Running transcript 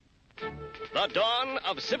The dawn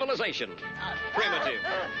of civilization. Primitive.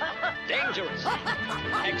 Dangerous.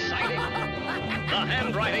 Exciting. The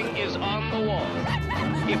handwriting is on the wall.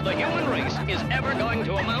 If the human race is ever going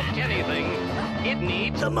to amount to anything, it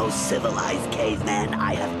needs the most civilized caveman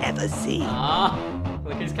I have ever seen.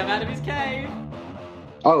 Look who's come out of his cave.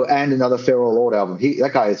 Oh, and another Feral Lord album.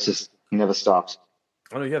 That guy is just, he never stops.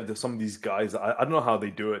 I know you have some of these guys. I don't know how they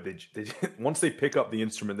do it. They once they pick up the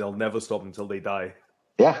instrument, they'll never stop until they die.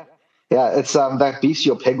 Yeah, it's that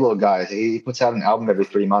Bestial Piglord guy. He puts out an album every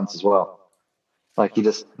 3 months as well. Like, he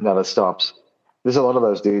just never stops. There's a lot of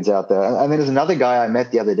those dudes out there. And then there's another guy I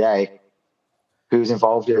met the other day who's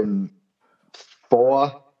involved in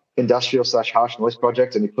 4 industrial/harsh noise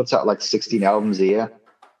projects, and he puts out like 16 albums a year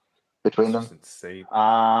between them. That's insane.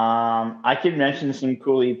 I could mention some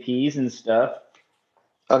cool EPs and stuff.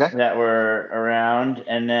 Okay. That were around,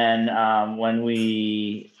 and then when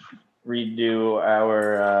we redo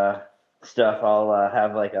our stuff, I'll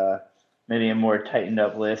have like maybe a more tightened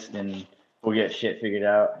up list, and we'll get shit figured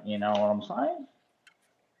out. You know what I'm saying?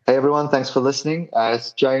 Hey everyone, thanks for listening.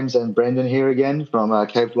 It's James and Brendan here again from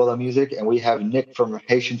Cave Dweller Music, and we have Nick from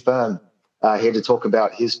Hessian here to talk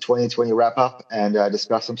about his 2020 wrap up and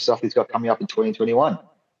discuss some stuff he's got coming up in 2021.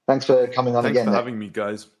 Thanks for coming on again. Thanks for having me,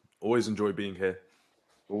 guys. Always enjoy being here.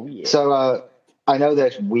 Oh, yeah. So I know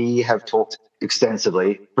that we have talked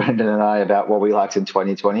extensively, Brendan and I, about what we liked in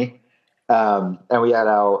 2020. And we had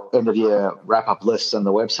our end of year wrap up lists on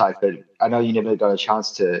the website, but I know you never got a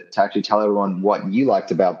chance to actually tell everyone what you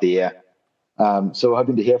liked about the year. So we're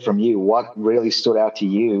hoping to hear from you. What really stood out to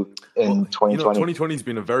you in 2020? 2020 has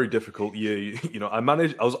been a very difficult year.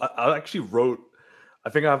 I actually wrote, I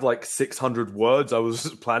think I have like 600 words I was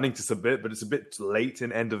planning to submit, but it's a bit late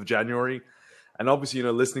in end of January. And obviously,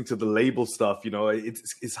 listening to the label stuff,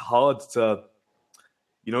 it's hard to,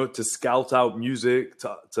 to scout out music,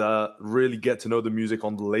 to really get to know the music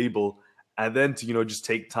on the label, and then to, just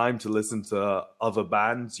take time to listen to other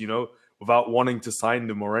bands, without wanting to sign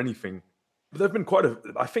them or anything. But there've been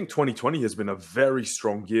I think 2020 has been a very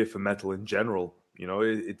strong year for metal in general.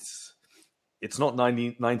 It's not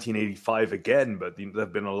 1985 again, but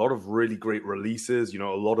there've been a lot of really great releases, a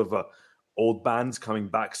lot of old bands coming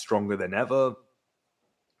back stronger than ever.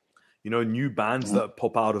 New bands that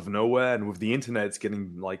pop out of nowhere, and with the internet, it's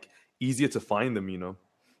getting like easier to find them.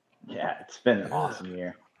 Yeah, it's been an awesome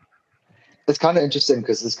year. It's kind of interesting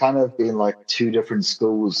because there's kind of been like 2 different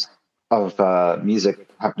schools of music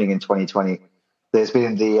happening in 2020. There's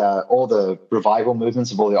been all the revival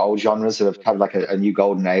movements of all the old genres that have kind of like a new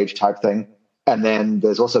golden age type thing, and then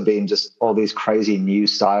there's also been just all these crazy new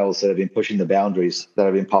styles that have been pushing the boundaries that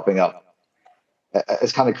have been popping up.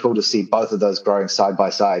 It's kind of cool to see both of those growing side by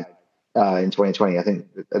side. In 2020, I think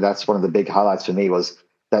that's one of the big highlights for me, was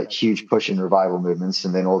that huge push in revival movements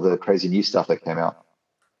and then all the crazy new stuff that came out.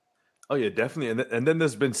 Oh yeah, definitely. And then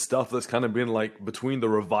there's been stuff that's kind of been like between the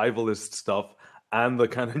revivalist stuff and the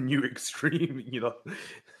kind of new extreme,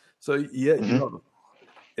 So yeah,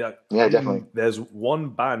 yeah, definitely. There's one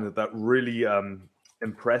band that really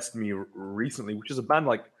impressed me recently, which is a band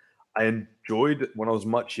like I enjoyed when I was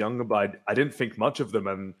much younger, but I didn't think much of them.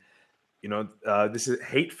 And this is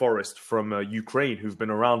Hate Forest from Ukraine, who've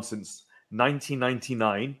been around since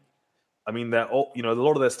 1999. I mean, they're all, a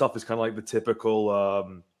lot of their stuff is kind of like the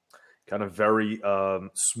typical kind of very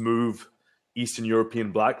smooth Eastern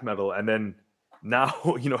European black metal. And then now,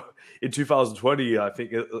 in 2020, I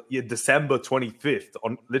think December 25th,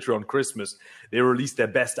 literally on Christmas, they released their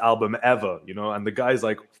best album ever, and the guy's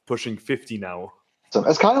like pushing 50 now. So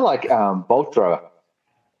it's kind of like Bolt Thrower,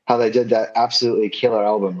 how they did that absolutely killer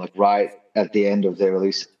album, like right at the end of their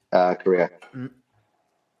release career.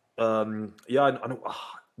 Yeah, I know.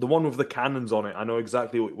 The one with the cannons on it. I know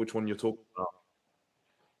exactly which one you're talking about.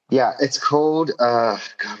 Yeah, it's called, God,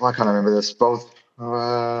 why can't I remember this? Both,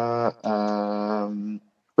 but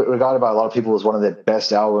regarded by a lot of people as one of their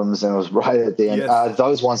best albums, and it was right at the end. Yes.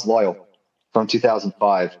 Those Ones Loyal from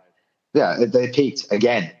 2005. Yeah, they peaked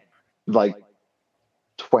again, like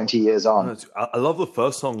 20 years on. I love the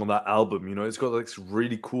first song on that album. It's got like this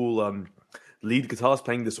really cool lead guitars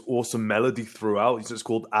playing this awesome melody throughout. It's just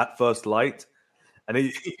called At First Light. And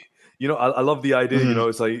I love the idea,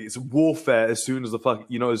 it's like it's warfare as soon as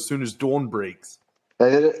as soon as dawn breaks.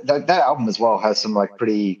 That album as well has some like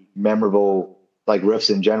pretty memorable like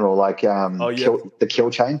riffs in general, like the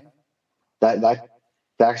Kill Chain. That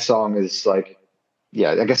song is like,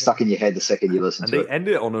 yeah, I guess stuck in your head the second you listen to it. And they end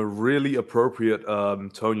it on a really appropriate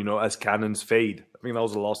tone, as cannons fade. I think that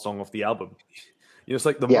was the last song off the album. It's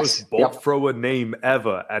like the most bolt thrower name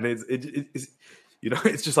ever, and it's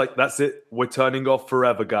it's just like, that's it. We're turning off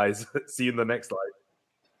forever, guys. See you in the next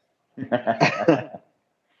live.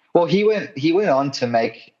 Well, he went on to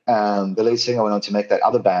make the lead singer went on to make that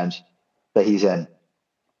other band that he's in.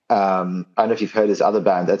 I don't know if you've heard his other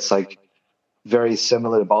band. That's like very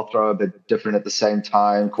similar to Bolt Thrower, but different at the same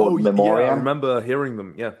time, called Yeah, I Memoriam. remember hearing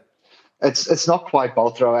them. Yeah, It's not quite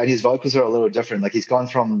Bolt Thrower, and his vocals are a little different. Like he's gone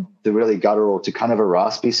from the really guttural to kind of a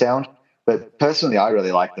raspy sound. But personally, I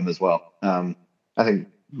really like them as well. I think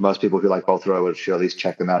most people who like Bolt Thrower should at least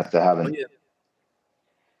check them out if they haven't. yeah.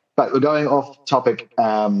 But we're going off topic.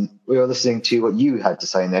 We were listening to what you had to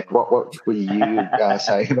say, Nick. What were you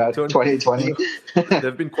saying about 2020? There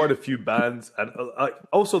have been quite a few bands, and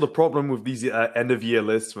also the problem with these end of year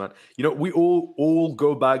lists, man. We all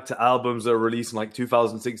go back to albums that were released in like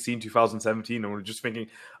 2016, 2017, and we're just thinking,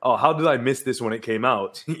 oh, how did I miss this when it came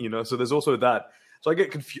out? So there's also that. So I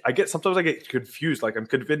get confused. Sometimes I get confused. Like I'm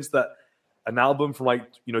convinced that an album from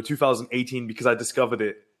 2018, because I discovered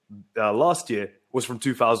it last year, was from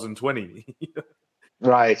 2020.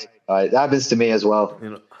 Right. That happens to me as well.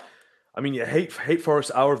 Hate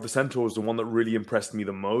Forest Hour of the Centaur is the one that really impressed me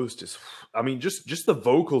the most. Just the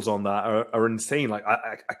vocals on that are insane. Like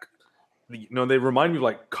they remind me of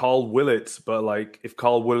like Carl Willits, but like if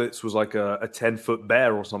Carl Willits was like a 10-foot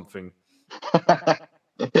bear or something.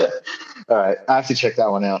 All right, I have to check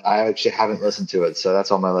that one out. I actually haven't listened to it, so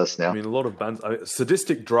that's on my list now. A lot of bands.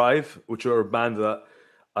 Sadistic Drive, which are a band that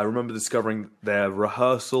I remember discovering their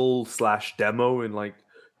rehearsal/demo in like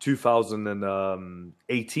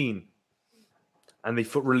 2018, and they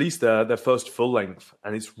released their first full length,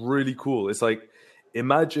 and it's really cool. It's like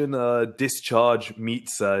imagine Discharge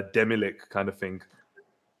meets Demilich kind of thing.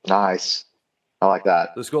 Nice, I like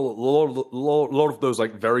that. It's got a lot of those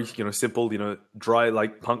like very simple dry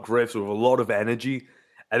like punk riffs with a lot of energy,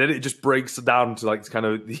 and then it just breaks down to like kind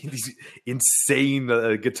of these insane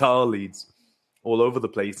guitar leads all over the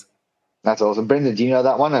place. That's awesome. Brendan, do you know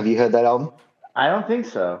that one? Have you heard that album? I don't think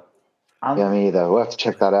so. Yeah, me either. We'll have to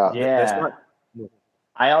check that out. Yeah.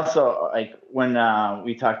 I also, like, when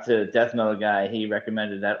we talked to Death Metal Guy, he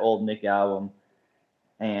recommended that Old Nick album.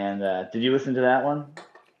 And did you listen to that one?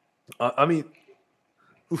 The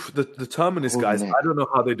Terminus guys, I don't know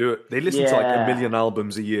how they do it. They listen to like 1 million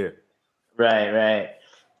albums a year. Right.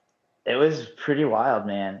 It was pretty wild,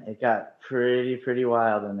 man. It got pretty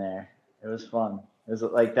wild in there. It was fun. It was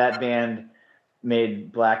like that band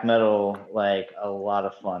made black metal like a lot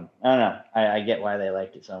of fun. I don't know. I get why they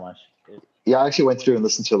liked it so much. Yeah, I actually went through and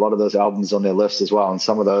listened to a lot of those albums on their list as well, and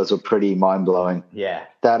some of those were pretty mind-blowing. Yeah.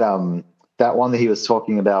 That one that he was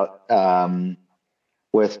talking about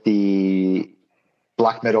with the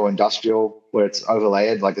black metal industrial, where it's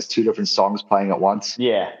overlaid, like there's two different songs playing at once.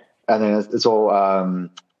 Yeah. And then it's all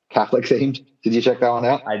Catholic themed. Did you check that one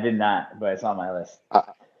out? I did not, but it's on my list.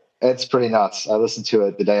 It's pretty nuts. I listened to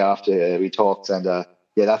it the day after we talked, and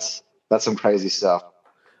that's some crazy stuff.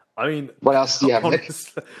 What else do you have, Nick?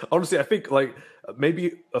 Honestly, I think like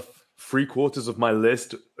maybe 3/4 of my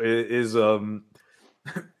list is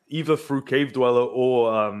either through Cave Dweller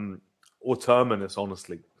or Terminus.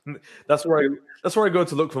 Honestly, that's where I go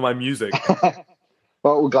to look for my music.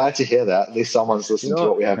 Well, we're glad to hear that. At least someone's listening to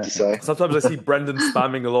what we have to say. Sometimes I see Brendan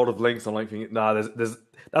spamming a lot of links. I'm like thinking, nah,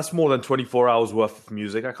 that's more than 24 hours worth of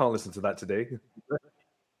music. I can't listen to that today.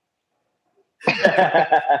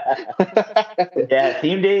 Yeah,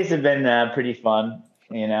 theme days have been pretty fun,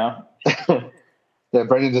 Yeah,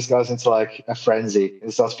 Brendan just goes into like a frenzy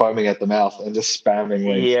and starts foaming at the mouth and just spamming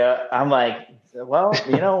links. Yeah, I'm like, well,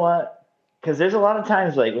 you know what? Because there's a lot of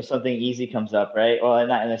times like when something easy comes up, right? Well,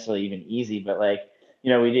 not necessarily even easy, but like,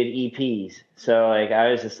 we did EPs. So like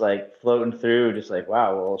I was just like floating through, just like,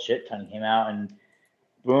 wow, well, shit ton came out, and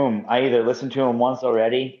boom, I either listened to them once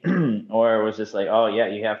already or it was just like, oh yeah,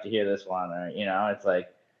 you have to hear this one, or it's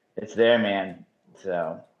like it's there, man.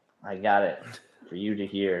 So I got it for you to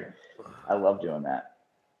hear. I love doing that.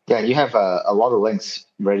 Yeah, you have a lot of links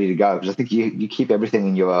ready to go, because I think you keep everything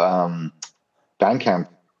in your Bandcamp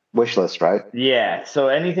wish list, right? Yeah, so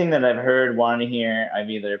anything that I've heard, want to hear, I've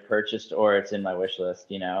either purchased or it's in my wish list,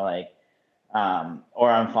 or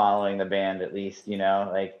I'm following the band at least,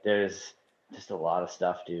 like there's just a lot of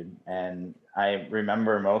stuff, dude. And I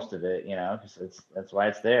remember most of it, because that's why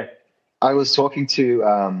it's there. I was talking to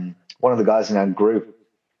one of the guys in our group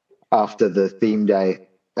after the theme day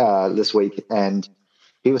this week, and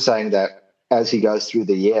he was saying that as he goes through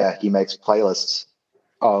the year, he makes playlists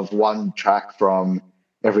of one track from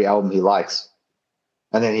every album he likes.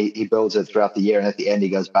 And then he builds it throughout the year, and at the end he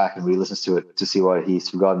goes back and re-listens to it to see what he's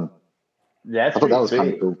forgotten. I thought that was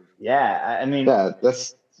kind of cool. Yeah,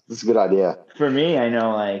 that's a good idea. For me, I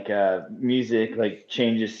know like music like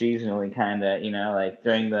changes seasonally, kind of, like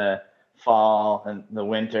during the fall and the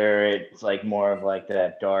winter, it's like more of like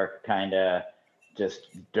that dark kind of just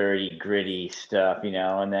dirty, gritty stuff, you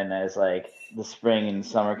know. And then as like the spring and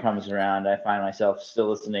summer comes around, I find myself still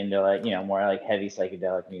listening to like, you know, more like heavy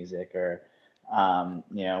psychedelic music or,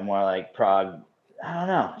 you know, more like prog. I don't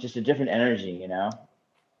know, just a different energy, you know.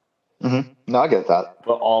 Mm-hmm. No, I get that.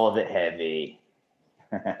 But all of it heavy.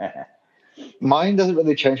 Mine doesn't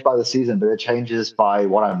really change by the season, but it changes by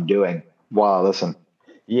what I'm doing while I listen.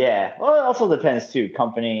 Yeah. Well, it also depends too.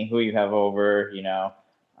 Company, who you have over, you know.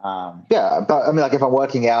 Yeah, but I mean, like if I'm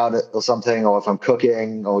working out or something, or if I'm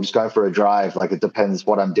cooking or just going for a drive, like it depends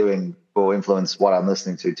what I'm doing will influence what I'm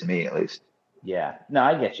listening to me at least. Yeah. No,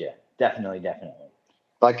 I get you. Definitely.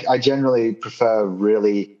 Like I generally prefer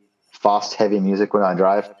really fast, heavy music when I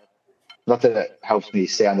drive. Not that it helps me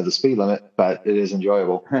stay under the speed limit, but it is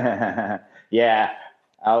enjoyable. Yeah.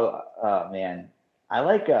 Oh man. I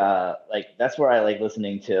like that's where I like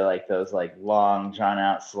listening to like those like long drawn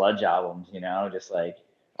out sludge albums, you know, just like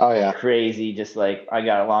Oh yeah. crazy, just like I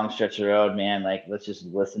got a long stretch of road, man, like let's just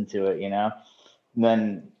listen to it, you know. And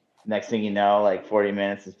then next thing you know, like 40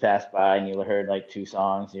 minutes has passed by and you heard like 2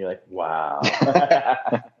 songs and you're like, wow.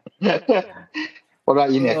 What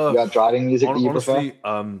about you, Nick? You got driving music that you prefer? Honestly,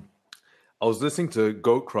 I was listening to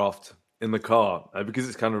Goatcraft in the car because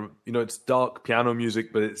it's kind of, you know, it's dark piano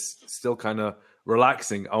music, but it's still kind of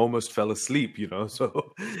relaxing. I almost fell asleep, you know.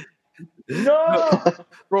 So No.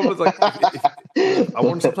 Robert's like,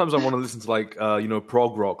 sometimes I want to listen to like, you know,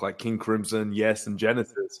 prog rock, like King Crimson, Yes, and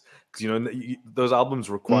Genesis, because you know those albums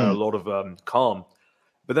require a lot of calm.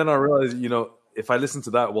 But then I realized, you know, if I listen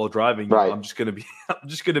to that while driving, you know, I'm just gonna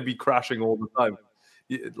be crashing all the time.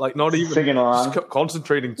 Like not even singing along, just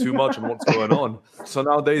concentrating too much on what's going on. So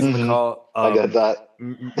nowadays in the car, I get that.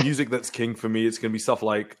 Music that's king for me. It's gonna be stuff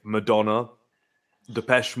like Madonna,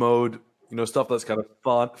 Depeche Mode. You know, stuff that's kind of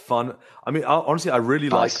fun. I mean, honestly, I really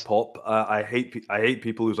like pop. I hate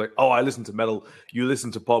people who's like, oh, I listen to metal. You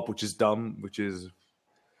listen to pop, which is dumb, which is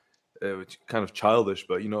kind of childish.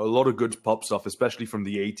 But you know, a lot of good pop stuff, especially from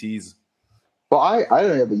the 80s. Well, I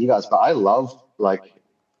don't know about you guys, but I love like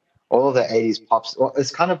all of the 80s pops. Well,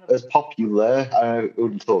 it's kind of it's popular. I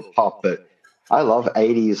wouldn't call it pop, but I love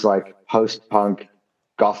 80s like post-punk,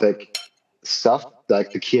 gothic stuff,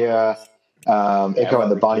 like The Cure, Echo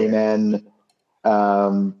and the Bunnymen,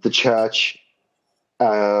 The Church,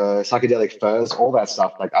 Psychedelic Furs, all that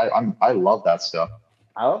stuff. Like I love that stuff.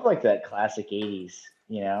 I love like that classic 80s,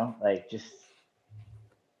 you know, like just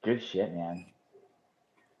good shit, man.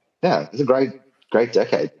 Yeah, it's a great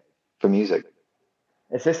decade for music.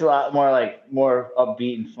 It's just a lot more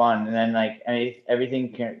upbeat and fun, and then like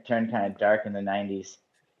everything turned kind of dark in the 90s.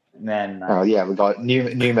 And then yeah, we got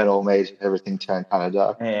new metal made everything turn kind of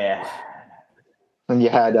dark. Yeah. And you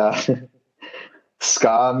had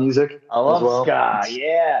ska music. I love as well. ska.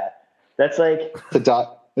 Yeah, that's like the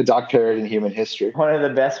dark period in human history. One of the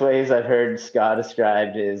best ways I've heard ska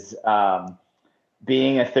described is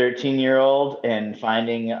being a 13-year-old and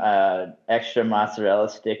finding extra mozzarella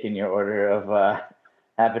stick in your order of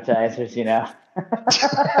appetizers. You know.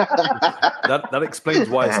 that explains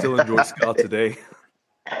why I still enjoy ska today.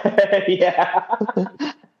 Yeah.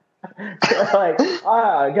 Like,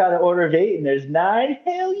 I got an order of 8 and there's 9.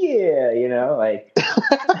 Hell yeah, you know, like.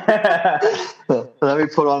 Let me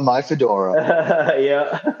put on my fedora.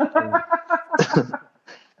 Yeah.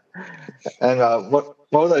 And what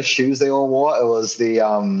were those shoes they all wore? It was the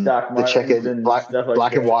checkered black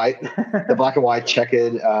and white, the black and white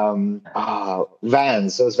checkered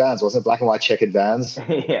Vans. So it was Vans, wasn't it? Black and white checkered Vans.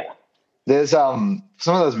 Yeah. There's some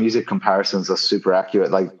of those music comparisons are super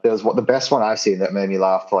accurate. Like there's the best one I've seen that made me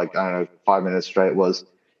laugh for like, I don't know, 5 minutes straight was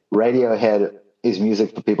Radiohead is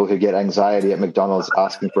music for people who get anxiety at McDonald's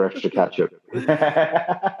asking for extra ketchup.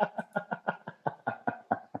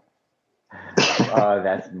 Oh,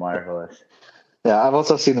 that's marvelous. Yeah, I've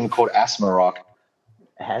also seen them called asthma rock.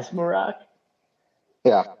 Asthma rock?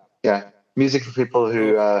 Yeah. Music for people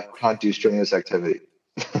who can't do strenuous activity.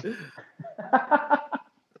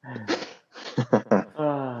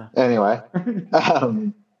 Anyway,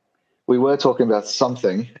 we were talking about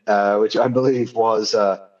something, which I believe was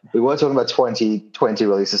we were talking about 2020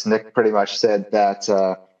 releases. Nick pretty much said that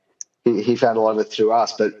he found a lot of it through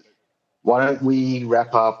us, but why don't we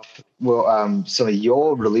wrap up some of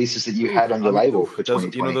your releases that you had on your label for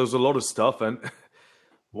 2020? You know, there's a lot of stuff, and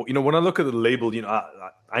you know, when I look at the label, you know,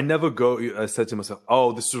 I never go. I said to myself,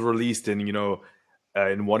 "Oh, this was released in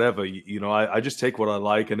in whatever." You know, I just take what I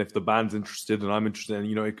like, and if the band's interested and I'm interested, and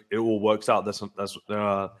you know, it all works out. That's then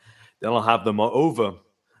I'll have them over.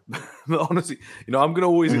 But honestly, you know, I'm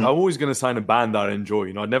always gonna sign a band that I enjoy.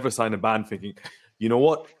 You know, I'd never sign a band thinking, you know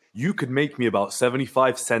what, you could make me about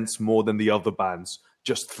 75 cents more than the other bands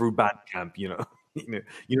just through Bandcamp, there's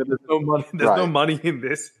no money, no money in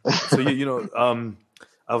this. So,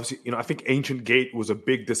 obviously, I think Ancient Gate was a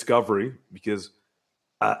big discovery because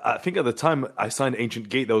I think at the time I signed Ancient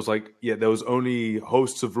Gate, there was only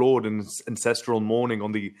Hosts of Lord and Ancestral Mourning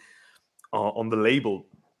on the label.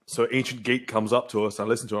 So Ancient Gate comes up to us, I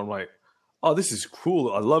listen to it, I'm like, oh, this is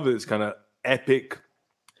cool. I love it. It's kind of epic,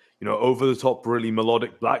 over the top, really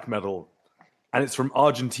melodic black metal. And it's from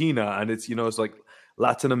Argentina, and it's, it's like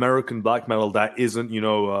Latin American black metal that isn't,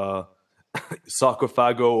 Sarcophago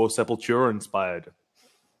or Sepultura inspired.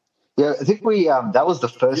 Yeah, I think we that was the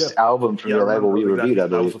first album from your label we reviewed. I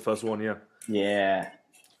believe that was the first one. Yeah,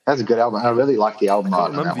 that's a good album. I really like the album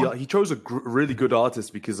art. He chose a really good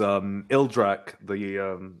artist because Ildrak,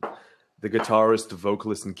 the guitarist, the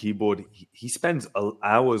vocalist, and keyboard, he spends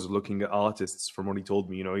hours looking at artists. From what he told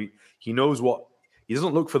me, he knows what he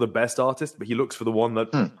doesn't look for the best artist, but he looks for the one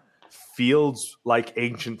that feels like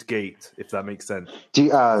Ancient Gate, if that makes sense. Do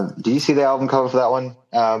you see the album cover for that one,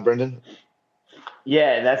 Brendan?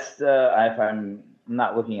 Yeah, that's if I'm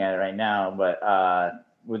not looking at it right now, but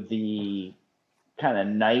with the kind of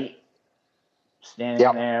knight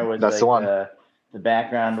standing there with that's like the the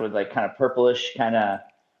background with like kind of purplish kind of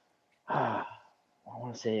I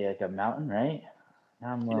want to say like a mountain, right?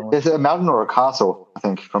 Is it a mountain or a castle? I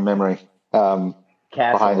think from memory. Castle,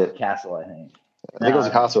 behind it. Castle, I think. I think it was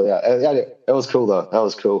a castle. Yeah, it was cool though. That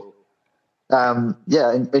was cool. And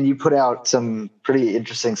you put out some pretty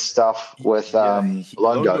interesting stuff with Lone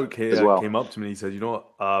Goat as well. Came up to me and he said,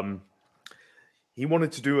 he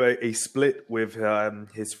wanted to do a split with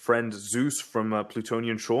his friend Zeus from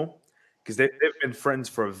Plutonian Shore, because they've been friends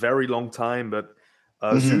for a very long time. But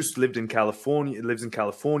Zeus lives in California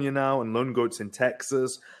now, and Lone Goat's in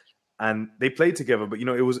Texas, and they played together. But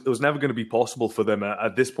it was never going to be possible for them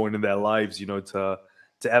at this point in their lives, to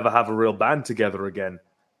ever have a real band together again.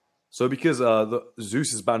 So because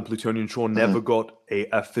Zeus's band Plutonian Shore never got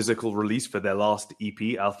a physical release for their last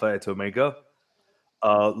EP, Alpha et Omega,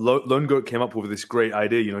 Lone Goat came up with this great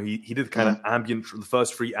idea. He did kind of ambient. The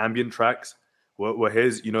first 3 ambient tracks were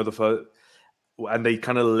his. The first, and they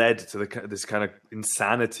kind of led to this kind of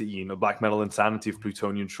insanity, black metal insanity of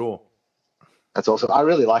Plutonian Shore. That's awesome. I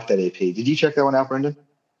really like that EP. Did you check that one out, Brendan?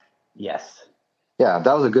 Yes. Yeah,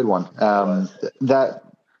 that was a good one.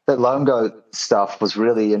 That Lone Goat stuff was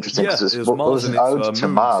really interesting because it was an ode to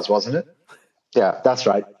Mars, wasn't it? Yeah, that's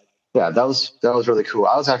right. Yeah, that was really cool.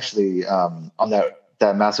 I was actually on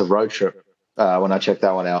that massive road trip when I checked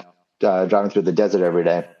that one out, driving through the desert every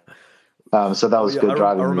day. So that was good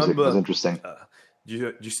driving music. It was interesting.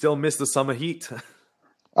 Do you still miss the summer heat?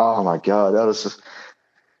 Oh my God, that was just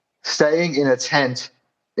staying in a tent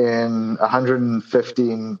in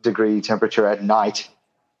 115-degree temperature at night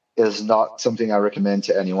is not something I recommend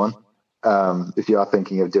to anyone if you are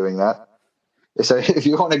thinking of doing that. So if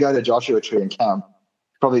you want to go to Joshua Tree and camp,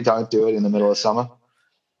 probably don't do it in the middle of summer.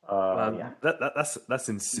 That's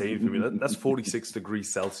insane for me. That's 46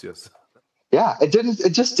 degrees Celsius. Yeah, it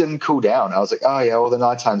just didn't cool down. I was like, oh yeah, well the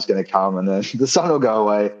nighttime's going to come and then the sun will go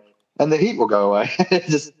away and the heat will go away. It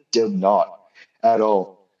just did not at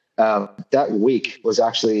all. That week was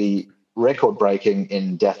actually record breaking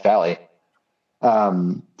in Death Valley.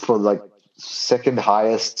 For like second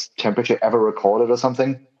highest temperature ever recorded or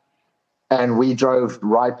something. And we drove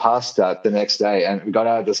right past that the next day and we got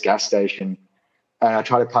out of this gas station and I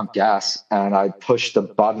tried to pump gas and I pushed the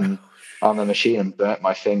button on the machine and burnt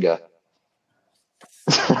my finger.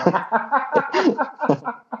 That's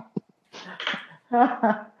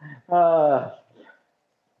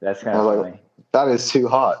kind of funny. That is too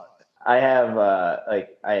hot. I have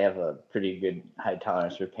a pretty good high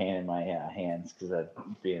tolerance for pain in my hands because I've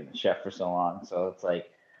been a chef for so long. So it's like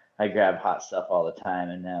I grab hot stuff all the time,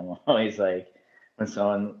 and then I'm always like when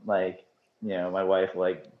someone like my wife will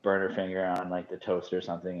like burn her finger on like the toaster or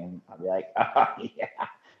something, and I'll be like, oh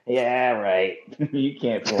yeah, right, you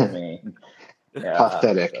can't fool me. Yeah,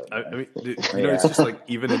 pathetic. So, I mean, it's just like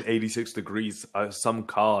even in 86 degrees, some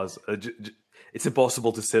cars, it's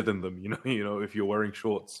impossible to sit in them. If you're wearing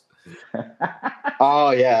shorts.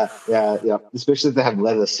 Oh yeah. Especially if they have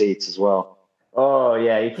leather seats as well. Oh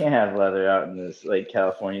yeah, you can't have leather out in this like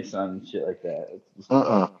California sun and shit like that.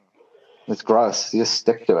 It's gross. You just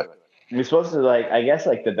stick to it. You're supposed to I guess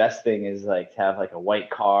the best thing is to have a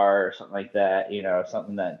white car or something like that.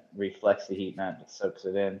 Something that reflects the heat, not just soaks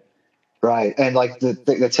it in. Right, and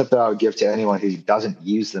the tip that I would give to anyone who doesn't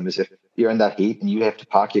use them is if you're in that heat and you have to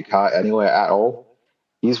park your car anywhere at all,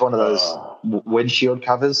 use one of those windshield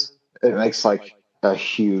covers. It makes a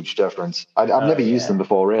huge difference. I've never used them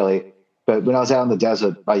before, really, But when I was out in the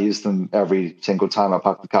desert, I used them every single time I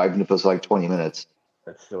parked the car, even if it was like 20 minutes.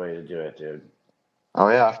 That's the way to do it, dude. Oh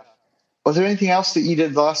yeah. Was there anything else that you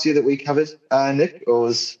did last year that we covered, Nick, or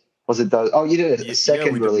was it those? Oh, you did a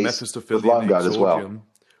second we did release with Mephistophelian Guard as well. Exordium,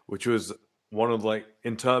 which was one of like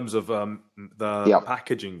in terms of the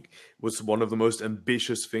packaging was one of the most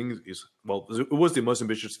ambitious things. It was the most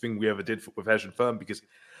ambitious thing we ever did with Hessian Firm because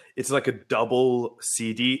it's like a double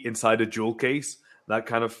CD inside a jewel case that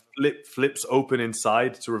kind of flips open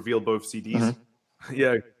inside to reveal both CDs. Mm-hmm.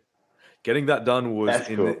 Yeah, getting that done was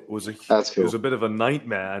it was a bit of a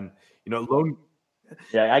nightmare, and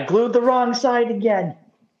Yeah, I glued the wrong side again.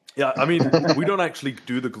 Yeah, I mean, we don't actually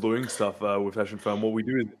do the gluing stuff with Hessian Firm. What we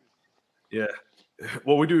do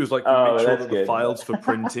is like we make sure that the files for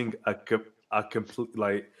printing are complete.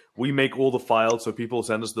 Like we make all the files, so people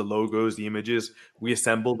send us the logos, the images, we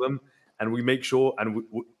assemble them, and we make sure and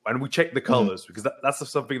we check the colors because that's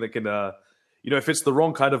something that can, if it's the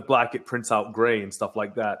wrong kind of black, it prints out gray and stuff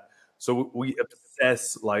like that. So we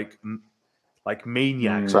obsess like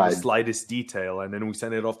maniacs on the slightest detail, and then we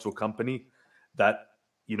send it off to a company that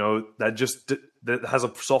that has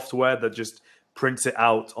a software that just prints it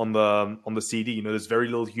out on the CD. There's very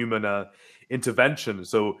little human intervention.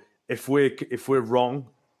 So if we're wrong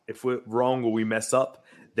or we mess up,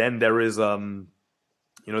 then there is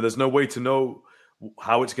there's no way to know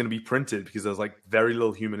how it's going to be printed because there's like very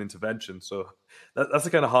little human intervention. So that's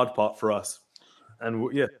the kind of hard part for us. And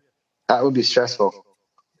that would be stressful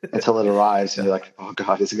until it arrives and you're like, oh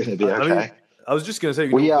god, is it going to be okay? I was just going to say,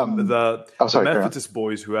 the Methodist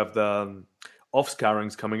boys who have the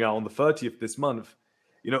Offscarings coming out on the 30th this month,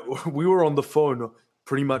 we were on the phone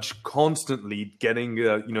pretty much constantly getting,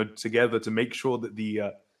 together to make sure that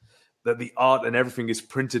the art and everything is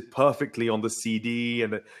printed perfectly on the CD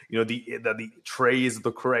and that the tray is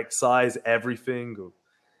the correct size, everything.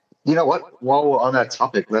 You know what? While we're on that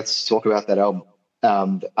topic, let's talk about that album.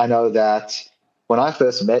 I know that when I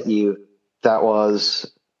first met you, that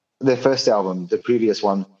was their first album. The previous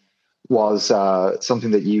one was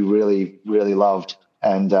something that you really, really loved.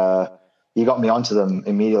 And you got me onto them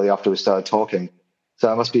immediately after we started talking.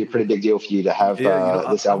 So it must be a pretty big deal for you to have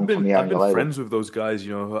this album coming out on your label. I've been friends with those guys,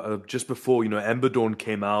 just before, Ember Dawn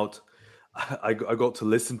came out. I got to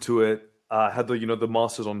listen to it. I had the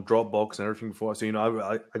masters on Dropbox and everything before. So,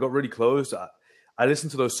 I got really close. I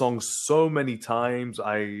listened to those songs so many times.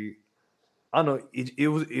 I don't know. It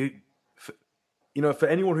was for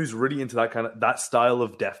anyone who's really into that style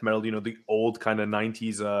of death metal, the old kind of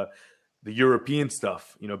 90s, the European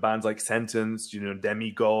stuff, bands like Sentence,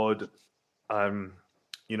 Demigod,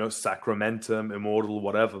 Sacramentum, Immortal,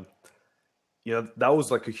 whatever. That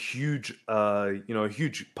was like a huge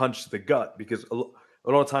punch to the gut because a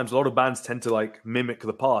lot of times, a lot of bands tend to like mimic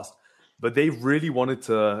the past, but they really wanted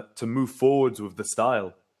to move forwards with the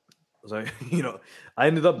style. So, I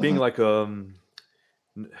ended up being like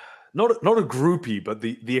not a groupie, but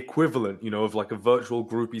the equivalent, of like a virtual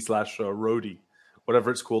groupie / roadie, whatever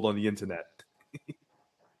it's called on the internet.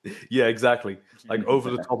 Yeah, exactly. Like over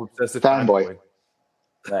the top obsessive fanboy.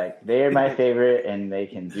 Like they're my favorite, and they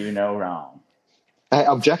can do no wrong. Hey,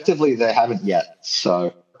 objectively, they haven't yet.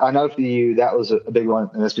 So I know for you that was a big one,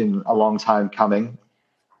 and it's been a long time coming.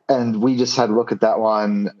 And we just had a look at that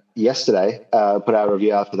one yesterday. Put our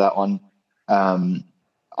review out for that one.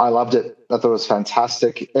 I loved it. I thought it was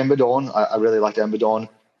fantastic. Ember Dawn, I really liked Ember Dawn.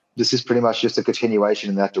 This is pretty much just a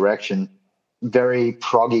continuation in that direction. Very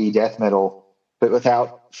proggy death metal, but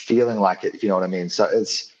without feeling like it, if you know what I mean. So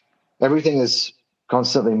everything is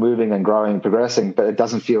constantly moving and growing and progressing, but it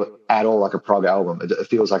doesn't feel at all like a prog album. It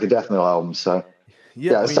feels like a death metal album. So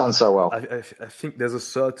it's done so well. I think there's a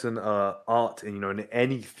certain art in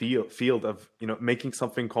any field of making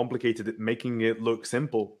something complicated, making it look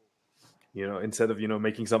simple. Instead of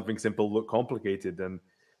making something simple look complicated. And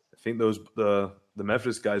I think the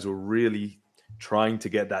Methodist guys were really trying to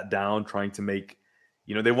get that down, trying to make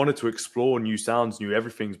they wanted to explore new sounds, new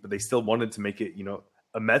everything, but they still wanted to make it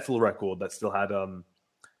a metal record that still had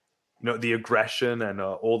the aggression and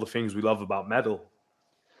all the things we love about metal.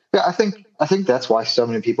 Yeah, I think that's why so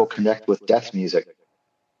many people connect with death music,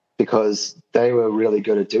 because they were really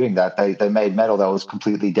good at doing that. They made metal that was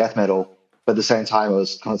completely death metal, but at the same time, it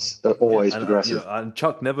was always progressive. And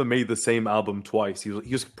Chuck never made the same album twice. He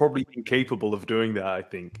was probably incapable of doing that, I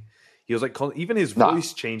think. He was like, even his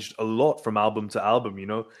voice changed a lot from album to album,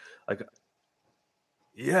 Like,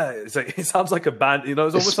 yeah, it's like, it sounds like a band, it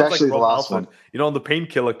almost especially sounds like Rob Halford, on the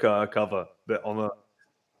Painkiller cover. But on the...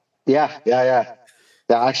 Yeah.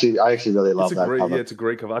 I actually really love that cover. Yeah, it's a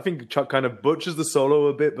great cover. I think Chuck kind of butchers the solo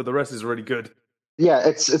a bit, but the rest is really good. Yeah,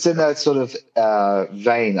 it's in that sort of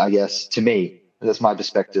vein, I guess. To me, that's my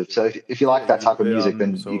perspective. So if you like that type of music,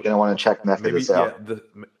 then So you're going to want to check maybe Methodist out. the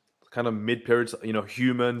kind of mid periods,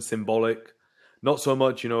 human, symbolic, not so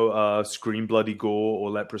much, scream bloody gore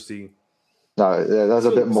or leprosy. No, those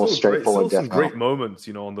are a bit more straightforward Still some death metal. great moments,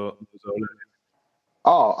 on the.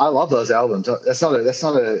 Oh, I love those albums. That's not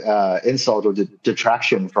a insult or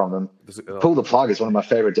detraction from them. Pull the Plug is one of my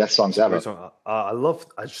favorite death songs ever. Song.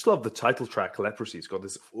 I just love the title track, Leprosy. It's got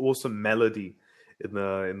this awesome melody in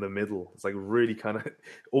the middle. It's like really kind of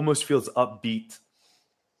almost feels upbeat.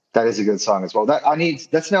 That is a good song as well. That's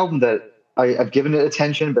an album that I've given it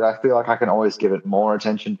attention, but I feel like I can always give it more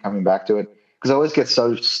attention coming back to it because I always get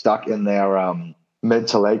so stuck in their mid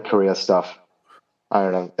to late career stuff. I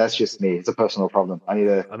don't know. That's just me. It's a personal problem. I need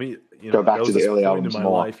to go back to the early albums in my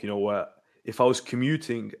more. life, where if I was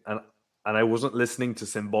commuting and I wasn't listening to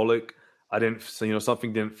Symbolic, I didn't,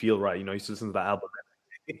 something didn't feel right. You used to listen to that album.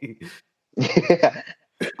 Yeah,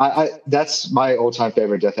 that's my all-time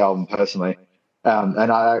favorite death album personally,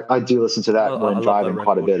 and I do listen to that when driving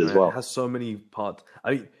quite a bit as well. It has so many parts.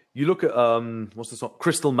 You look at what's the song,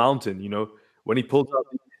 Crystal Mountain. When he pulls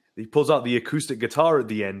out the acoustic guitar at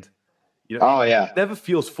the end. Oh yeah, it never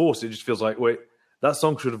feels forced. It just feels like, wait, that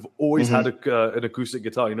song should have always had an acoustic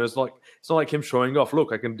guitar. It's not like him showing off.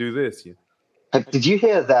 Look, I can do this. Did you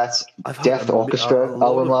hear that Death Orchestra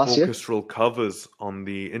album last year? Orchestral covers on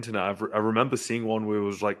the internet. I remember seeing one where it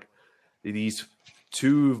was like these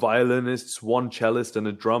two violinists, one cellist, and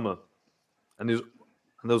a drummer, and there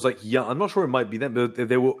was like young. I'm not sure it might be them, but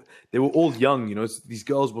they were all young. These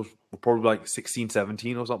girls were probably like 16,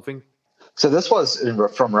 17 or something. So this was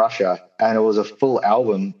from Russia, and it was a full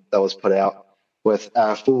album that was put out with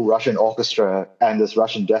a full Russian orchestra and this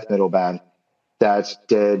Russian death metal band that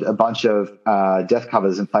did a bunch of death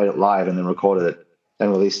covers and played it live and then recorded it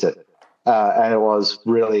and released it. And it was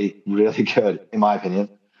really, really good, in my opinion.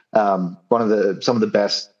 Some of the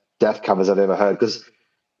best death covers I've ever heard. Because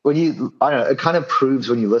I don't know, it kind of proves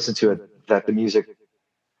when you listen to it that the music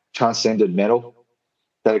transcended metal,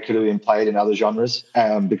 that it could have been played in other genres.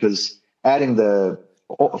 Because adding the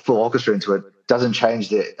full orchestra into it doesn't change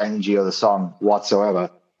the energy of the song whatsoever.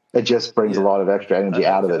 It just brings a lot of extra energy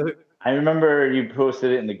out of it. I remember you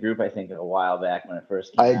posted it in the group, I think, a while back when it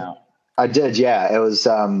first came out. I did, yeah. It was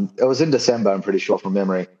in December, I'm pretty sure, from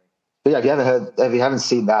memory. But yeah, if you haven't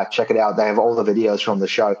seen that, check it out. They have all the videos from the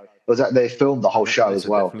show. They filmed the whole show as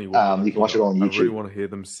well. You can watch it on YouTube. I really want to hear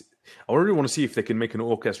them. I really want to see if they can make an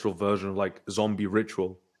orchestral version of like Zombie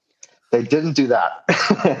Ritual. They didn't do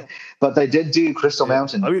that, but they did do Crystal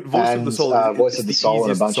Mountain. Voice of the Soul, Voice of the Soul,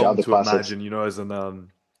 and a bunch of other classics. Imagine,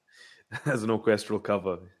 as an orchestral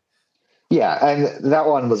cover. Yeah, and that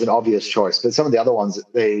one was an obvious choice, but some of the other ones,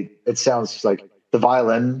 it sounds like the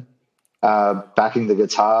violin backing the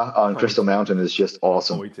guitar on Crystal Mountain is just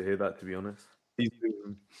awesome. I can't wait to hear that, to be honest.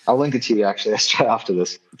 I'll link it to you actually straight after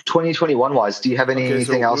this. 2021 wise, do you have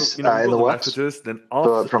anything else in the works? Then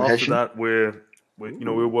after that,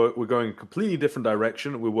 we're going a completely different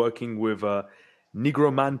direction. We're working with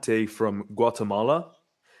Nigromante from Guatemala.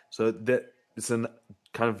 So that it's a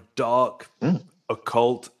kind of dark,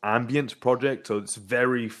 occult, ambient project. So it's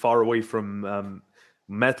very far away from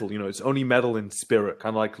metal. It's only metal in spirit,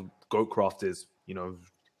 kind of like Goatcraft is.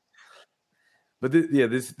 But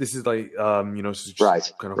this is like it's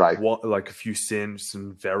just kind of like a few synths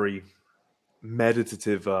and very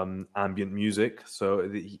meditative ambient music.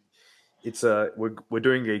 So we're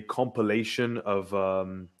doing a compilation of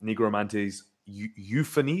Nigromante's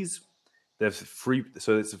euphonies. There's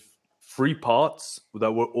it's 3 parts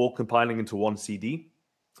that we're all compiling into one CD.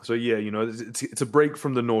 So yeah, it's a break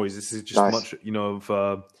from the noise. This is just much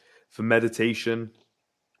for meditation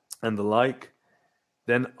and the like.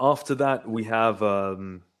 Then after that, we have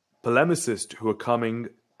Polemicist, who are coming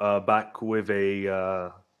back with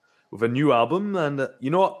a new album. And you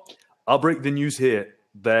know what? I'll break the news here.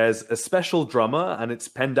 There's a special drummer, and it's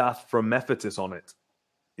Pendath from Mephitis on it.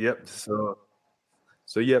 Yep. So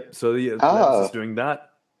Polemicist is doing that.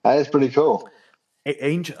 That is pretty cool.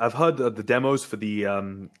 I've heard the demos for the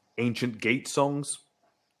Ancient Gate songs.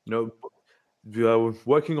 We're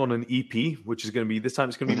working on an EP, which is going to be this time.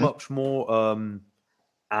 It's going to be much more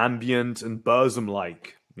ambient and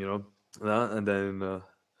Burzum-like, and then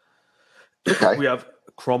we have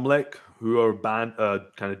Cromlech, who are a band,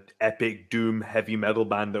 kind of epic doom heavy metal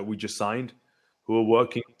band that we just signed, who are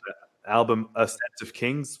working on the album Ascent of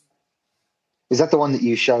Kings. Is that the one that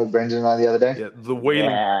you showed Brendan and I the other day? Yeah, the Wailing.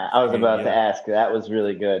 Yeah, I was about to ask. That was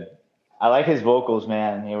really good. I like his vocals,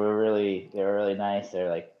 man. They were really nice. They're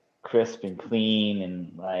like crisp and clean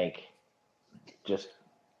and like just,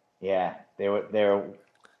 yeah, They're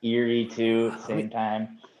eerie too at the same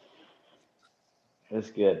time. It was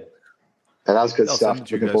good. Yeah, that was good I'll stuff. send it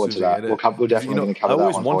to you Looking guys forward as to soon as I that. get it. We're Because, definitely going to cover I that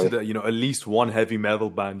always one for wanted you. at least one heavy metal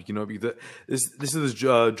band, because this is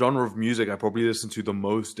the genre of music I probably listened to the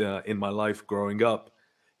most in my life growing up.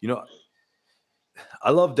 I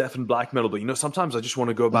love death and black metal, but sometimes I just want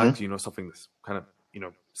to go back to something that's kind of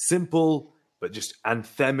simple but just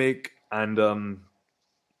anthemic and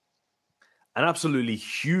absolutely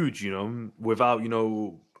huge. Without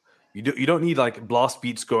you don't need like blast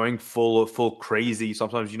beats going full crazy.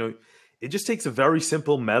 Sometimes it just takes a very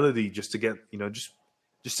simple melody just to get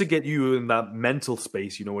just to get you in that mental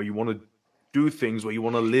space. Where you want to do things, where you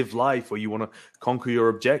want to live life, where you want to conquer your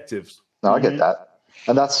objectives. No, I get that.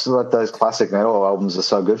 And that's what those classic metal albums are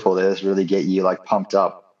so good for. They just really get you like pumped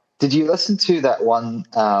up. Did you listen to that one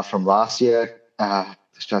from last year?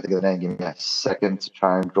 Just trying to think of the name. Give me a second to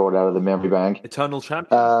try and draw it out of the memory bank. Eternal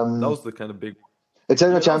Champion. That was the kind of big one.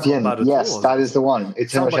 Eternal That's not Champion. bad at Yes, all. that is the one. It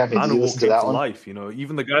Eternal sounds like Champion. Did you Manowar listen to came that to one? life.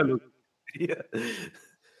 Even the guy looked. Yeah.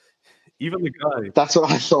 Even the guy. That's what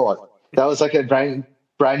I thought. That was like a brand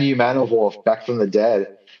new Manowar back from the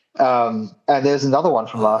dead. And there's another one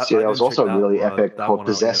from last year that was didn't also check that, really epic that called one out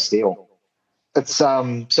Possessed yet. Steel. It's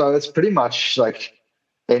so it's pretty much like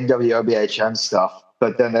NWOBHM stuff,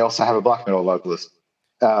 but then they also have a black metal vocalist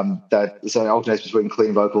that so it alternates between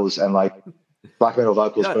clean vocals and like black metal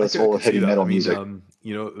vocals, Yeah, but it's all could see heavy that. metal I mean, music.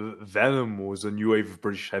 Venom was a new wave of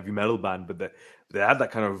British heavy metal band, but they had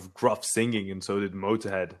that kind of gruff singing, and so did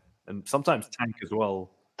Motorhead, and sometimes Tank as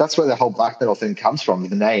well. That's where the whole black metal thing comes from,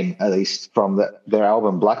 the name at least, from their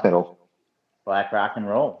album Black Metal. Black rock and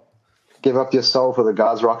roll. Give up your soul for the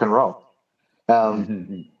God's rock and roll.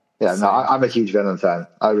 Yeah, no, I'm a huge Venom fan.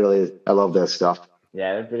 I love their stuff.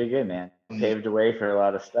 Yeah, they're pretty good, man. Paved the way for a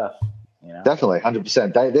lot of stuff. Definitely,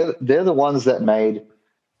 100%. They're the ones that made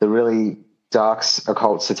the really dark,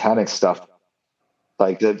 occult, satanic stuff.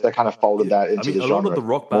 Like they kind of folded that into the genre. A lot of the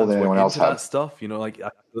rock more bands than anyone went else into had. that stuff, like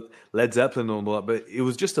Led Zeppelin and all that, but it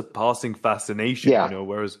was just a passing fascination, Yeah.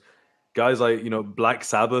 Whereas guys like Black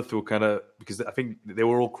Sabbath were kind of, because I think they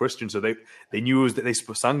were all Christian, so they knew that they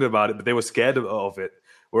sang about it, but they were scared of it.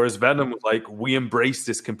 Whereas Venom was like, we embrace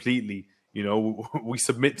this completely. We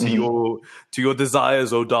submit to your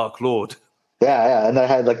desires, O Dark Lord. Yeah, and they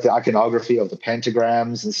had like the iconography of the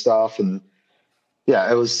pentagrams and stuff, and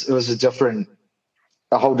yeah, it was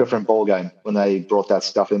a whole different ball game when they brought that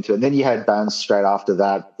stuff into it. And then you had bands straight after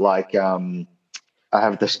that, like I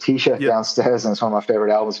have this T-shirt downstairs, and it's one of my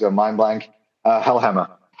favorite albums. Got Mind Blank, Hellhammer.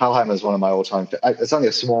 Hellhammer is one of my all-time. It's only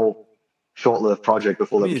a small, short-lived project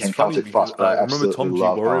before they became Celtic Frost. But I remember Tom G.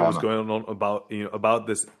 love Warrior was Hellhammer. going on about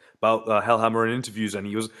Hellhammer in interviews, and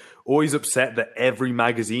he was always upset that every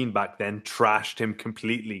magazine back then trashed him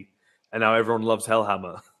completely, and now everyone loves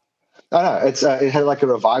Hellhammer. I know it had like a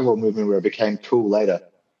revival movement where it became cool later.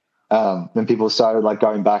 When people started like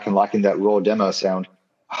going back and liking that raw demo sound.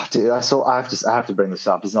 Oh, dude, I have to bring this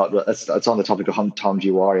up. It's on the topic of Tom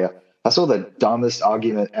G. Warrior. I saw the dumbest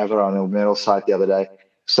argument ever on a metal site the other day.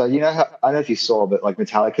 So I don't know if you saw, but like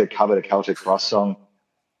Metallica covered a Celtic Frost song,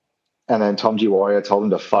 and then Tom G. Warrior told him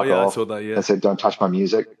to fuck off. I saw that, yeah. And said, "Don't touch my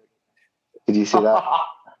music." Did you see that?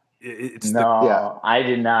 I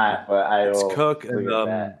did not. But it's Kirk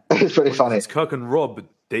and it's pretty funny. It's Kirk and Rob. But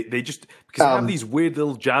they just because they have these weird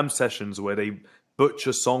little jam sessions where they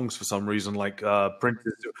butcher songs for some reason, like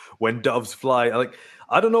Prince's "When Doves Fly." Like,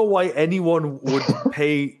 I don't know why anyone would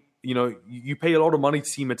pay. You pay a lot of money to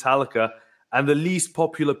see Metallica, and the least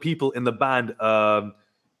popular people in the band,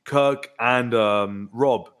 Kirk and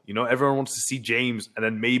Rob. Everyone wants to see James, and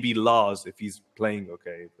then maybe Lars if he's playing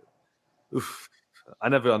okay. Oof. I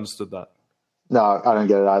never understood that. No, I don't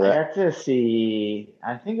get it either. I got to see,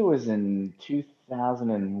 I think it was in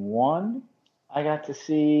 2001, I got to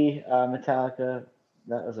see Metallica.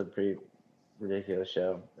 That was a pretty ridiculous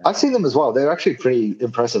show. I've seen them as well. They're actually pretty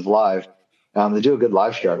impressive live. They do a good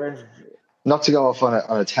live show. Not to go off on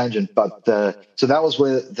a tangent, but so that was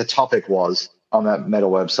where the topic was on that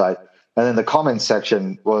metal website. And then the comment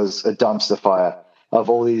section was a dumpster fire of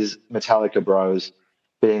all these Metallica bros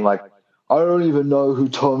being like, I don't even know who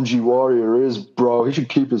Tom G. Warrior is, bro. He should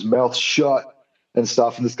keep his mouth shut and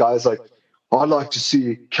stuff. And this guy's like, I'd like to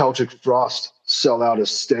see Celtic Frost sell out a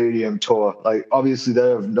stadium tour. Like, obviously they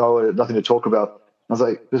have nothing to talk about. I was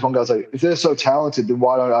like, this one guy's like, if they're so talented, then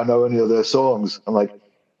why don't I know any of their songs? I'm like,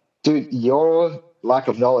 dude, your lack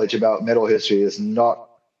of knowledge about metal history is not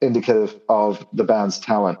indicative of the band's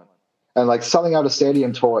talent. And like selling out a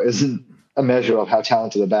stadium tour isn't a measure of how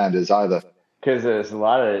talented a band is either. Because there's a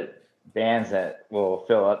lot of bands that will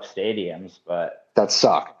fill up stadiums, but that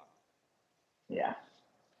suck. Yeah.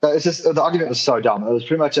 But it's just the argument was so dumb. It was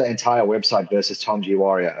pretty much an entire website versus Tom G.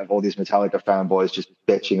 Warrior of all these Metallica fanboys just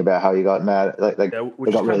bitching about how he got mad. Like they got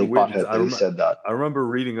really butthurt that he said that. I remember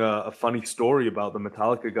reading a funny story about the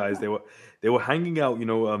Metallica guys. They were hanging out,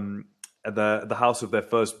 at the house of their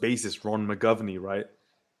first bassist, Ron McGovney, right?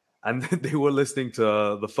 And they were listening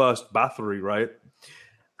to the first Bathory, right?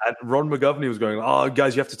 And Ron McGovney was going, "Oh,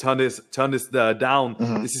 guys, you have to turn this down.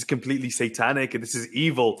 Mm-hmm. This is completely satanic and this is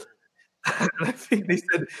evil." And I think they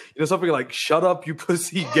said, something like, "Shut up, you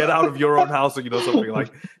pussy! Get out of your own house," or something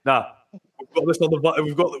like, "Nah, we've got this on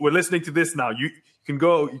the. We're listening to this now. You can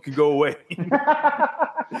go away."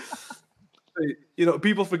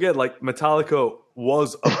 People forget like Metallica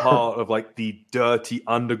was a part of like the dirty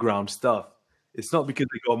underground stuff. It's not because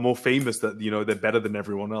they got more famous that they're better than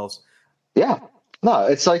everyone else. Yeah. No,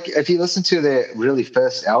 it's like if you listen to their really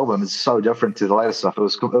first album, it's so different to the later stuff. It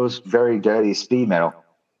was very dirty speed metal.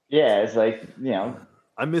 Yeah, it's like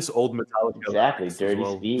I miss old Metallica. Exactly, dirty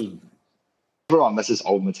speed. Everyone misses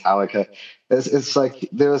old Metallica. It's like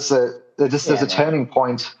there's a turning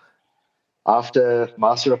point after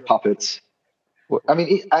Master of Puppets. I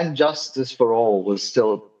mean, and Justice for All was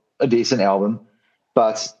still a decent album,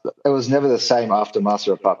 but it was never the same after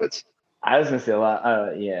Master of Puppets. I was gonna say a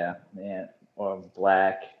lot. Yeah, man. Or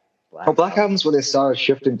Black. Black albums where they started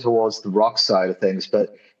shifting towards the rock side of things,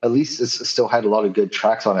 but at least it still had a lot of good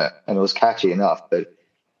tracks on it, and it was catchy enough. But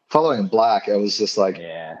following Black, it was just like,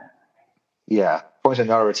 point of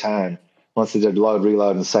no return. Once they did Load,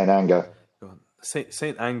 Reload, and Saint Anger.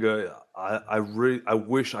 Saint Anger, I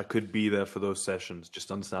wish I could be there for those sessions, just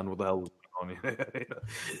to understand what the hell was going on.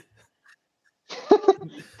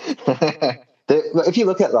 If you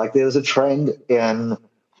look at there was a trend in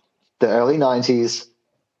the early 90s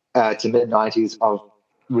to mid 90s of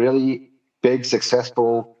really big,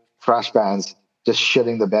 successful thrash bands just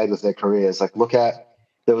shitting the bed with their careers. Like,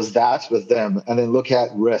 there was that with them, and then look at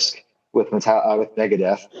Risk with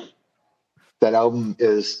Megadeth. That album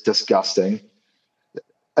is disgusting.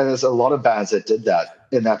 And there's a lot of bands that did that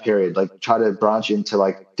in that period, like try to branch into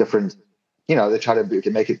like different, they try to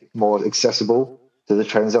make it more accessible to the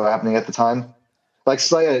trends that were happening at the time. Like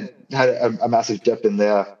Slayer had a massive dip in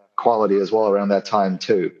their quality as well around that time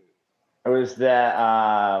too. It was that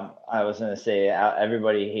I was going to say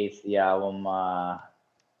everybody hates the album.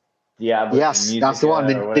 Yes, that's the one,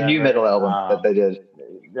 the new metal album that they did.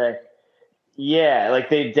 Like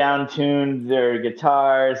they down-tuned their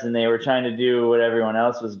guitars and they were trying to do what everyone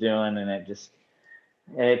else was doing, and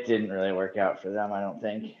it didn't really work out for them, I don't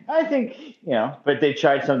think. I think, but they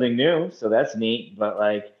tried something new, so that's neat. But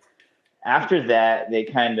like after that, they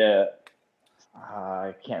kind of,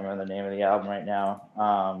 I can't remember the name of the album right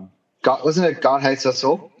now. Wasn't it God Hates Us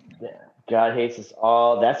All? God Hates Us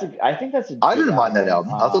All. I think that's I didn't mind that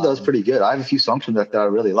album. I thought that was pretty good. I have a few songs from that I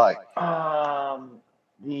really like.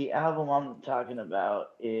 The album I'm talking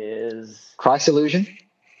about is Christ Illusion.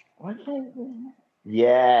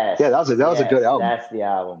 Yes. Yeah, that was a good album. That's the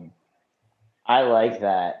album. I like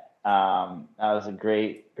that. That was a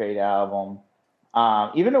great album.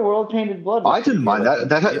 Even A World Painted Blood. I didn't mind that.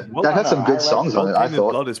 That had some good songs on it. I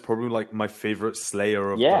thought Blood is probably like my favorite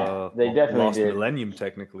Slayer of they definitely last did. millennium,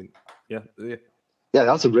 technically. Yeah, that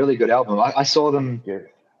was a really good album. I saw them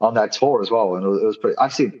on that tour as well, and it was pretty.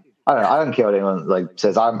 I don't care what anyone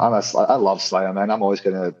says. I love Slayer, man. I'm always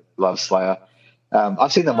gonna love Slayer.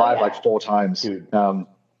 I've seen them live like 4 times. Dude.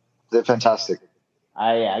 They're fantastic.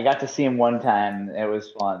 I got to see them one time. It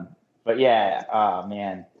was fun. But oh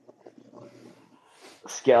man.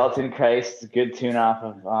 Skeleton Christ, good tune off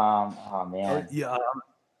of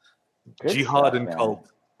Jihad and Cult.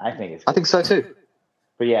 I think it's I think so too.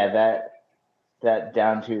 But that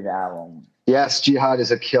down to the album. Yes, Jihad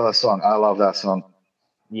is a killer song. I love that song.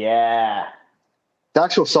 Yeah. The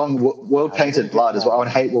actual song World Painted Blood as well and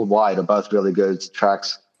Hate Worldwide are both really good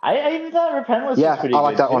tracks. I even thought Repentless was pretty good. I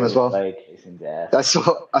like that one as well.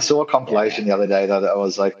 I saw a compilation the other day though that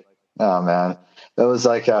was like, oh man. It was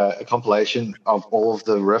like a compilation of all of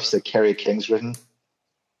the riffs that Kerry King's written,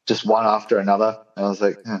 just one after another. And I was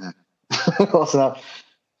like,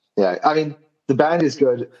 yeah. I mean, the band is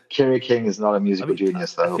good. Kerry King is not a musical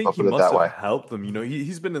genius, though. I think he must have helped them.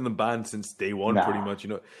 He's been in the band since day one, pretty much.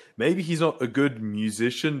 Maybe he's not a good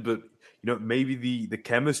musician, but maybe the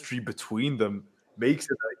chemistry between them makes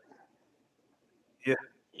it. Yeah,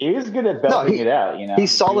 he's good at belting it out.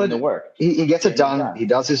 He's solid. The work. He gets it done. He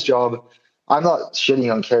does his job. I'm not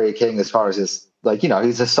shitting on Kerry King as far as his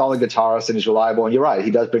he's a solid guitarist and he's reliable. And you're right,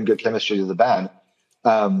 he does bring good chemistry to the band.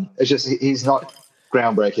 It's just he's not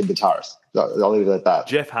groundbreaking guitarist. I'll leave it at that.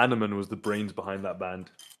 Jeff Hanneman was the brains behind that band.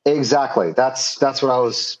 Exactly. That's what I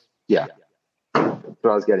was. Yeah.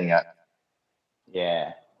 what I was getting at.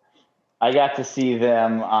 Yeah. I got to see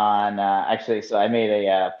them on, actually, so I made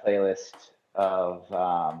a playlist of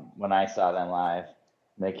when I saw them live.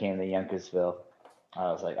 They came to Yonkers,ville.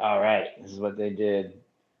 I was like, all right, this is what they did.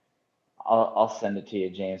 I'll send it to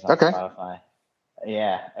you, James, on Okay. Spotify.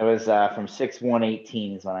 Yeah, it was from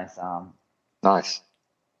 6/1/18 is when I saw them. Nice.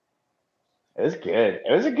 It was good.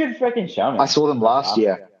 It was a good freaking show, man. I saw them last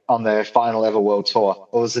year on their final ever world tour.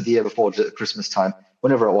 Or was it the year before Christmas time?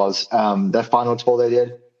 Whenever it was. Their final tour they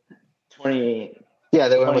did. 28. Yeah,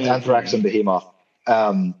 they went with 2018. Anthrax and Behemoth.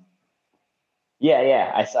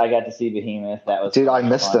 Yeah. I got to see Behemoth. That was Dude, I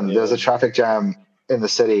missed them. dude. There was a traffic jam in the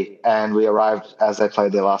city, and we arrived as they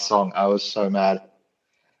played their last song. I was so mad.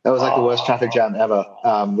 That was like the worst traffic jam ever.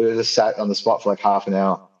 We were just sat on the spot for like half an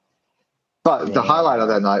hour. But the highlight of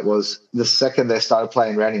that night was the second they started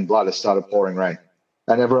playing Raining Blood, it started pouring rain.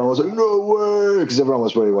 And everyone was like, no way, because everyone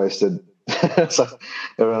was really wasted. So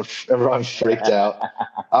everyone freaked out.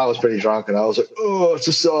 I was pretty drunk, and I was like, oh, it's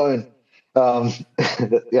a sign.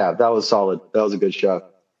 Yeah, that was solid. That was a good show.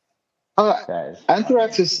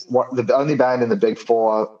 Anthrax is the only band in the big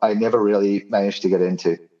four I never really managed to get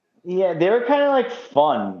into. Yeah, they were kind of like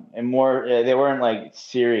fun and more. They weren't like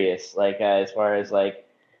serious, like as far as like,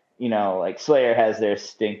 you know, like Slayer has their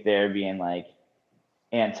stink there being like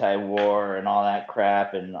anti-war and all that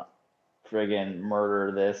crap and friggin'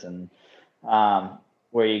 murder this and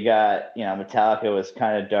where you got, you know, Metallica was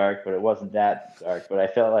kind of dark, but it wasn't that dark. But I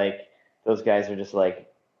felt like those guys are just a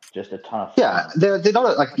ton of fun. Yeah, they're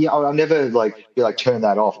not like, yeah, I'll never like be like turn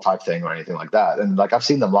that off type thing or anything like that. And like I've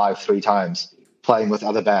seen them live 3 times playing with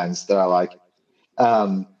other bands that I like,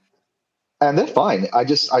 and they're fine. I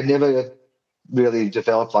never really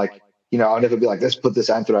developed like, you know, I'll never be like, let's put this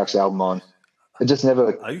Anthrax album on. It just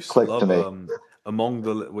never clicked to me. It's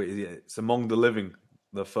Among the Living,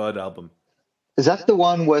 the third album. Is that the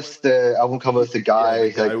one with the album cover with the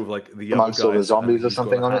guy, with like the amongst all the zombies or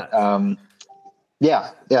something on it? Yeah.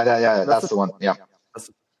 That's the one. Yeah.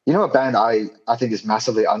 You know, a band I think is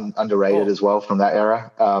massively underrated as well from that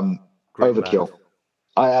era. Overkill. Band.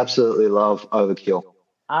 I absolutely love Overkill.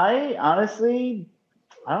 I honestly,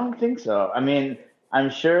 I don't think so. I mean, I'm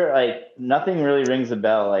sure like nothing really rings a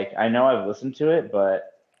bell. Like I know I've listened to it,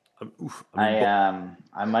 but I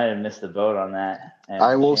might have missed the boat on that.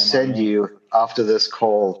 I will send you after this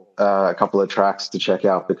call a couple of tracks to check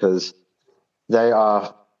out because they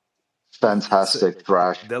are fantastic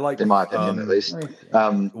thrash. They're like, in my opinion, at least.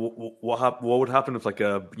 What would happen if like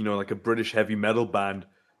a British heavy metal band,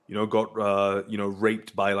 you know, got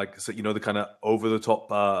raped by like, you know, the kind of over the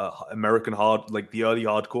top American like the early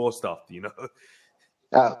hardcore stuff, you know?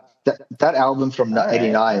 That album from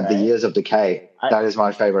 '89, The Years of Decay, that is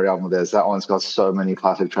my favorite album of theirs. That one's got so many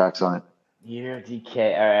classic tracks on it. Year of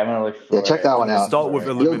Decay. All right, I'm gonna look for it. Yeah, check that one out. Start with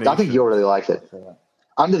Elimination. I think you'll really like it.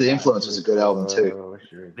 Under the Influence was a good album too.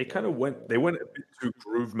 They kind of went a bit too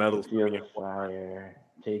groove metal. Feel the Fire,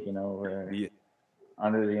 Taking Over. Yeah.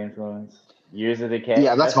 Under the Influence. Years of Decay.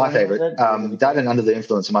 Yeah, that's my favorite. That and Under the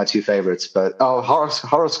Influence are my 2 favorites. But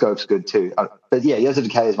Horoscope's good too. But yeah, Years of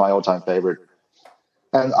Decay is my all-time favorite.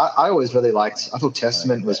 And I always really liked. I thought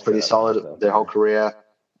Testament was pretty solid their whole career.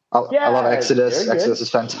 I love Exodus. Exodus is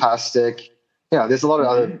fantastic. Yeah, there's a lot of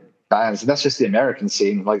other bands, and that's just the American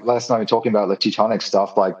scene. Like last night we were talking about like Teutonic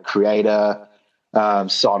stuff, like Creator,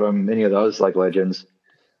 Sodom, any of those like legends.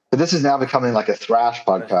 But this is now becoming like a thrash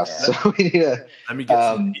podcast, so we need to. Let me get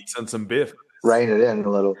some beats and some beer. Rein it in a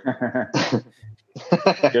little.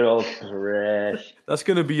 Good old thrash. That's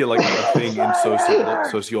going to be like a thing in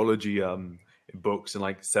sociology books in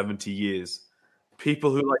like 70 years.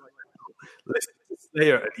 People who like listen to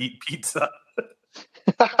Slayer and eat pizza.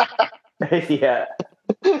 Yeah.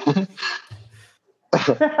 The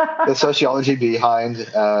sociology behind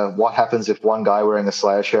what happens if one guy wearing a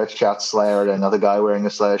Slayer shirt shouts Slayer at another guy wearing a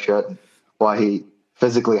Slayer shirt, and why he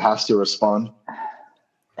physically has to respond.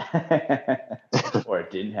 Or it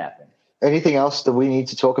didn't happen. Anything else that we need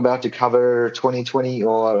to talk about to cover 2020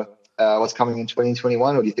 or what's coming in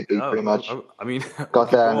 2021? Or do you think we pretty much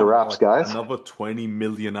got that under wraps, guys? Another 20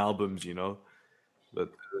 million albums, you know.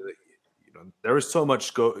 But there is so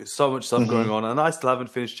much stuff going on, and I still haven't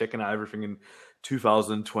finished checking out everything in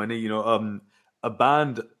 2020. You know, a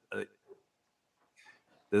band.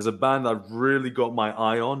 There's a band that really got my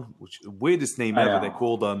eye on, which is the weirdest name ever. They're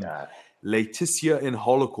called Laetitia in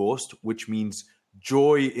Holocaust, which means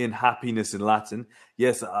joy in happiness in Latin.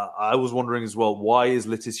 Yes, I was wondering as well, why is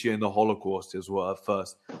Laetitia in the Holocaust as well at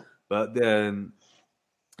first? But then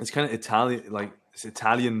it's kind of Italian, like this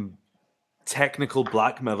Italian technical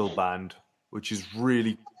black metal band, which is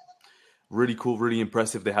really, really cool, really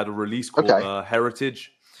impressive. They had a release called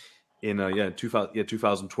Heritage in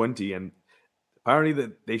 2020, and apparently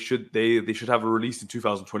that they should have a release in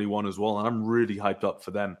 2021 as well. And I'm really hyped up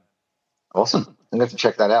for them. Awesome. I'm going to have to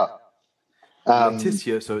check that out.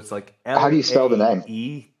 Letitia, so it's like how do you spell the name?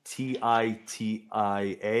 Letitia,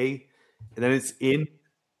 and then it's in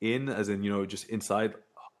as in, just inside.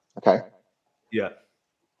 Okay. Yeah.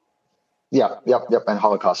 Yep. And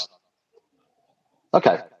Holocaust.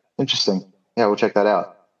 Okay. Interesting. Yeah, we'll check that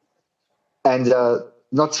out. And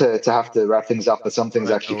not to have to wrap things up, but some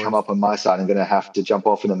things actually come up on my side. I'm going to have to jump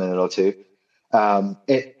off in a minute or two.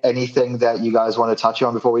 Anything that you guys want to touch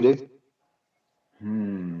on before we do?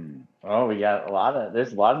 Oh,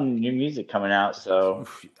 there's a lot of new music coming out, so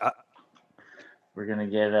we're gonna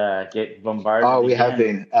get bombarded. Oh, we again. have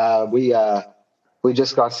been. We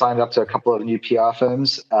just got signed up to a couple of new PR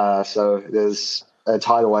firms, so there's a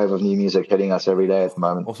tidal wave of new music hitting us every day at the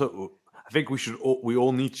moment. Also, I think we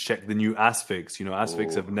all need to check the new Asphyx.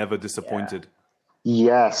 Asphyx have never disappointed. Yeah.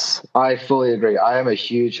 Yes, I fully agree. I am a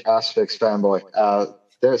huge Asphyx fanboy.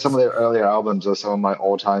 Some of their earlier albums are some of my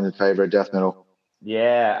all-time favorite death metal.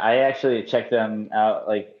 Yeah, I actually checked them out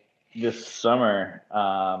like this summer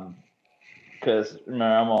because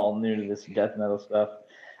remember I'm all new to this death metal stuff.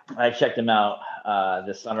 I checked them out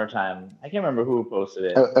this summertime. I can't remember who posted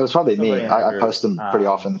it. It was probably me. I post them pretty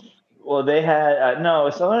often. Well, they had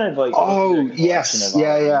someone like. Oh yes,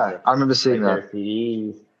 yeah. I remember seeing that.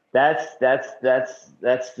 CDs. That's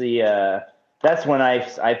when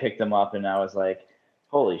I picked them up and I was like,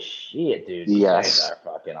 holy shit, dude! Yes, are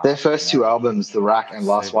fucking awesome, their first two albums, The Rack and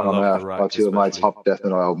Last One on Earth, are two of my top death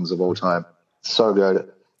metal albums of all time. So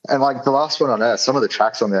good, and like The Last One on Earth, some of the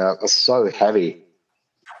tracks on there are so heavy,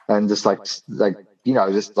 and just like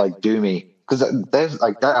doomy. Because there's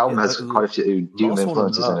like that album has quite a few doom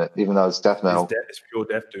influences in it, even though it's death metal. It's pure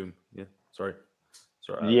death doom. Yeah, sorry.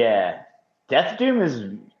 Yeah, death doom is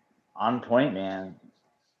on point, man.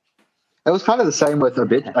 It was kind of the same with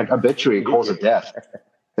Obituary, Cause of Death.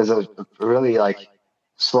 There's a really like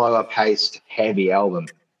slower paced, heavy album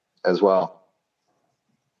as well.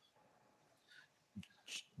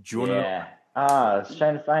 Do you want to? I was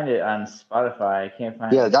trying to find it on Spotify. I can't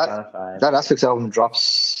find it on Spotify. That Asphyx album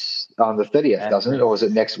drops on the 30th, doesn't it? Or is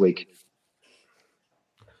it next week?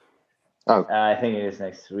 Oh. I think it is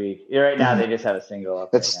next week. Right now, they just have a single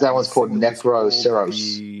up. That one's called Necro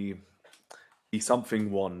Ceros. The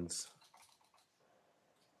something ones.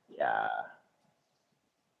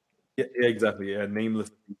 Yeah, exactly. Yeah,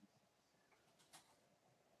 Nameless.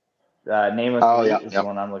 Nameless is the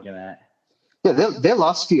one I'm looking at. Yeah, their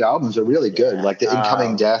last few albums are really good. Like the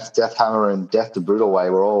Incoming Death, Death Hammer, and Death the Brutal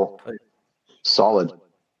Way were all solid.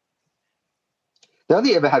 They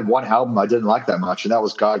only ever had one album I didn't like that much, and that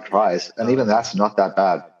was God Cries. And even that's not that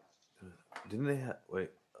bad. Didn't they have...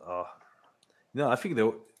 Wait. No, I think they...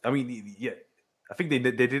 I mean, yeah. I think they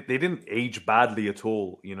didn't age badly at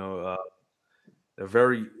all. They're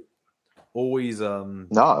very... Always...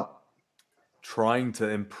 trying to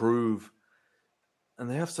improve. And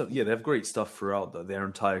they have they have great stuff throughout their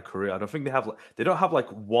entire career. I don't think they don't have like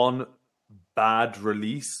one bad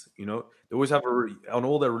release. They always have on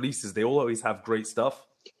all their releases. They always have great stuff.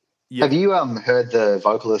 Yeah. Have you heard the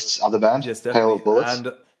vocalist's other band, yes, Hail of Bullets?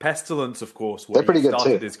 And Pestilence, of course. They're pretty good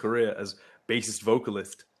started too. His career as bassist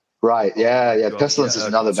vocalist. Right? Yeah. Pestilence is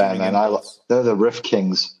another band, man. They're the Riff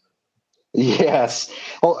Kings. Yes.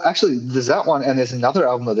 Well, actually, there's that one, and there's another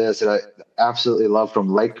album of theirs that I absolutely love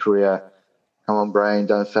from late career. Come on, brain,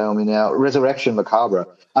 don't fail me now. Resurrection Macabre.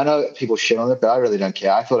 I know people shit on it, but I really don't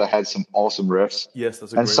care. I thought it had some awesome riffs. Yes,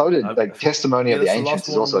 that's and so did Testimony of the Ancients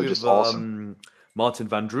is also just awesome. Martin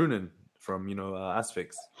Van Drunen from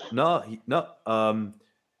Asphyx. No, he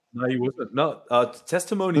wasn't. No,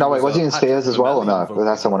 Testimony. No, wait, was he in Spheres as well, or no? Was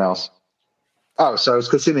that someone else? Oh, so it was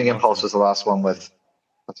Consuming Impulse was the last one with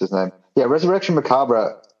what's his name? Yeah, Resurrection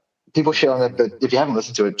Macabre. People shit on it, but if you haven't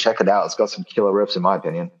listened to it, check it out. It's got some killer riffs, in my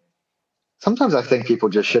opinion. Sometimes I think people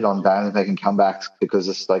just shit on bands making comebacks because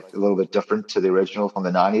it's like a little bit different to the original from the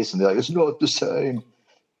 90s, and they're like, it's not the same.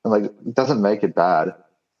 And like, it doesn't make it bad.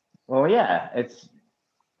 Well, yeah, it's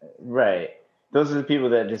right. Those are the people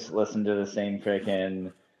that just listen to the same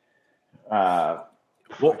freaking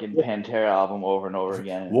Pantera album over and over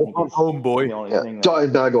again. Walk home, boy.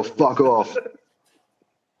 Dimebag or fuck off.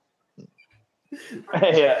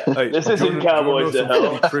 Yeah, this isn't Cowboys to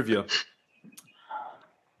Hell. Trivia.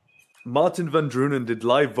 Martin Van Drunen did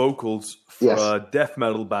live vocals for a death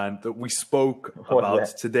metal band that we spoke about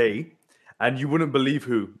today, and you wouldn't believe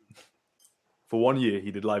who. For 1 year, he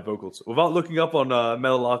did live vocals without looking up on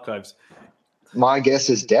Metal Archives. My guess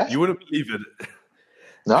is Death. You wouldn't believe it.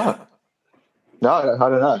 No. No, I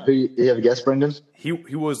don't know. Who you have a guess, Brendan? He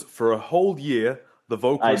was for a whole year the I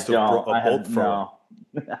vocalist of don't. I Bolt have Thrower.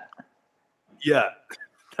 no. Yeah,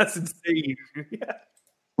 that's insane. Yeah.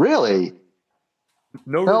 Really?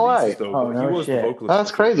 No No releases way. though. Oh, but no he was shit. the vocalist.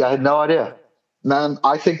 That's crazy. I had no idea. Man,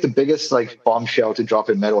 I think the biggest like bombshell to drop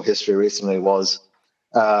in metal history recently was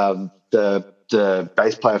the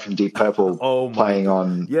bass player from Deep Purple Oh my playing God.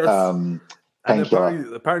 on Yes. And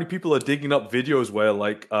Painkiller. apparently people are digging up videos where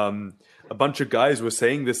like a bunch of guys were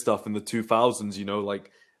saying this stuff in the 2000s,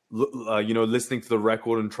 listening to the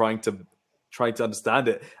record and trying to understand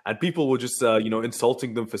it, and people were just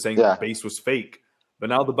insulting them for saying Yeah. the bass was fake. But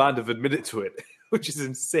now the band have admitted to it, which is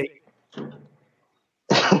insane.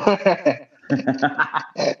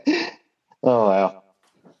 Oh wow!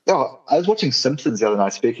 Oh, I was watching Simpsons the other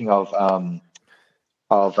night. Speaking of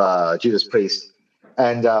Judas Priest,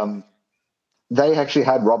 and they actually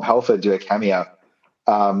had Rob Halford do a cameo,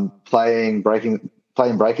 playing Breaking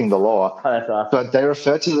the Law, Oh, that's awesome. but they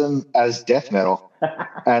refer to them as death metal,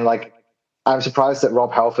 and like I'm surprised that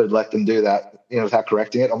Rob Halford let them do that, without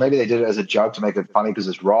correcting it, or maybe they did it as a joke to make it funny because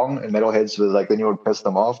it's wrong, and metalheads were like, then you would piss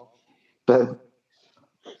them off, but.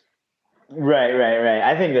 Right.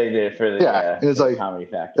 I think they did it for the It was like comedy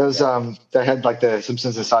factor. it was they had like the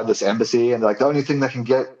Simpsons inside this embassy, and like the only thing that can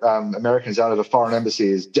get Americans out of a foreign embassy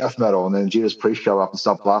is death metal, and then Judas Priest show up and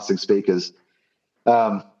start blasting speakers.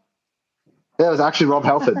 It was actually Rob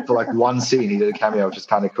Halford for like one scene. He did a cameo, which is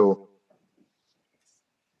kind of cool.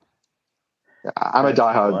 I'm a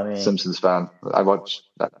diehard funny. Simpsons fan.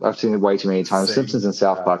 I've seen it way too many times. Same. Simpsons and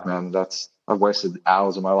South Park, man. I've wasted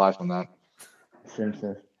hours of my life on that.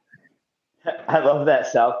 Simpsons. I love that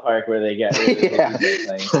South Park where they get rid of the Yeah. people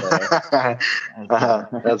playing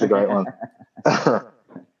together. That's a great one.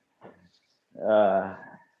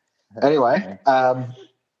 Anyway, unless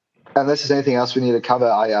there's anything else we need to cover,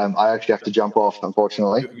 I actually have to jump off,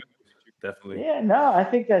 unfortunately. Definitely. Yeah, no, I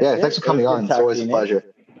think that's Yeah, it. thanks for coming It was on. good It's always a talking to you,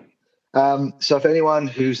 pleasure. So if anyone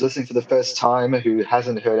who's listening for the first time who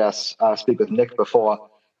hasn't heard us speak with Nick before,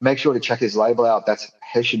 make sure to check his label out. That's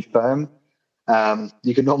Hessian Firm.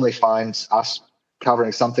 You can normally find us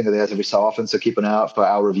covering something of theirs every so often, so keep an eye out for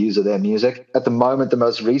our reviews of their music. At the moment, the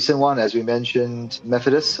most recent one, as we mentioned,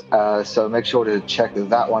 Methodist, so make sure to check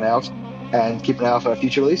that one out and keep an eye out for our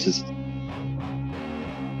future releases.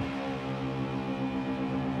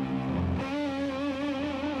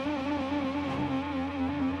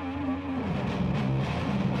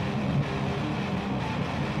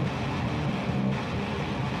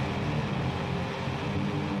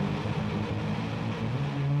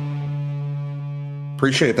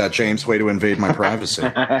 Appreciate that, James. Way to invade my privacy.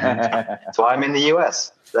 That's why I'm in the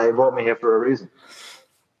US. They brought me here for a reason.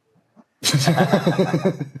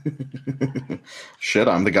 Shit,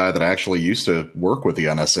 I'm the guy that actually used to work with the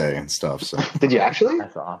NSA and stuff. So Did you actually?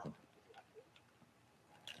 That's awesome.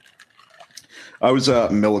 I was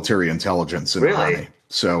military intelligence in the Really? Army.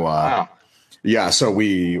 So Wow. yeah, so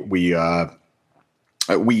we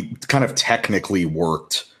kind of technically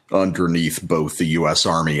worked underneath both the U.S.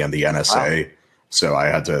 Army and the NSA. Wow. So I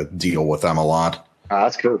had to deal with them a lot.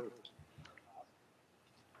 That's cool.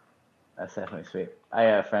 That's definitely sweet. I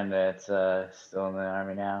have a friend that's still in the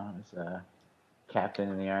Army now. He's a captain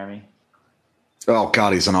in the Army. Oh,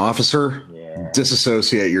 God, he's an officer? Yeah.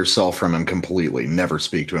 Disassociate yourself from him completely. Never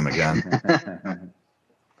speak to him again.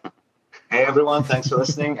 Hey everyone, thanks for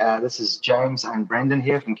listening. This is James and Brendan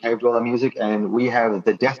here from Cave Dweller Music, and we have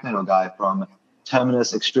the death metal guy from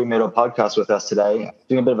Terminus Extreme Metal Podcast with us today,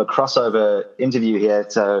 doing a bit of a crossover interview here.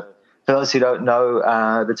 So for those who don't know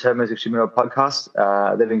the Terminus Extreme Metal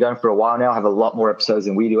Podcast, they've been going for a while now, have a lot more episodes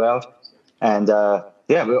than we do out. And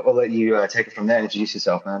yeah, we'll let you take it from there and introduce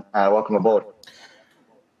yourself, man. Welcome aboard.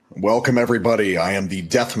 Welcome, everybody. I am the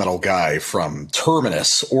death metal guy from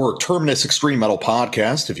Terminus, or Terminus Extreme Metal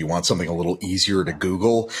Podcast, if you want something a little easier to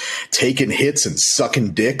Google. Taking hits and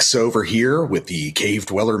sucking dicks over here with the Cave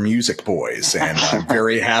Dweller Music Boys, and I'm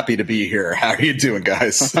very happy to be here. How are you doing,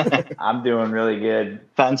 guys? I'm doing really good.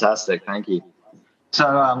 Fantastic, thank you. So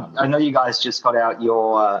I know you guys just got out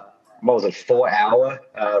your, 4-hour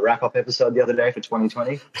wrap-up episode the other day for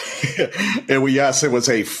 2020? Yes, it was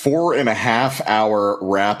a 4.5-hour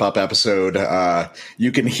wrap-up episode.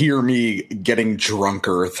 You can hear me getting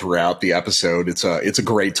drunker throughout the episode. It's a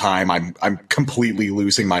great time. I'm completely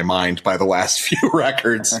losing my mind by the last few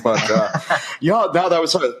records, but yeah, no, that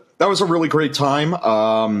was a really great time.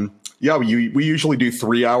 Yeah, we usually do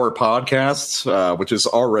 3-hour podcasts, which is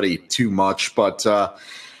already too much, but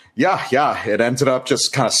yeah, it ended up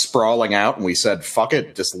just kind of sprawling out, and we said, fuck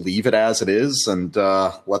it, just leave it as it is and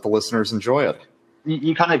let the listeners enjoy it.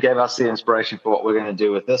 You kind of gave us the inspiration for what we're going to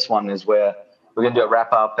do with this one, is where we're going to do a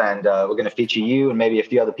wrap up, and we're going to feature you and maybe a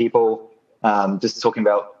few other people, just talking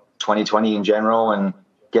about 2020 in general and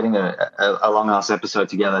getting a long ass episode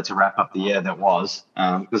together to wrap up the year that was,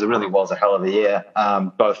 because it really was a hell of a year,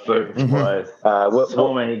 both for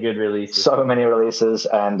so many good releases,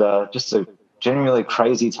 and just a genuinely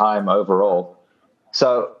crazy time overall.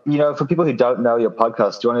 So, for people who don't know your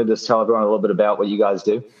podcast, do you want to just tell everyone a little bit about what you guys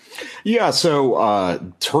do? Yeah,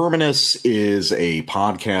 so Terminus is a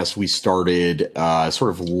podcast we started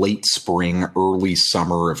sort of late spring, early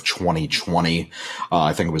summer of 2020.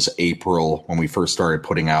 I think it was April when we first started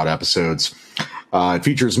putting out episodes. It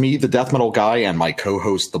features me, the death metal guy, and my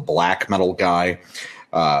co-host, the black metal guy.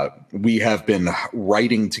 We have been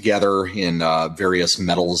writing together in various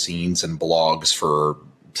metal zines and blogs for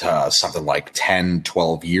something like 10,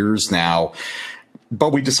 12 years now.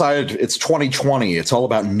 But we decided it's 2020. It's all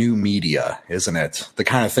about new media, isn't it? The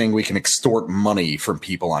kind of thing we can extort money from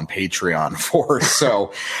people on Patreon for.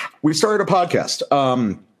 So we started a podcast.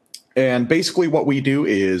 And basically what we do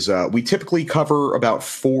is we typically cover about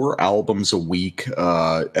 4 albums a week,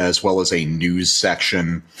 as well as a news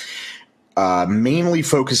section. Mainly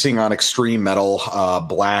focusing on extreme metal,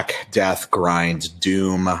 black, death, grind,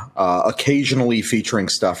 doom, occasionally featuring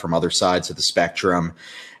stuff from other sides of the spectrum.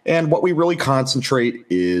 And what we really concentrate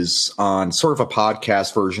is on sort of a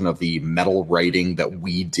podcast version of the metal writing that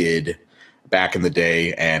we did back in the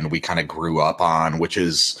day and we kind of grew up on, which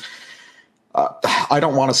is, I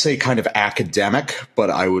don't want to say kind of academic, but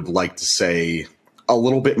I would like to say a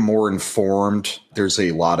little bit more informed. There's a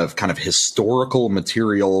lot of kind of historical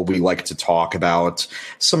material we like to talk about,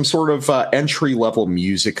 some sort of entry-level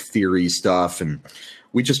music theory stuff, and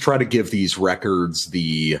we just try to give these records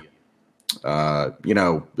the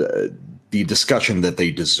discussion that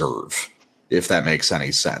they deserve, if that makes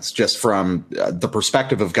any sense, just from the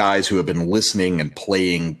perspective of guys who have been listening and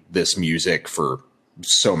playing this music for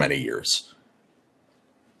so many years.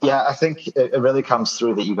 Yeah, I think it really comes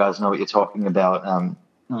through that you guys know what you're talking about.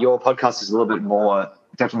 Your podcast is a little bit more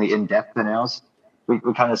definitely in-depth than ours. We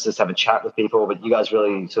kind of just have a chat with people, but you guys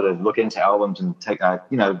really sort of look into albums and take,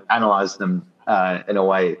 analyze them in a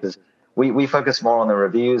way, because we focus more on the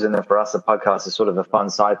reviews, and then for us, the podcast is sort of a fun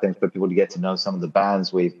side thing for people to get to know some of the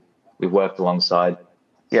bands we've worked alongside.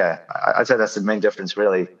 Yeah, I'd say that's the main difference,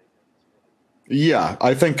 really. Yeah,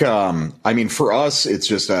 I think, for us, it's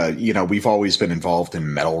just, we've always been involved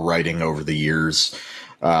in metal writing over the years.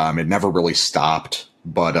 It never really stopped.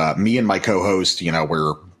 But me and my co-host,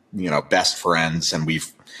 we're, best friends, and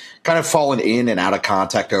we've kind of fallen in and out of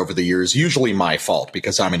contact over the years. Usually my fault,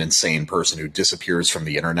 because I'm an insane person who disappears from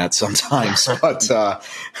the internet sometimes. But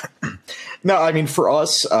no, for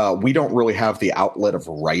us, we don't really have the outlet of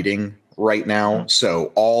writing right now.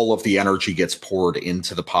 So all of the energy gets poured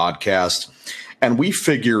into the podcast. And we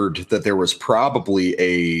figured that there was probably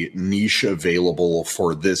a niche available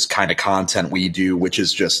for this kind of content we do, which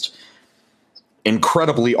is just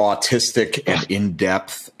incredibly autistic and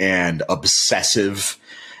in-depth and obsessive.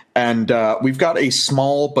 And we've got a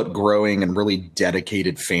small but growing and really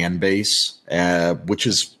dedicated fan base, which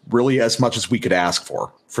is really as much as we could ask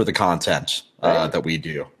for the content that we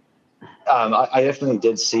do. I definitely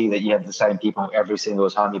did see that you have the same people every single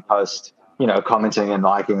time you post, commenting and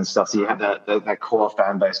liking and stuff. So you have that core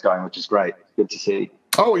fan base going, which is great. Good to see.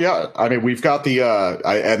 Oh, yeah. We've got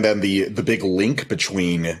and then the big link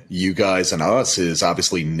between you guys and us is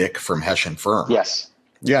obviously Nick from Hessian Firm. Yes.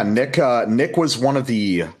 Yeah, Nick was one of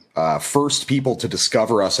the first people to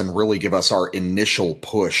discover us and really give us our initial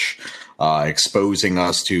push, exposing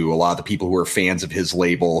us to a lot of the people who are fans of his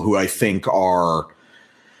label, who I think are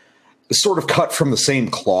sort of cut from the same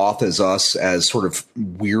cloth as us, as sort of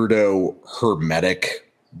weirdo,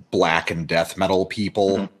 hermetic, black and death metal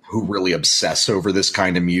people who really obsess over this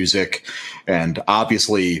kind of music. And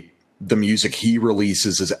obviously the music he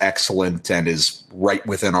releases is excellent and is right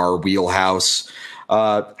within our wheelhouse.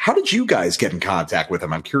 How did you guys get in contact with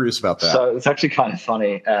him? I'm curious about that. So it's actually kind of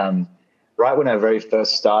funny. Right when I very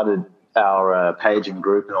first started our page and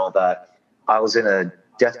group and all that, I was in a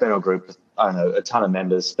death metal group with, I don't know, a ton of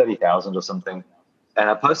members, 30,000 or something. And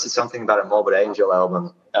I posted something about a Morbid Angel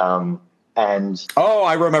album. And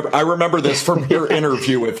I remember this from your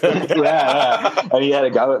interview with him. yeah. And he had a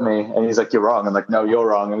go at me, and he's like, "You're wrong." I'm like, "No, you're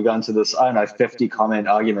wrong." And we got into this, 50 comment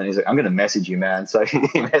argument. He's like, "I'm going to message you, man." So he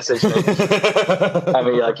messaged me, and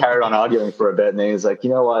we carried on arguing for a bit. And he was like,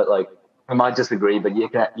 "You know what? I might disagree, but you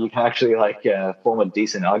can actually form a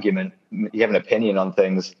decent argument. You have an opinion on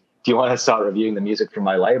things. Do you want to start reviewing the music from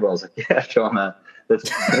my label?" I was like, "Yeah, sure, man." That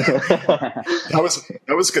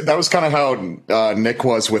was kind of how Nick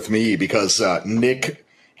was with me, because Nick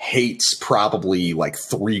hates probably like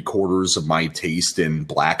 3/4 of my taste in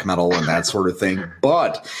black metal and that sort of thing.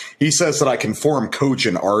 But he says that I can form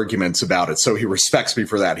cogent arguments about it, so he respects me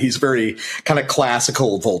for that. He's very kind of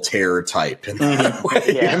classical Voltaire type in that way.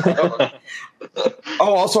 Yeah. You know?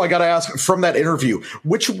 Oh, also, I got to ask, from that interview,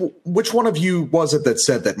 which one of you was it that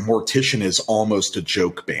said that Mortician is almost a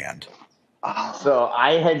joke band? So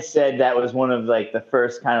I had said that was one of like the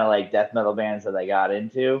first kind of like death metal bands that I got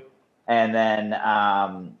into. And then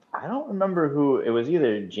I don't remember who it was,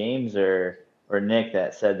 either James or Nick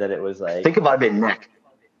that said that it was like. I think it might have been Nick.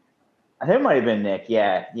 I think it might have been Nick.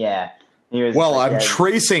 Yeah. He was Well, like, I'm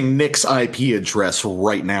tracing Nick's IP address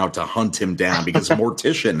right now to hunt him down because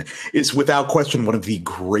Mortician is without question one of the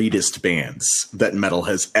greatest bands that metal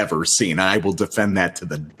has ever seen. I will defend that to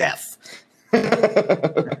the death.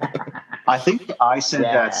 I think I said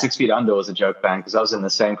that 6 Feet Under was a joke band because I was in the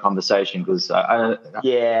same conversation. Because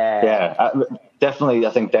definitely, I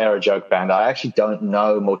think they're a joke band. I actually don't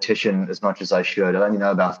know Mortician as much as I should. I only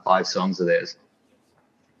know about 5 songs of theirs.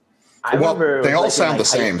 I remember they all like sound in, like, the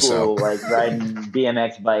same, school, so like riding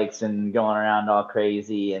BMX bikes and going around all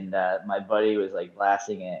crazy. And my buddy was like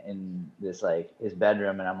blasting it in this like his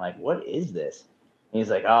bedroom, and I'm like, "What is this?" And he's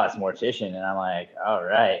like, "Oh, it's Mortician," and I'm like, "All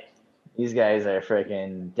right." These guys are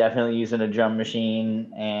freaking definitely using a drum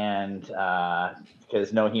machine, and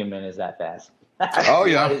because no human is that fast. Oh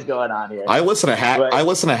yeah, what is going on here? I listen to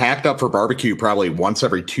Hacked Up for Barbecue probably once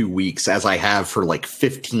every 2 weeks, as I have for like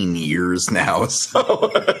 15 years now.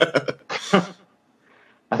 So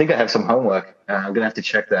I think I have some homework. I'm gonna have to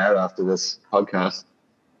check that out after this podcast.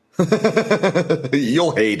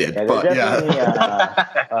 You'll hate it, but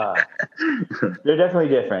they're definitely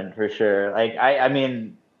different for sure. Like I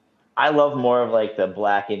mean. I love more of like the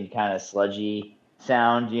blackened kind of sludgy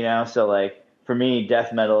sound, you know? So like for me,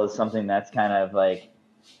 death metal is something that's kind of like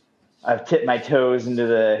I've tipped my toes into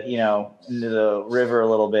the river a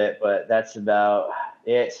little bit, but that's about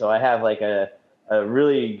it. So I have like a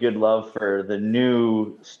really good love for the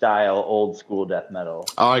new style, old school death metal.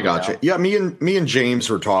 Oh, I gotcha. Yeah, me and James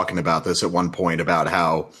were talking about this at one point about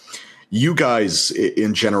how you guys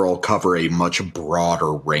in general cover a much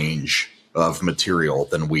broader range of material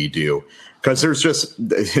than we do, because there's just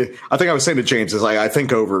I think I was saying to James is like I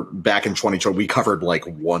think back in 2020 we covered like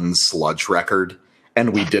one sludge record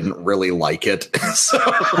and we didn't really like it. So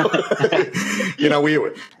you know,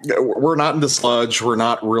 we're not into sludge, we're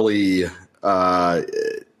not really not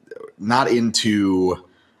into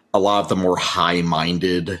a lot of the more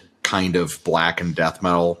high-minded kind of black and death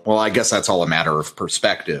metal. Well, I guess that's all a matter of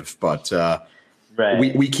perspective, but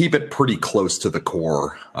right. We keep it pretty close to the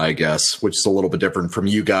core, I guess, which is a little bit different from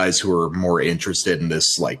you guys who are more interested in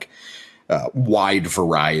this like wide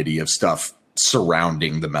variety of stuff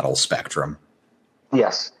surrounding the metal spectrum.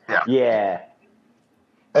 Yes. Yeah.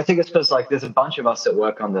 I think it's because like there's a bunch of us that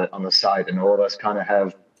work on the site, and all of us kind of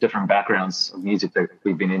have different backgrounds of music that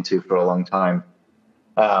we've been into for a long time.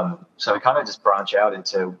 So we kind of just branch out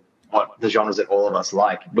into what the genres that all of us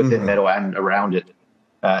like within metal and around it.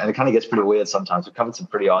 And it kind of gets pretty weird sometimes. We've covered some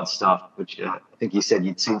pretty odd stuff, which I think you said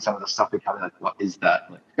you'd seen some of the stuff we covered. Like, what is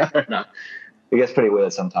that? Like, I don't know. It gets pretty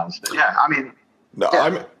weird sometimes. But yeah, I mean. No,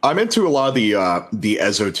 yeah. I'm into a lot of the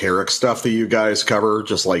esoteric stuff that you guys cover,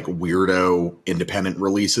 just like weirdo independent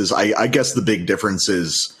releases. I guess the big difference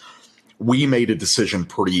is we made a decision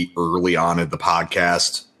pretty early on in the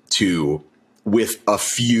podcast to, with a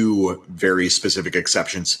few very specific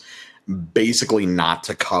exceptions, basically not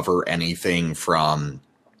to cover anything from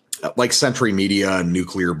like Century Media,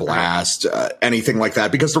 Nuclear Blast, anything like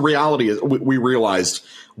that, because the reality is we realized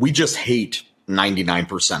we just hate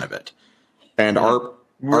 99% of it. And our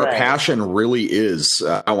passion really is,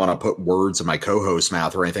 I don't want to put words in my co-host's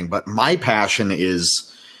mouth or anything, but my passion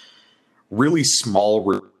is really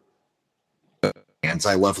small bands.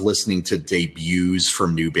 I love listening to debuts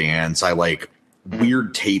from new bands. I like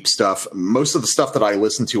weird tape stuff. Most of the stuff that I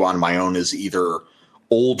listen to on my own is either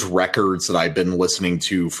old records that I've been listening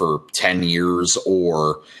to for 10 years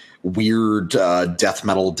or weird death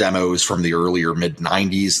metal demos from the earlier mid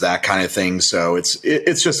 90s, that kind of thing. So it's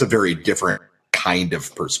just a very different kind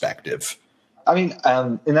of perspective. I mean,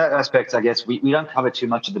 in that aspect, I guess we don't cover too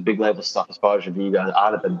much of the big label stuff as far as review guys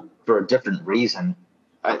are, but for a different reason.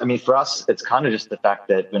 I mean, for us, it's kind of just the fact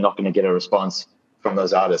that we're not going to get a response from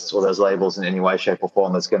those artists or those labels in any way, shape, or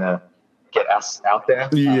form that's going to get us out there.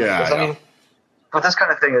 Yeah. I mean, but this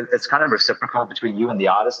kind of thing, it's kind of reciprocal between you and the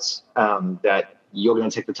artists, that you're going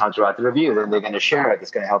to take the time to write the review, then they're going to share it.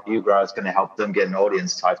 It's going to help you grow. It's going to help them get an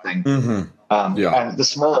audience type thing. Mm-hmm. And the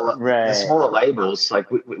smaller labels,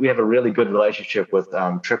 like we have a really good relationship with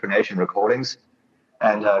Trepanation Recordings.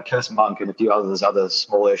 and Curse Monk and a few other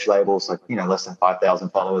smallish labels, like, less than 5,000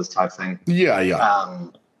 followers type thing. Yeah.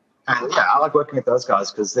 And yeah, I like working with those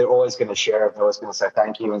guys because they're always going to share it. They're always going to say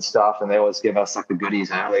thank you and stuff. And they always give us like the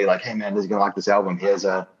goodies early, like, hey man, this is going to like this album. Here's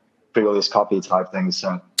a pre-release copy type thing.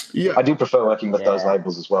 So yeah, I do prefer working with those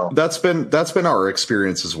labels as well. That's been our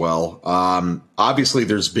experience as well. Obviously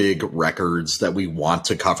there's big records that we want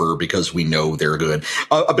to cover because we know they're good.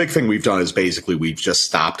 A big thing we've done is basically we've just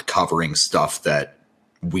stopped covering stuff that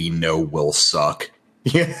we know will suck.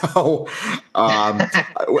 I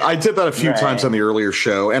did that a few times on the earlier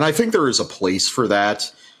show, and I think there is a place for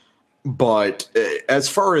that. But as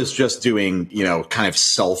far as just doing, kind of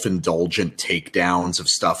self-indulgent takedowns of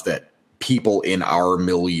stuff that people in our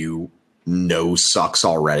milieu know sucks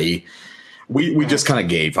already, we just kind of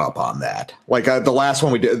gave up on that. Like the last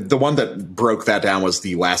one we did, the one that broke that down was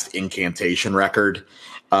the last Incantation record.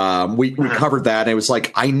 We covered that, and it was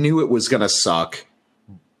like, I knew it was going to suck,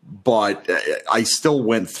 but I still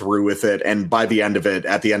went through with it. And by the end of it,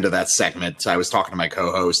 at the end of that segment, I was talking to my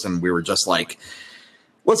co-host and we were just like,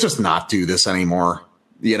 let's just not do this anymore.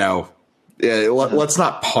 Let's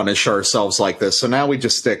not punish ourselves like this. So now we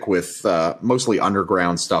just stick with mostly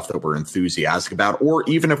underground stuff that we're enthusiastic about, or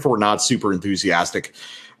even if we're not super enthusiastic,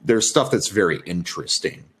 there's stuff that's very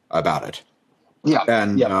interesting about it. Yeah.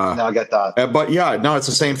 And no, I get that. But yeah, no, it's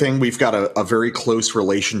the same thing. We've got a very close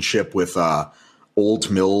relationship with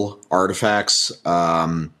Old Mill Artifacts,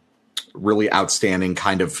 really outstanding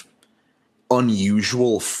kind of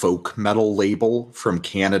unusual folk metal label from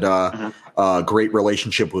Canada. Great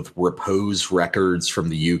relationship with Repose Records from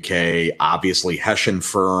the UK, obviously Hessian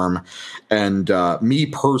firm. And me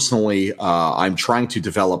personally, I'm trying to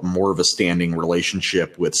develop more of a standing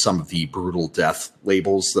relationship with some of the brutal death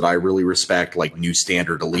labels that I really respect, like New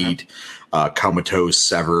Standard Elite, Comatose,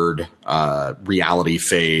 Severed, Reality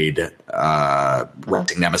Fade,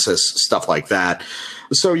 Renting Nemesis, stuff like that.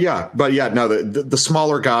 So yeah, but yeah, no, the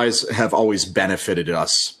smaller guys have always benefited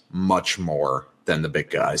us much more than the big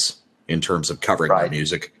guys in terms of covering their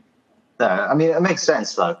music. No, I mean, it makes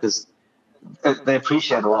sense though, because they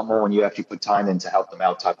appreciate a lot more when you actually put time in to help them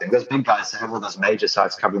out type thing. Those big guys have all those major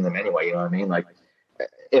sites covering them anyway, you know what I mean? Like,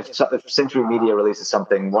 if Century Media releases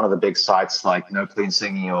something, one of the big sites like No Clean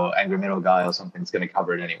Singing or Angry Metal Guy or something is going to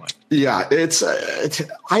cover it anyway. Yeah,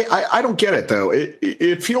 I don't get it though.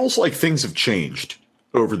 It feels like things have changed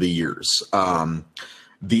over the years.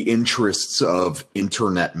 The interests of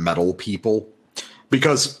internet metal people,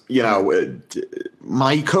 because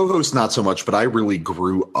my co-host not so much, but I really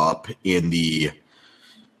grew up in the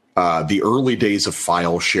early days of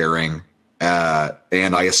file sharing.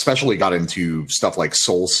 And I especially got into stuff like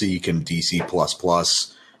SoulSeek and DC++,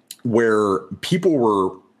 where people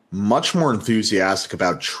were much more enthusiastic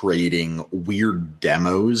about trading weird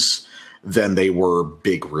demos than they were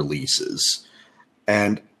big releases.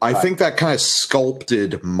 And I think that kind of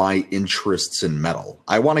sculpted my interests in metal.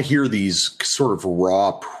 I want to hear these sort of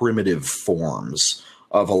raw, primitive forms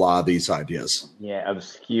of a lot of these ideas. Yeah,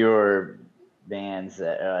 obscure bands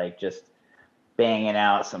that are like just banging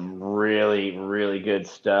out some really, really good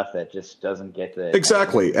stuff that just doesn't get the...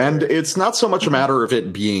 Exactly. And it's not so much a matter of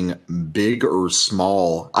it being big or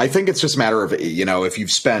small. I think it's just a matter of, if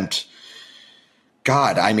you've spent...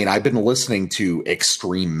 God, I mean, I've been listening to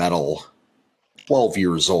extreme metal 12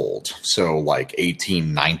 years old. So like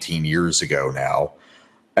 18, 19 years ago now.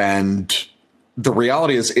 And the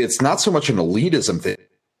reality is it's not so much an elitism thing.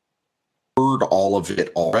 I've heard all of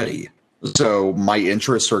it already. So my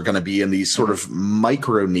interests are going to be in these sort of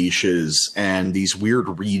micro niches and these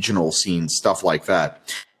weird regional scenes, stuff like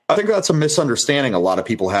that. I think that's a misunderstanding a lot of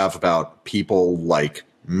people have about people like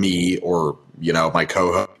me or, my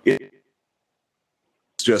co-host. It's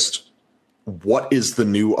just, what is the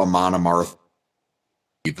new Amon Amarth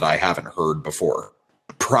that I haven't heard before?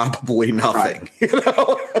 Probably nothing.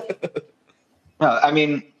 Right. No, I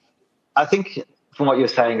mean, I think from what you're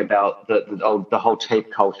saying about the whole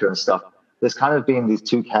tape culture and stuff, there's kind of been these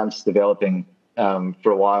two camps developing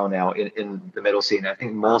for a while now in the metal scene. I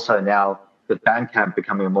think more so now with Bandcamp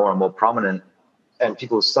becoming more and more prominent and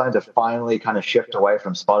people starting to finally kind of shift away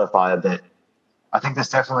from Spotify a bit. I think there's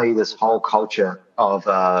definitely this whole culture of,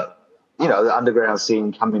 the underground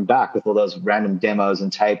scene coming back with all those random demos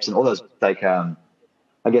and tapes and all those, like, I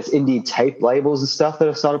guess, indie tape labels and stuff that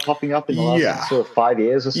have started popping up in the last sort of 5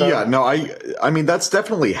 years or so. Yeah, no, I mean, that's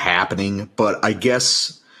definitely happening, but I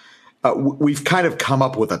guess we've kind of come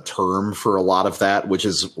up with a term for a lot of that, which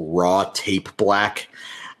is raw tape black.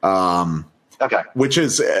 Okay. Which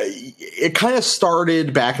is, it kind of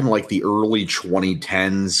started back in like the early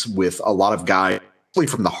 2010s with a lot of guys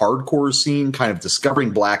from the hardcore scene, kind of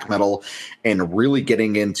discovering black metal and really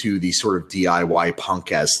getting into the sort of DIY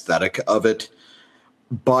punk aesthetic of it.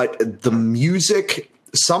 But the music,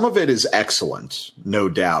 some of it is excellent, no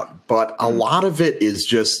doubt, but a lot of it is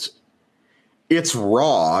just, it's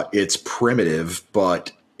raw, it's primitive,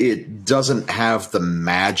 but it doesn't have the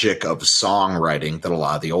magic of songwriting that a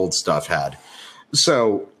lot of the old stuff had.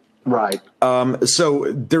 So, Right. So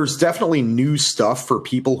there's definitely new stuff for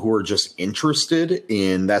people who are just interested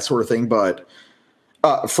in that sort of thing. But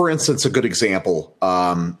for instance, a good example,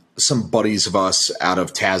 some buddies of us out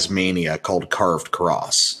of Tasmania called Carved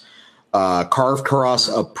Cross. Carved Cross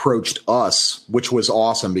approached us, which was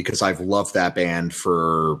awesome because I've loved that band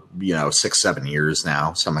for, 6-7 years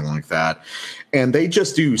now, something like that. And they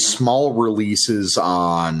just do small releases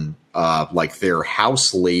on like their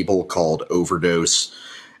house label called Overdose.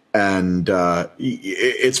 And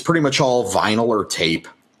it's pretty much all vinyl or tape,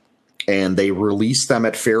 and they release them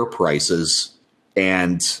at fair prices.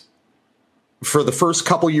 And for the first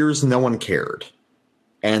couple years, no one cared.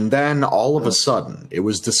 And then all of a sudden, it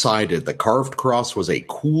was decided that Carved Cross was a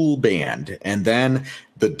cool band. And then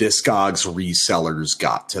the Discogs resellers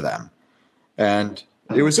got to them. And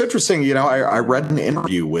it was interesting, I read an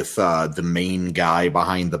interview with the main guy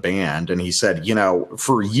behind the band, and he said,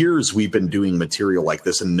 for years we've been doing material like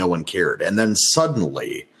this and no one cared. And then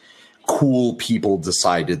suddenly cool people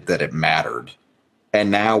decided that it mattered.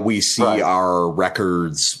 And now we see our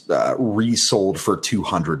records resold for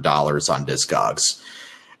 $200 on Discogs.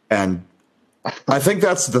 And I think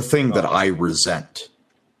that's the thing that I resent,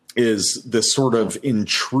 is this sort of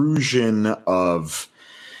intrusion of,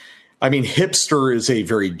 hipster is a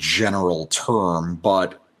very general term,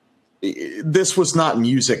 but this was not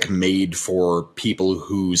music made for people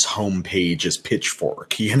whose homepage is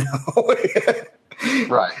Pitchfork,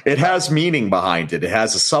 Right. It has meaning behind it. It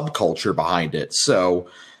has a subculture behind it. So,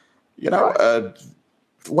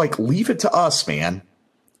 leave it to us, man.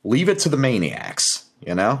 Leave it to the maniacs,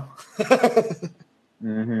 Mm-hmm.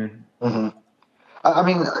 Mm-hmm. I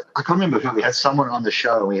can't remember who. We had someone on the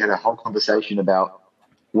show, and we had a whole conversation about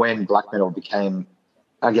when black metal became,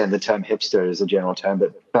 again, the term hipster is a general term,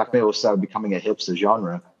 but black metal started becoming a hipster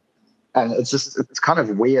genre. And it's kind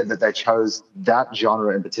of weird that they chose that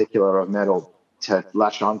genre in particular of metal to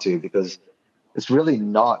latch onto, because it's really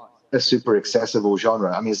not a super accessible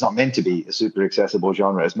genre. It's not meant to be a super accessible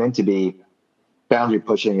genre. It's meant to be boundary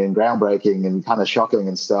pushing and groundbreaking and kind of shocking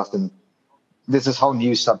and stuff. And there's this whole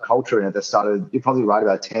new subculture in it that started, you're probably right,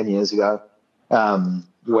 about 10 years ago,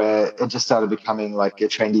 where it just started becoming like a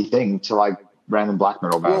trendy thing to like random black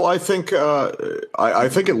metal bands. Well, I think I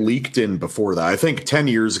think it leaked in before that. I think 10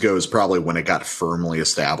 years ago is probably when it got firmly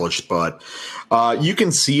established, but you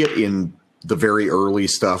can see it in the very early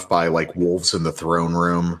stuff by like Wolves in the Throne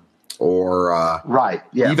Room, or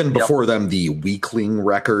even before them, the Weakling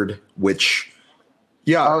record, which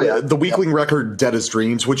the Weakling record, Dead as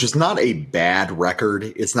Dreams, which is not a bad record.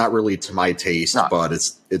 It's not really to my taste, but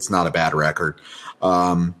it's not a bad record.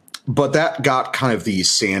 But that got kind of the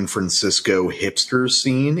San Francisco hipster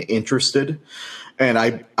scene interested. And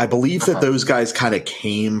I believe that those guys kind of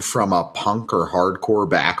came from a punk or hardcore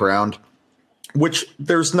background, which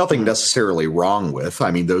there's nothing necessarily wrong with.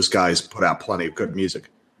 Those guys put out plenty of good music.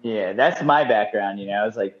 Yeah, that's my background,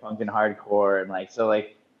 It's like punk and hardcore, and like, so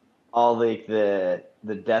like all like the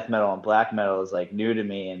death metal and black metal is like new to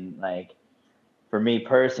me. And like, for me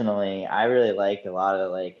personally, I really like a lot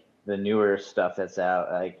of like the newer stuff that's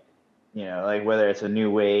out, like, like whether it's a new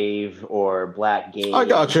wave or black gate. I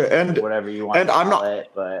gotcha, and whatever you want to call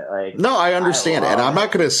it. But like, no, I understand, and I'm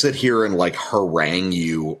not going to sit here and like harangue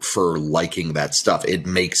you for liking that stuff. It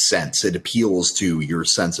makes sense. It appeals to your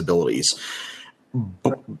sensibilities.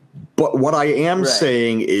 But what I am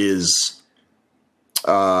saying is,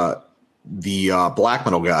 the black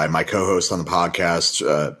metal guy, my co-host on the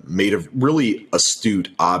podcast, made a really astute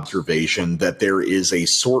observation that there is a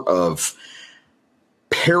sort of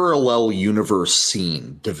parallel universe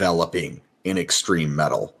scene developing in extreme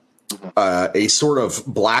metal, a sort of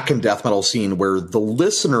black and death metal scene where the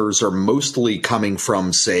listeners are mostly coming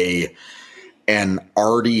from, say, an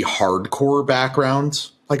arty hardcore background.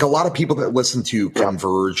 Like a lot of people that listen to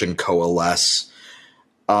Converge and Coalesce.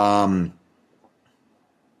 I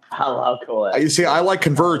love Coalesce. You see, I like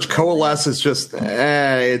Converge. Coalesce is just,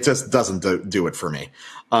 it just doesn't do it for me.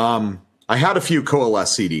 I had a few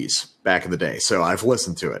Coalesce CDs back in the day, so I've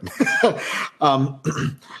listened to it.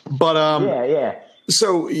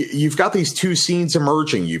 So you've got these two scenes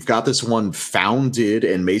emerging. You've got this one founded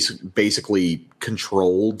and basically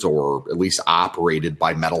controlled, or at least operated,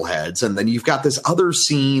 by metalheads. And then you've got this other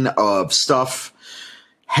scene of stuff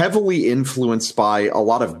heavily influenced by a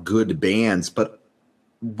lot of good bands, but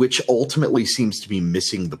which ultimately seems to be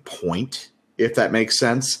missing the point, if that makes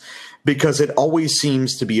sense, because it always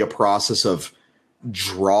seems to be a process of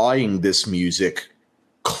drawing this music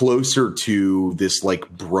closer to this like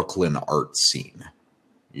Brooklyn art scene.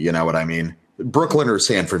 You know what I mean? Brooklyn or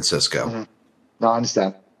San Francisco. Mm-hmm. No, I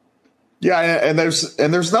understand. Yeah, and there's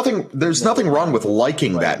nothing wrong with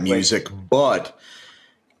liking that music, but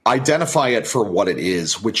identify it for what it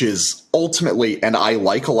is, which is ultimately, and I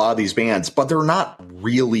like a lot of these bands, but they're not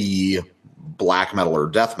really black metal or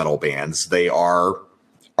death metal bands. They are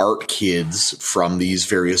art kids from these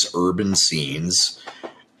various urban scenes,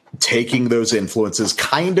 taking those influences,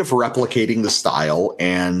 kind of replicating the style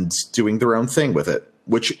and doing their own thing with it,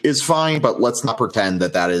 which is fine, but let's not pretend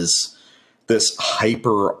that is this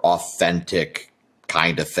hyper authentic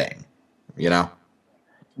kind of thing, you know?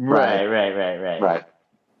 Right.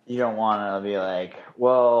 You don't want to be like,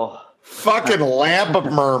 well, fucking Lamp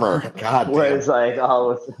of Murmur. God damn. Where it's like,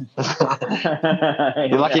 oh,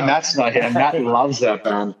 you're lucky Matt's not here. Matt loves that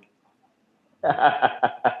band.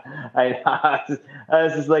 I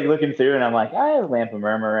was just like looking through, and I'm like, I have Lamp of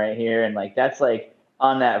Murmur right here, and like that's like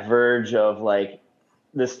on that verge of like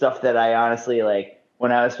the stuff that I honestly like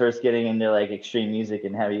when I was first getting into like extreme music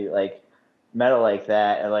and heavy like metal like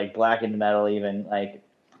that, and like blackened metal even. Like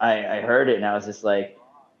I heard it and I was just like,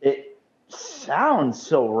 it sounds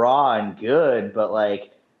so raw and good, but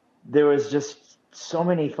like there was just so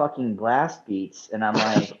many fucking blast beats, and I'm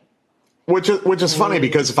like. Which is funny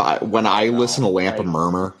because when I listen to Lamp of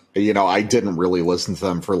Murmur, you know, I didn't really listen to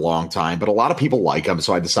them for a long time, but a lot of people like them,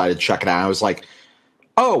 so I decided to check it out. I was like,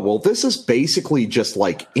 oh, well, this is basically just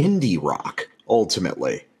like indie rock,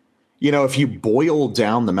 ultimately. You know, if you boil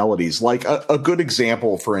down the melodies, like a good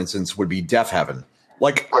example, for instance, would be Death Heaven.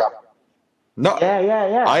 Like, no,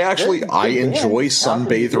 yeah. I enjoy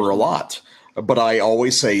Sunbather a lot, but I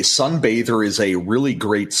always say Sunbather is a really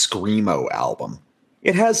great screamo album.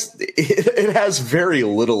 It has very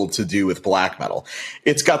little to do with black metal.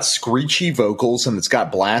 It's got screechy vocals and it's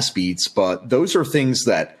got blast beats, but those are things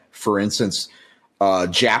that, for instance,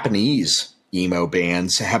 Japanese emo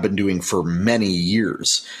bands have been doing for many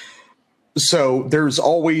years. So there's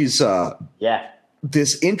always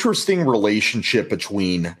this interesting relationship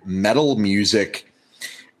between metal music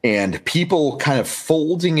and people kind of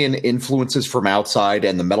folding in influences from outside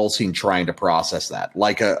and the metal scene trying to process that.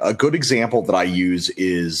 Like a good example that I use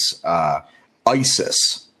is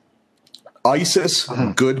ISIS. ISIS,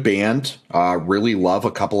 good band. Really love a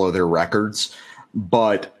couple of their records.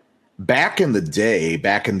 But back in the day,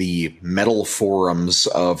 back in the metal forums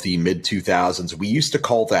of the mid-2000s, we used to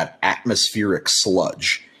call that atmospheric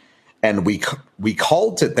sludge. And we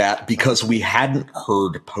called it that because we hadn't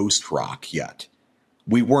heard post-rock yet.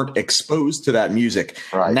 We weren't exposed to that music.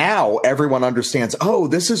 Right. Now everyone understands, oh,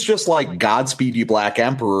 this is just like Godspeed You Black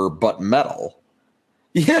Emperor, but metal.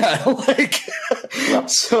 Yeah, like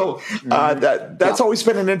so that's always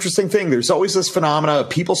been an interesting thing. There's always this phenomena.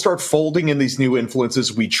 People start folding in these new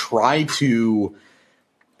influences. We try to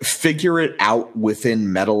figure it out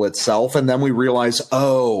within metal itself, and then we realize,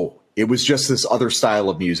 oh, it was just this other style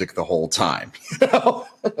of music the whole time. You know?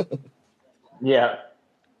 Yeah.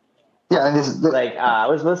 Yeah, and like I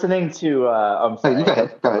was listening to. I'm sorry. Hey, go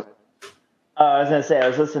ahead. I was gonna say I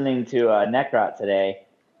was listening to Necrot today,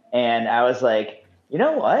 and I was like, you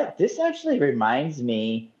know what? This actually reminds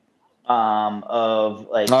me of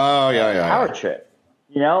like Power Trip.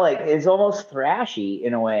 You know, like it's almost thrashy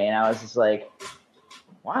in a way, and I was just like,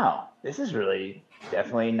 wow, this is really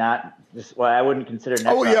definitely not just what I wouldn't consider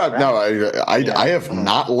Necrot. Oh yeah, no, I have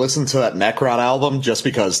not listened to that Necrot album just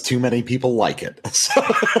because too many people like it. So.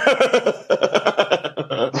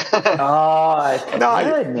 It's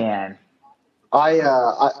good, man.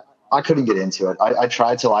 I couldn't get into it. I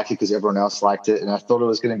tried to like it because everyone else liked it, and I thought it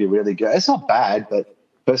was going to be really good. It's not bad, but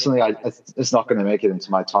personally, it's not going to make it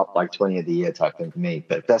into my top like 20 of the year type thing for me.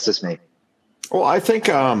 But that's just me. Well, I think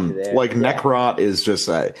like Necrot is just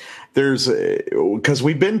there's because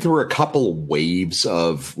we've been through a couple waves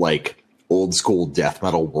of like old school death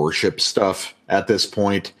metal worship stuff at this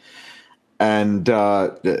point, and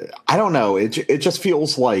I don't know. It just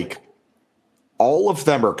feels like all of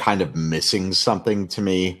them are kind of missing something to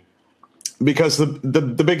me, because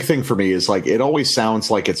the big thing for me is like it always sounds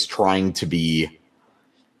like it's trying to be.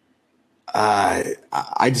 I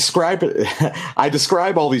describe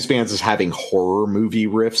all these bands as having horror movie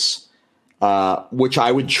riffs, which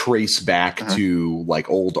I would trace back to like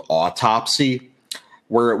old Autopsy,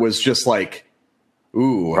 where it was just like,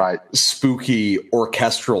 spooky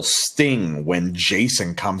orchestral sting when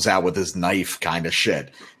Jason comes out with his knife kind of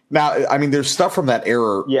shit. Now, I mean, there's stuff from that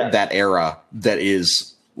era, Yeah. that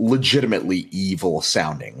is legitimately evil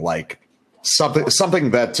sounding, like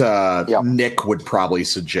something that Nick would probably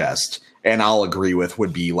suggest, and I'll agree with,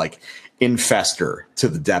 would be like Infester to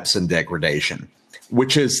the Depths and Degradation,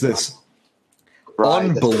 which is this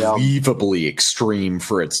unbelievably extreme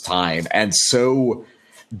for its time and so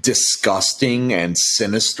disgusting and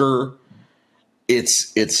sinister.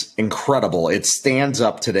 It's incredible. It stands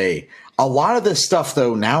up today. A lot of this stuff,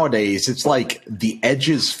 though, nowadays, it's like the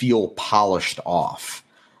edges feel polished off.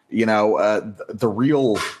 You know, the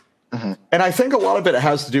real... And I think a lot of it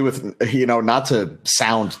has to do with, you know, not to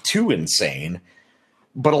sound too insane,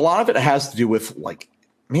 but a lot of it has to do with, like,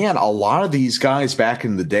 man, a lot of these guys back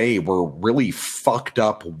in the day were really fucked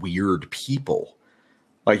up, weird people.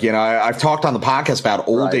 Like, you know, I've talked on the podcast about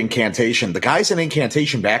old Incantation. The guys in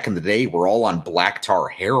Incantation back in the day were all on black tar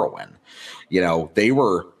heroin. You know, they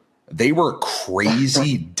were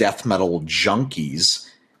crazy death metal junkies.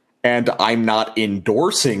 And I'm not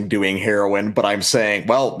endorsing doing heroin, but I'm saying,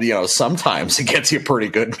 well, you know, sometimes it gets you pretty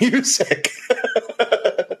good music.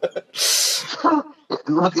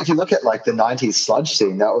 Look, if you look at like the '90s sludge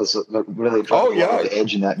scene, that was really the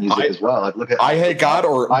edge in that music as well. Like, look at I Hate God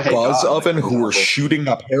or Buzz Oven, who were shooting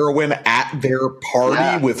up heroin at their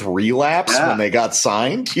party with Relapse when they got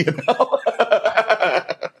signed. You know,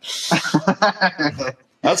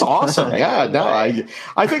 that's awesome. Yeah, no,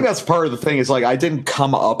 I think that's part of the thing. Is like I didn't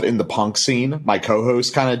come up in the punk scene. My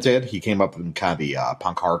co-host kind of did. He came up in kind of the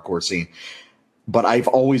punk hardcore scene, but I've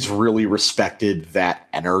always really respected that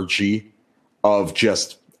energy of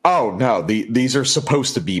just, oh no, these are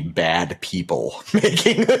supposed to be bad people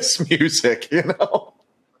making this music, you know?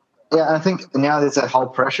 Yeah, I think now there's that whole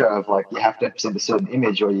pressure of like you have to present a certain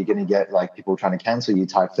image or you're going to get like people trying to cancel you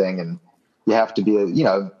type thing, and you have to be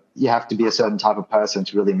a certain type of person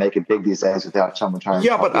to really make it big these days without someone trying.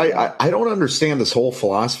 Yeah, but I don't understand this whole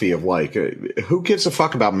philosophy of like who gives a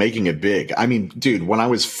fuck about making it big? I mean, dude, when I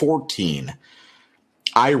was 14.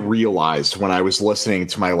 I realized when I was listening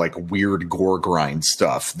to my like weird gore grind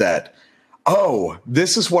stuff that, oh,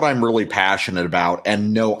 this is what I'm really passionate about.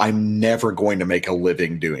 And no, I'm never going to make a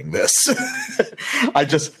living doing this. I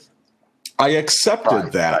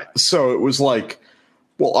accepted that. Right. So it was like,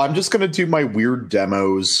 well, I'm just going to do my weird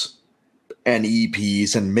demos and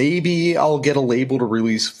EPs, and maybe I'll get a label to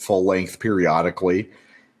release full length periodically.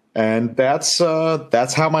 And that's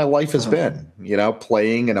how my life has been, you know,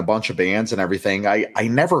 playing in a bunch of bands and everything. I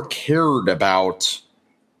never cared about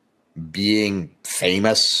being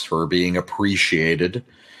famous or being appreciated.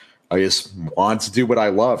 I just wanted to do what I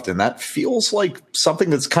loved. And that feels like something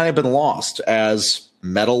that's kind of been lost as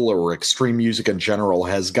metal or extreme music in general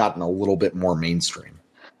has gotten a little bit more mainstream.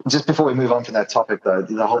 Just before we move on to that topic, though,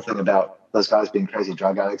 the whole thing about those guys being crazy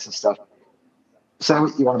drug addicts and stuff. Say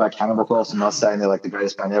what you want about Cannibal Corpse. I'm not saying they're like the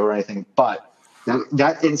greatest band ever or anything, but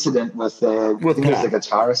that incident with the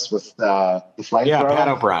guitarist with the flamethrower, Pat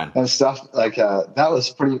O'Brien and stuff like that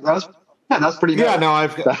was pretty. That's pretty. Yeah, bad. No,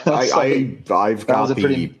 I've got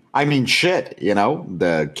the. I mean, shit. You know,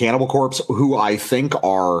 the Cannibal Corpse, who I think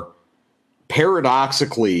are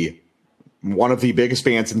paradoxically one of the biggest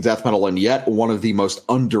bands in death metal, and yet one of the most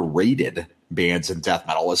underrated bands in death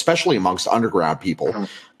metal, especially amongst underground people,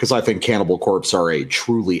 because I think Cannibal Corpse are a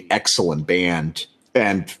truly excellent band,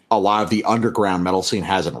 and a lot of the underground metal scene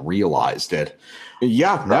hasn't realized it.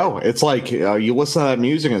 Yeah, no, it's like you listen to that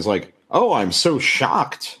music and it's like, oh, I'm so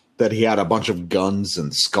shocked that he had a bunch of guns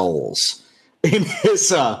and skulls in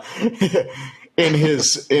his in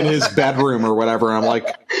his bedroom or whatever. And I'm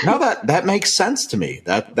like, no, that makes sense to me.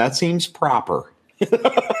 That seems proper.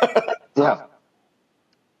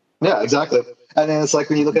 Yeah, exactly. And then it's like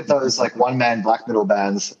when you look at those like one-man black metal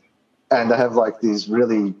bands, and they have like these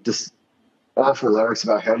really just awful lyrics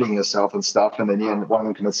about hurting yourself and stuff, and then one of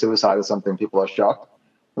them commits suicide or something, people are shocked.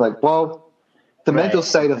 Like, well, the mental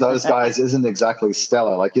state of those guys isn't exactly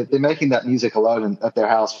stellar. Like they're making that music alone at their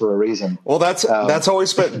house for a reason. Well, that's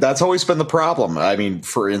always been the problem. I mean,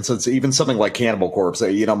 for instance, even something like Cannibal Corpse,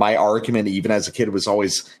 you know, my argument even as a kid was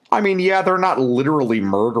always, I mean, yeah, they're not literally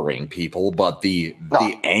murdering people, but the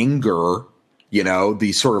anger, you know,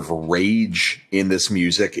 the sort of rage in this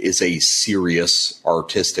music is a serious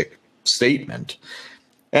artistic statement.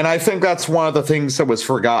 And I think that's one of the things that was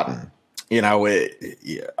forgotten. You know,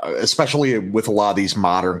 especially with a lot of these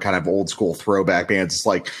modern kind of old school throwback bands,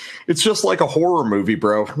 it's just like a horror movie,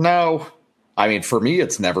 bro. No, I mean, for me,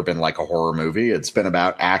 it's never been like a horror movie. It's been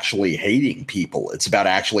about actually hating people. It's about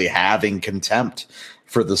actually having contempt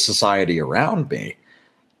for the society around me.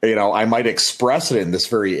 You know, I might express it in this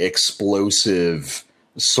very explosive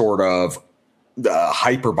sort of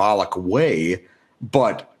hyperbolic way,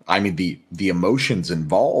 but I mean, the emotions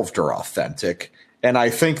involved are authentic. And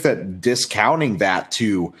I think that discounting that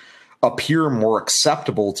to appear more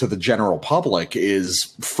acceptable to the general public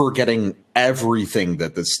is forgetting everything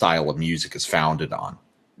that this style of music is founded on.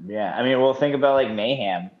 Yeah, I mean, well, think about like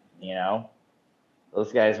Mayhem. You know,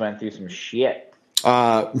 those guys went through some shit.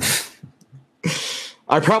 I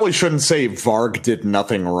probably shouldn't say Varg did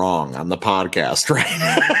nothing wrong on the podcast, right?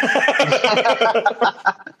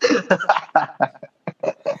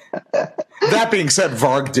 That being said,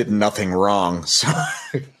 Varg did nothing wrong. So.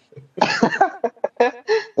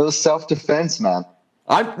 It was self-defense, man.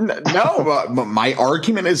 My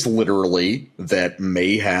argument is literally that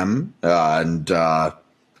Mayhem and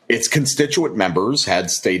its constituent members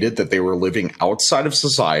had stated that they were living outside of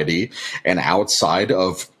society and outside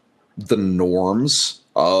of the norms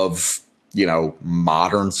of,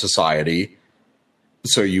 modern society.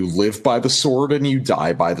 So you live by the sword and you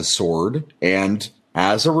die by the sword. And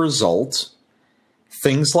as a result,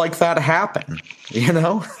 things like that happen,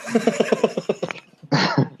 Yeah.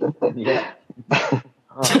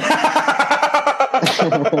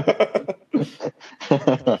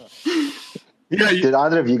 Did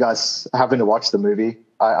either of you guys happen to watch the movie?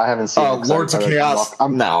 I haven't seen it. Lords of Chaos.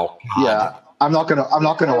 No. Yeah, I'm not gonna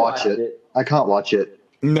watch it. I can't watch it.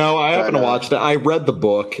 No, I haven't watched it. I read the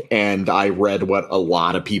book and I read what a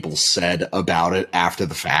lot of people said about it after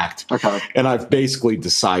the fact. Okay. And I've basically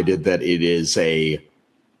decided that it is a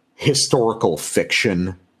historical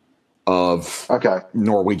fiction of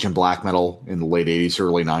Norwegian black metal in the late 80s,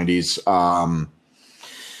 early 90s.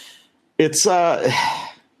 It's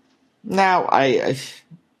now I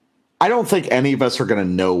don't think any of us are going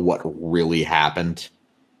to know what really happened.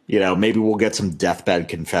 Maybe we'll get some deathbed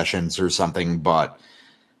confessions or something, but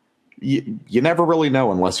you never really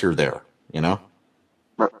know unless you're there,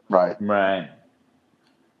 Right.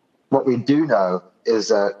 What we do know is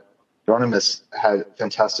that Hieronymus had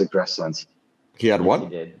fantastic dress sense. He had what? He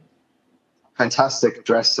did. Fantastic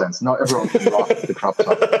dress sense. Not everyone can rock the crop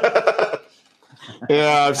top.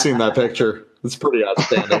 Yeah, I've seen that picture. It's pretty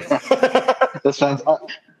outstanding. It's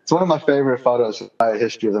one of my favorite photos in the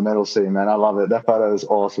history of the metal scene, man. I love it. That photo is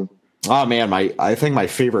awesome. Oh, man, I think my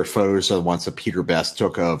favorite photos are the ones that Peter Best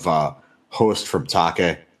took of Host from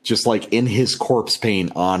Take, just like in his corpse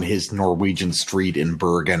paint on his Norwegian street in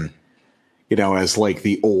Bergen, as like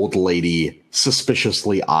the old lady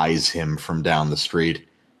suspiciously eyes him from down the street.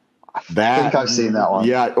 I think I've seen that one.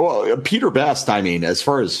 Yeah, well, Peter Best, I mean, as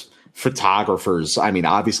far as photographers, I mean,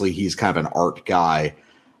 obviously he's kind of an art guy,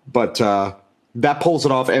 but that pulls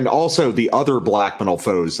it off. And also the other black metal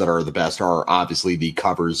photos that are the best are obviously the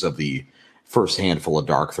covers of the first handful of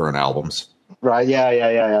Dark Throne albums. Right,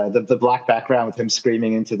 yeah. The black background with him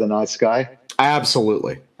screaming into the night sky.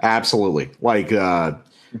 Absolutely. Like,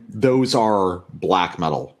 those are black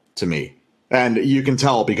metal to me. And you can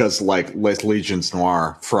tell because, like, Les Légions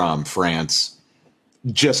Noires from France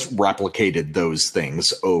just replicated those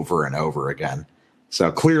things over and over again.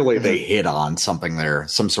 So clearly they hit on something there,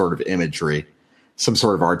 some sort of imagery, some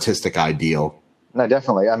sort of artistic ideal. No,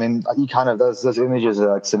 definitely. I mean, you kind of those images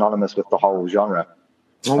are like synonymous with the whole genre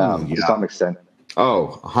to some extent.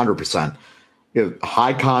 Oh, 100%.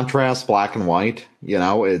 High contrast, black and white.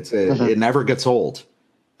 It never gets old.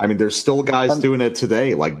 I mean, there's still guys doing it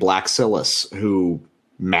today, like Black Silas, who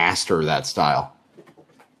master that style.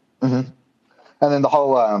 Mm-hmm. And then the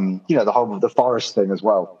whole, the forest thing as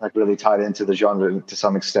well, like really tied into the genre to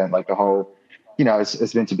some extent. Like the whole,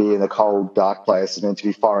 it's meant to be in a cold, dark place. It's meant to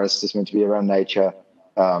be forest. It's meant to be around nature.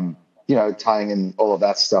 Tying in all of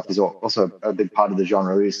that stuff is also a big part of the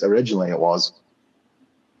genre. At least originally it was.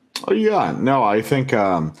 Oh, yeah. No, I think,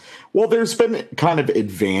 there's been kind of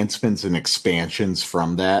advancements and expansions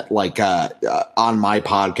from that. Like on my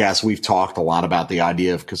podcast, we've talked a lot about the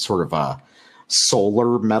idea of sort of a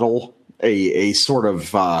solar metal, a sort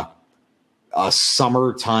of a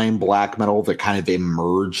summertime black metal that kind of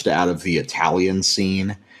emerged out of the Italian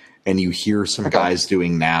scene. And you hear some guys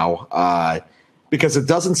doing now because it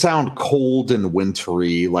doesn't sound cold and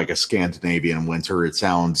wintry like a Scandinavian winter. It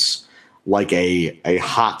sounds like a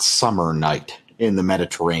hot summer night in the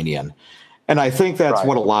Mediterranean. And I think that's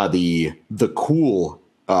what a lot of the cool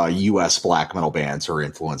U.S. black metal bands are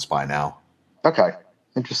influenced by now. Okay.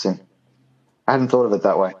 Interesting. I hadn't thought of it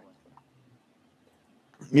that way.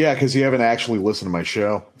 Yeah, because you haven't actually listened to my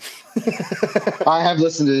show. I have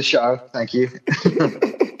listened to the show. Thank you.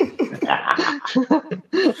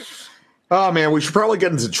 Oh, man, we should probably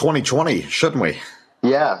get into 2020, shouldn't we?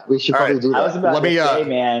 Yeah, we should probably do that. I was about to say,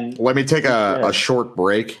 man. Let me take a short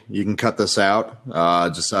break. You can cut this out.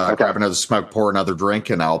 Grab another smoke, pour another drink,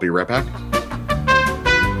 and I'll be right back.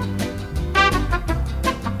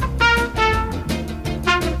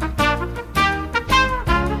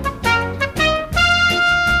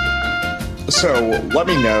 So let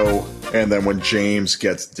me know, and then when James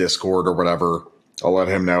gets Discord or whatever, I'll let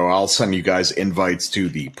him know. I'll send you guys invites to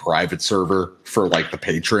the private server for like the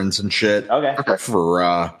patrons and shit. Okay.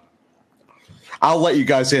 I'll let you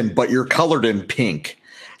guys in, but you're colored in pink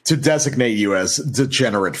to designate you as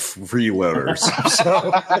degenerate freeloaders.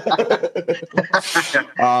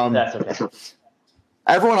 That's okay.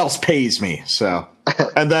 Everyone else pays me, so.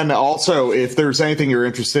 And then also, if there's anything you're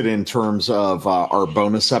interested in terms of our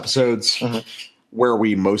bonus episodes, where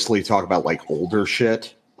we mostly talk about like older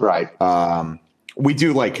shit, Right. we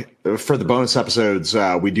do like for the bonus episodes,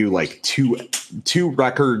 we do like two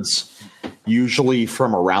records, usually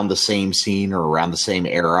from around the same scene or around the same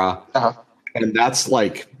era, and that's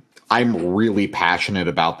like I'm really passionate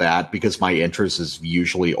about that because my interest is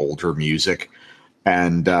usually older music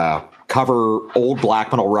and cover old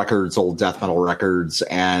black metal records, old death metal records,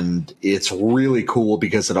 and it's really cool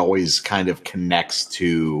because it always kind of connects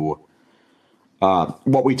to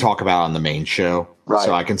what we talk about on the main show. Right.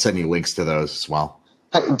 So I can send you links to those as well.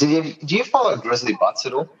 Hey, do you follow Grizzly Butts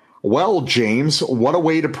at all? Well, James, what a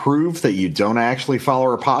way to prove that you don't actually follow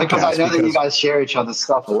our podcast. Because I know that you guys share each other's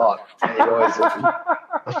stuff a lot. And you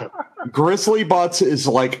always Grizzly Butts is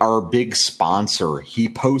like our big sponsor. He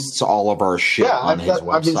posts all of our shit on his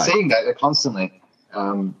website. I've been seeing that constantly.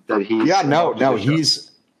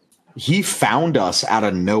 He found us out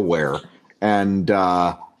of nowhere, and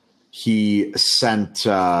he sent.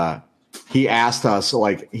 He asked us,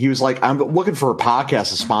 like, he was like, I'm looking for a podcast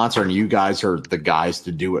to sponsor, and you guys are the guys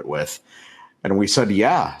to do it with. And we said,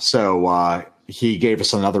 yeah. So he gave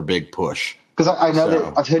us another big push. Because I know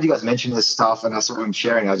that I've heard you guys mention this stuff, and that's what I'm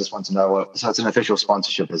sharing. I just want to know so it's an official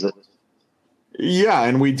sponsorship, is it? Yeah,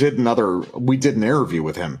 and we did an interview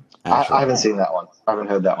with him. I haven't seen that one. I haven't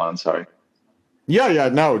heard that one. I'm sorry. Yeah,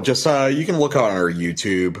 no, just you can look on our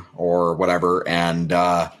YouTube or whatever, and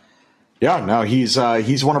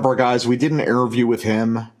he's one of our guys. We did an interview with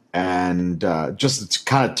him, and just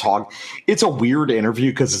kind of talk. It's a weird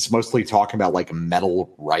interview because it's mostly talking about like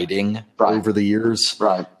metal writing over the years,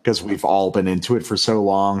 right? Because we've all been into it for so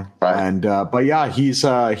long, right? And but yeah, he's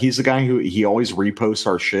the guy who he always reposts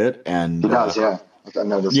our shit, and he does, yeah. I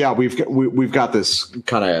noticed. Yeah, we've got this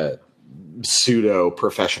kind of pseudo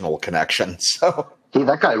professional connection. So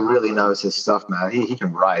that guy really knows his stuff, man. He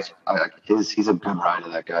can write. He's a good writer,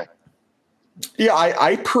 that guy. Yeah,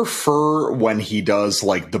 I prefer when he does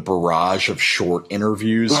like the barrage of short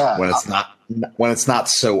interviews when it's not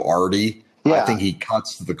so arty. Yeah. I think he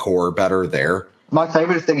cuts to the core better there. My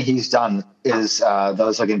favorite thing he's done is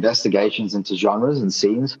those like investigations into genres and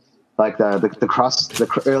scenes, like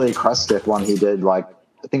the early crust step one he did like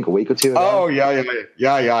I think a week or two ago. Oh yeah.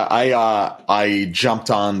 I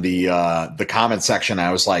jumped on the comment section.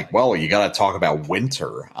 I was like, well, you got to talk about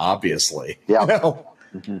winter, obviously. Yeah,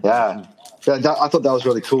 yeah. I thought that was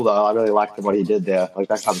really cool, though. I really liked what he did there. Like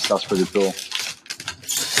that kind of stuff's pretty cool.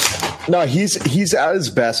 No, he's at his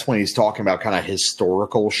best when he's talking about kind of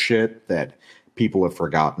historical shit that people have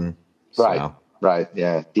forgotten. Right, so. Right,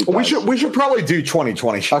 yeah. We should probably do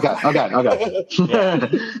 2020. Okay. Yeah.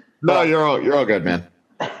 No, you're all good, man.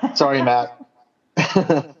 Sorry, Matt.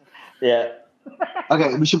 Yeah.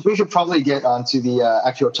 Okay, we should probably get on to the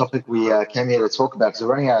actual topic we came here to talk about because we're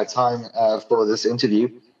running out of time for this interview.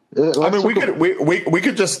 I mean, we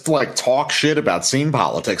could just like talk shit about scene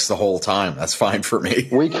politics the whole time. That's fine for me.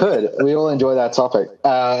 We could. We all enjoy that topic,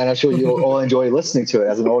 and I'm sure you'll all enjoy listening to it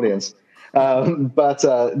as an audience. But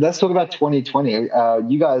let's talk about 2020.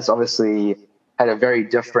 You guys obviously had a very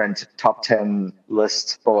different top 10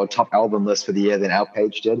 list or top album list for the year than our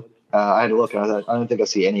page did. I had a look, and I don't think I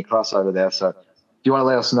see any crossover there. So, do you want to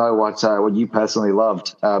let us know what you personally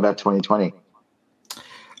loved about 2020?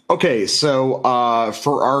 Okay, so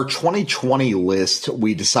for our 2020 list,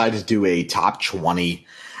 we decided to do a top 20,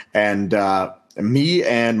 and me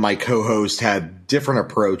and my co-host had different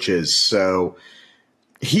approaches. So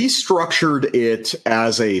he structured it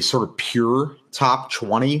as a sort of pure top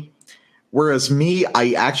 20, whereas me,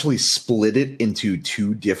 I actually split it into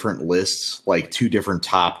two different lists, like two different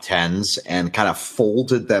top 10s, and kind of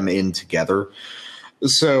folded them in together.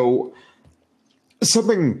 So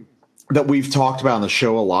something that we've talked about on the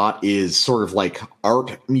show a lot is sort of like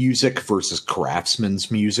art music versus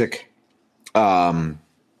craftsman's music. And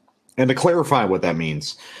to clarify what that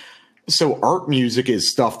means. So art music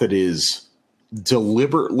is stuff that is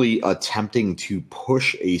deliberately attempting to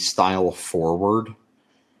push a style forward.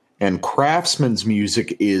 And craftsman's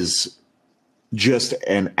music is just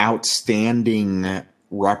an outstanding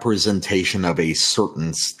representation of a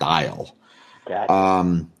certain style.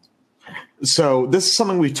 Gotcha. So this is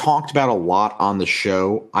something we talked about a lot on the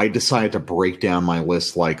show. I decided to break down my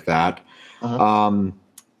list like that.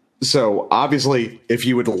 So obviously, if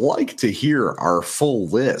you would like to hear our full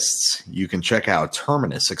lists, you can check out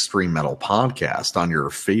Terminus Extreme Metal Podcast on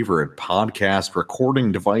your favorite podcast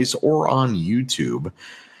recording device or on YouTube.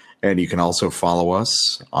 And you can also follow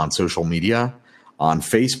us on social media, on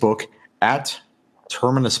Facebook at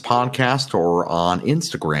Terminus Podcast or on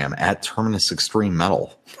Instagram at Terminus Extreme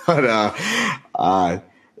Metal. But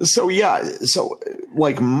so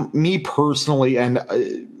like me personally,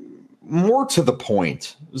 and more to the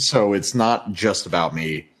point, so it's not just about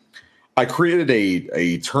me, I created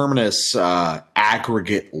a Terminus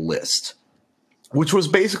aggregate list, which was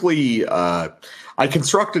basically I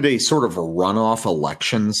constructed a sort of a runoff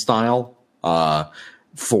election style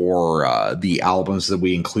for the albums that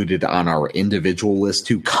we included on our individual list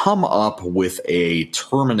to come up with a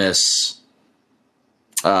Terminus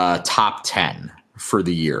top 10 for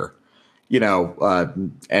the year. You know,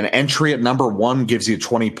 an entry at number 1 gives you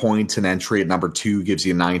 20 points, an entry at number 2 gives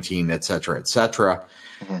you 19, et cetera, et cetera.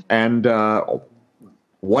 And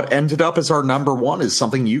what ended up as our number 1 is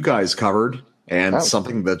something you guys covered and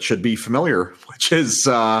something that should be familiar, which is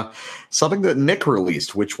something that Nick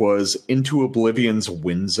released, which was Into Oblivion's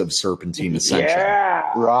Winds of Serpentine Ascension. Yeah.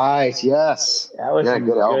 Right, yes. That was some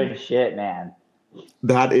album. good shit, man.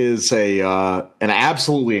 That is an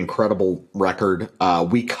absolutely incredible record.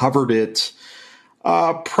 We covered it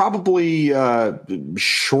probably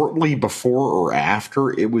shortly before or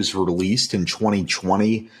after it was released in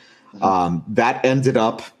 2020. That ended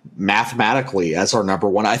up mathematically as our number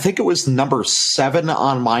 1. I think it was number 7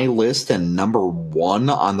 on my list and number 1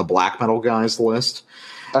 on the Black Metal Guys list.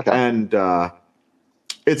 Okay. And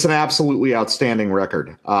it's an absolutely outstanding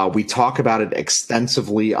record. We talk about it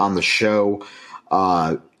extensively on the show.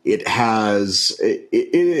 It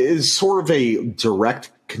is sort of a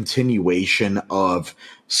direct continuation of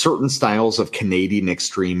certain styles of Canadian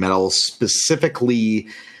extreme metal, specifically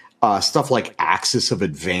stuff like Axis of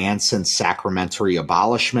Advance and Sacramentary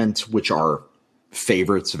Abolishment, which are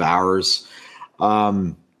favorites of ours.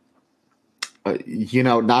 You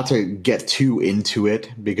know, not to get too into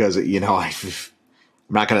it because, you know, I'm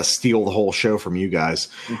not going to steal the whole show from you guys,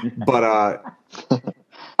 but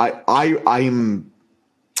I'm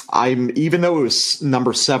even though it was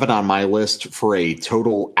number 7 on my list for a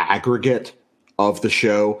total aggregate of the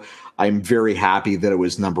show, I'm very happy that it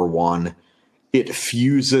was number 1. It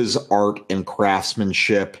fuses art and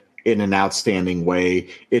craftsmanship in an outstanding way.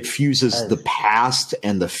 It fuses the past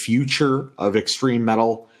and the future of extreme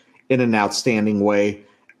metal in an outstanding way.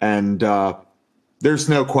 And there's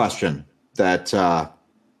no question that I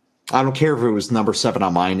don't care if it was number 7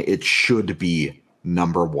 on mine, it should be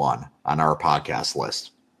number 1 on our podcast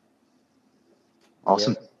list.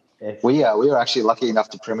 Awesome. We were actually lucky enough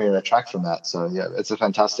to premiere a track from that. So yeah, it's a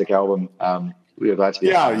fantastic album. We were glad to be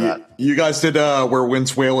you guys did Where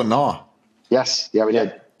Winds Wail and Gnaw. Yes. Yeah, we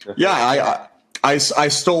did. Yeah, I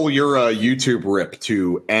stole your YouTube rip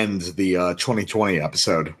to end the 2020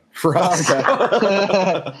 episode for us.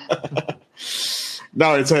 Okay.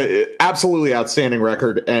 No, it's a absolutely outstanding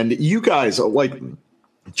record. And you guys, like,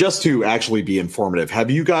 just to actually be informative, have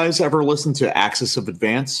you guys ever listened to Axis of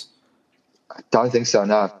Advance? I don't think so,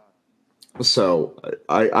 no. So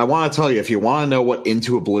I want to tell you, if you want to know what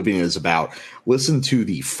Into Oblivion is about, listen to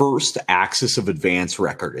the first Axis of Advance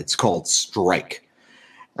record. It's called Strike.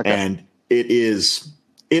 Okay. And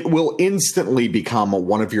it will instantly become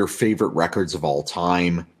one of your favorite records of all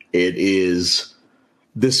time. It is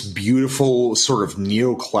this beautiful sort of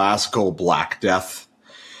neoclassical Black Death.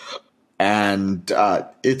 And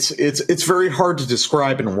it's very hard to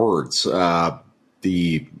describe in words.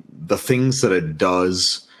 The things that it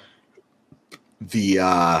does,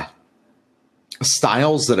 the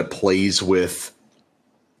styles that it plays with,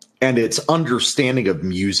 and its understanding of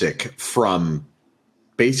music from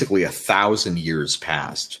basically 1,000 years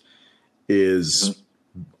past is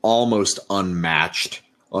almost unmatched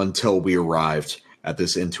until we arrived at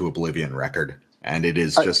this Into Oblivion record. And it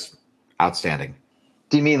is just outstanding.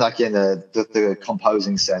 Do you mean like in the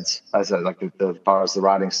composing sense, as like as far as the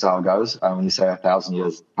writing style goes, when you say 1,000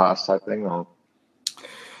 years past type thing? Or?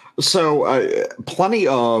 So plenty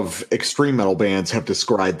of extreme metal bands have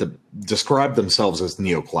described themselves as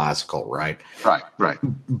neoclassical, right? Right.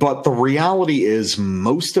 But the reality is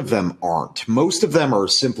most of them aren't. Most of them are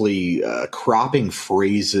simply cropping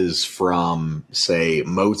phrases from, say,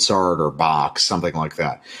 Mozart or Bach, something like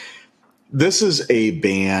that. This is a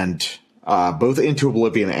band, both Into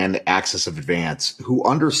Oblivion and Axis of Advance, who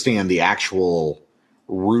understand the actual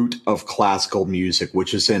root of classical music,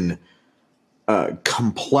 which is in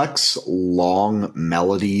complex, long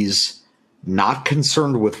melodies not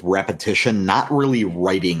concerned with repetition, not really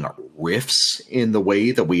writing riffs in the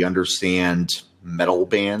way that we understand metal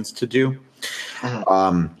bands to do.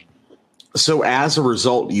 So as a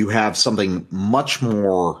result, you have something much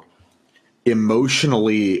more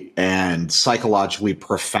emotionally and psychologically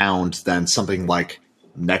profound than something like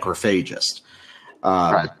Necrophagist.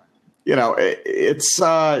 Right. You know, it's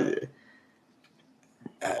but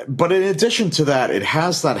in addition to that, it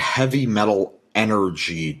has that heavy metal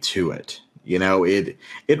energy to it. You know, it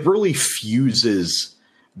really fuses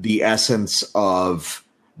the essence of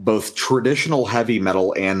both traditional heavy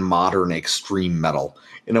metal and modern extreme metal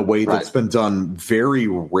in a way that's been done very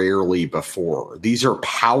rarely before. These are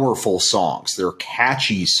powerful songs. They're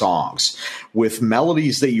catchy songs with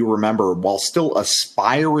melodies that you remember while still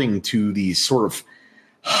aspiring to these sort of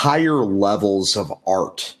higher levels of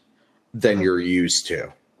art than you're used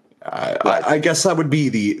to. I guess that would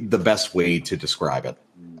be the best way to describe it.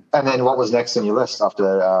 And then what was next on your list after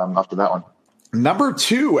that one? Number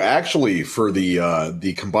 2, actually, for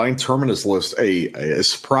the combined Terminus list, a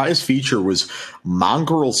surprise feature was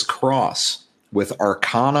Mongrel's Cross with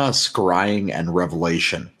Arcana, Scrying, and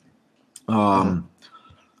Revelation.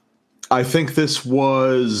 I think this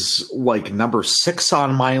was like number 6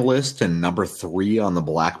 on my list and number 3 on the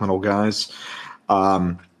black metal guys.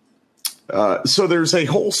 So there's a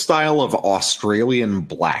whole style of Australian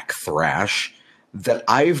black thrash that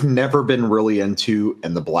I've never been really into,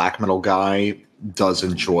 and the black metal guy does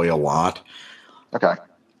enjoy a lot. Okay.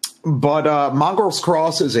 But Mongrel's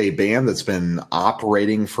Cross is a band that's been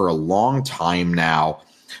operating for a long time now.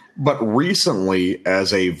 But recently,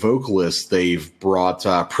 as a vocalist, they've brought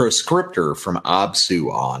Proscriptor from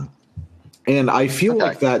Absu on. And I feel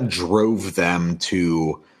like that drove them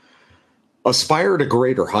to aspire to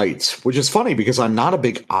greater heights, which is funny because I'm not a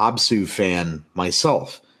big Absu fan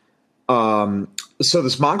myself. So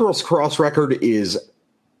this Mongrel's Cross record is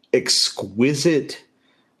exquisite.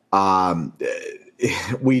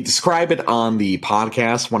 We describe it on the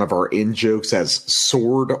podcast, one of our in-jokes, as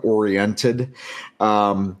sword-oriented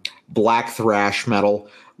black thrash metal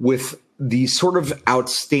with these sort of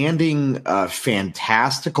outstanding,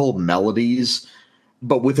 fantastical melodies,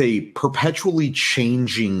 but with a perpetually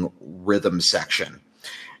changing rhythm section.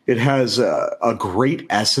 It has a great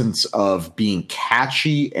essence of being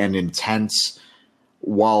catchy and intense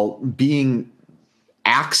while being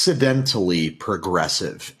accidentally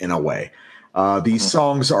progressive in a way. These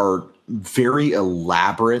songs are very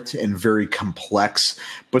elaborate and very complex,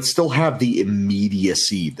 but still have the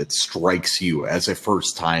immediacy that strikes you as a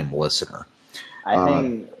first-time listener. I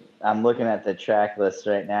think I'm looking at the track list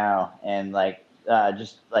right now, and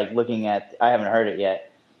just looking at, I haven't heard it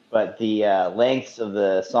yet, but the lengths of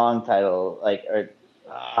the song title,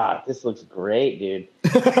 this looks great, dude.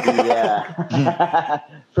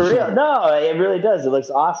 For real. No, it really does. It looks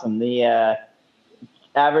awesome. The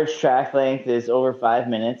average track length is over 5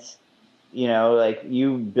 minutes. You know,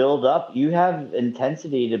 you build up, you have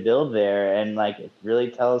intensity to build there and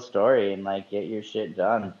really tell a story and get your shit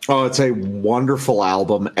done. Oh, it's a wonderful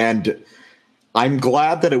album. And I'm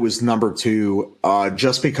glad that it was number 2,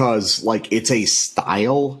 just because it's a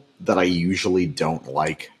style that I usually don't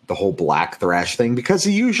like, the whole black thrash thing, because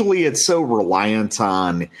usually it's so reliant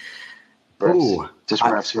on riffs. Just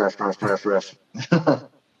riff.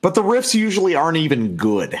 But the riffs usually aren't even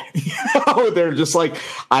good. They're just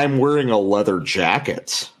I'm wearing a leather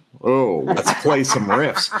jacket. Oh, let's play some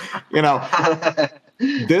riffs.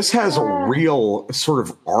 This has a real sort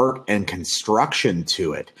of art and construction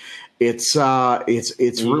to it. It's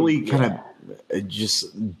really kind of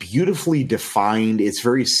just beautifully defined. It's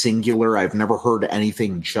very singular. I've never heard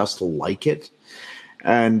anything just like it.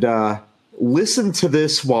 And listen to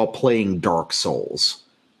this while playing Dark Souls,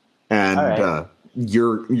 and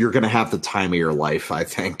you're going to have the time of your life, I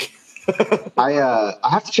think. I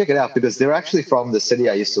have to check it out because they're actually from the city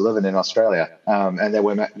I used to live in Australia, and they're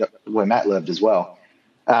where Matt lived as well.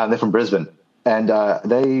 They're from Brisbane. And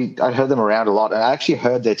I heard them around a lot. And I actually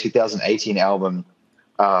heard their 2018 album.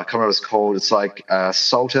 I can't remember what it's called. It's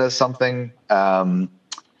Salter something. But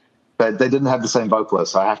they didn't have the same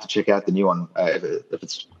vocalist, so I have to check out the new one if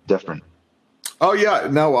it's different. Oh, yeah.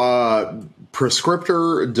 No,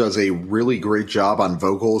 Proscriptor does a really great job on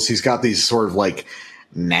vocals. He's got these sort of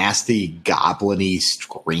nasty, goblin-y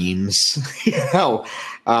screams.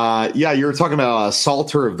 Yeah, you were talking about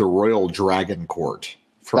Salter of the Royal Dragon Court.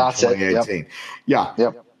 From 2018. Yep. Yeah.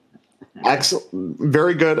 Yep. Excellent.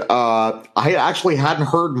 Very good. I actually hadn't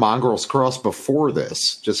heard Mongrel's Cross before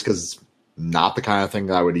this, just because not the kind of thing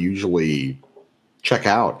that I would usually check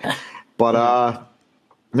out. But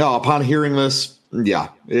no, upon hearing this, Yeah,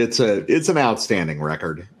 it's an outstanding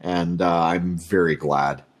record, and I'm very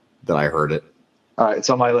glad that I heard it. All right, it's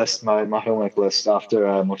on my list, my homework list after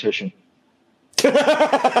Mortician.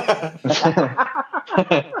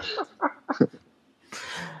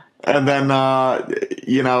 And then,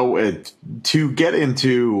 to get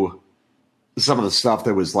into some of the stuff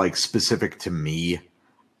that was like specific to me,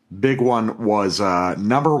 big one was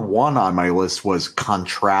number one on my list was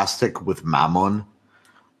Kontrastic with Mammon.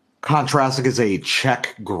 Kontrastic is a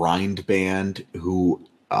Czech grind band who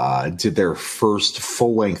did their first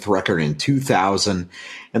full-length record in 2000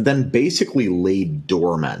 and then basically laid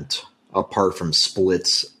dormant apart from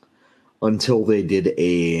splits until they did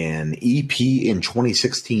an EP in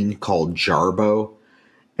 2016 called Jarbo.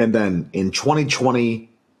 And then in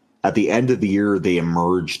 2020, at the end of the year, they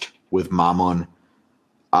emerged with Mammon.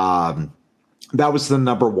 That was the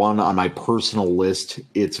number one on my personal list.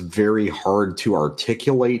 It's very hard to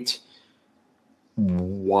articulate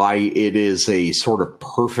why it is a sort of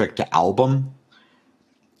perfect album.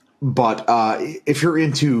 But if you're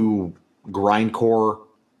into grindcore,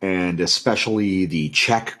 and especially the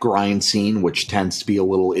Czech grind scene, which tends to be a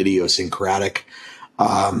little idiosyncratic,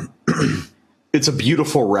 it's a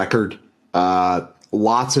beautiful record.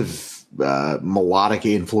 Lots of melodic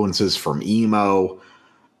influences from emo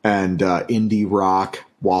and indie rock,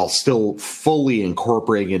 while still fully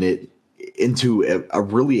incorporating it into a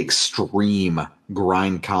really extreme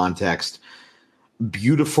grind context.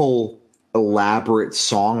 Beautiful, elaborate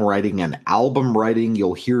songwriting and album writing.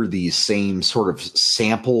 You'll hear these same sort of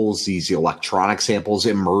samples, these electronic samples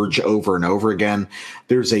emerge over and over again.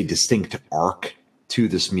 There's a distinct arc to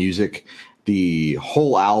this music. The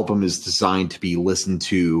whole album is designed to be listened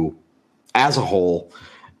to as a whole.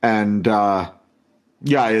 And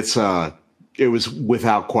it was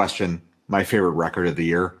without question my favorite record of the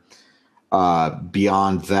year.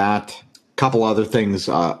 Beyond that, a couple other things.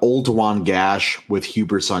 Old Juan Gash with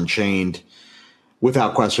Hubris Unchained,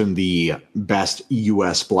 without question the best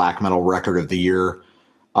U.S. black metal record of the year.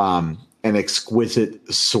 An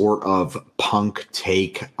exquisite sort of punk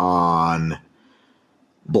take on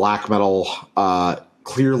black metal,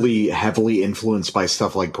 clearly heavily influenced by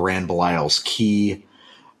stuff like Grand Belial's Key.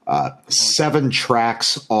 7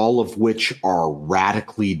 tracks, all of which are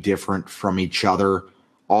radically different from each other,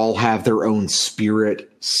 all have their own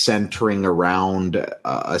spirit centering around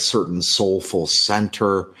a certain soulful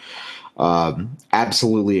center.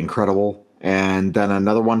 Absolutely incredible. And then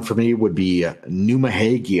another one for me would be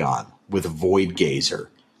Numahagion with Void Gazer.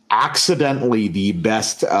 Accidentally the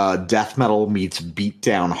best death metal meets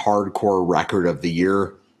beatdown hardcore record of the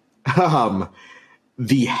year.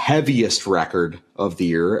 The heaviest record of the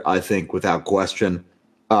year, I think, without question.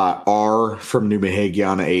 R from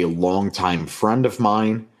Numahagion, a longtime friend of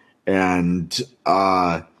mine. And this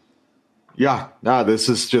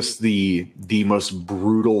is just the most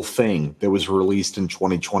brutal thing that was released in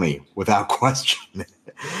 2020, without question.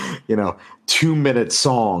 2-minute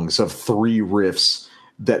songs of 3 riffs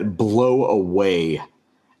that blow away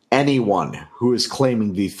anyone who is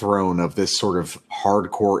claiming the throne of this sort of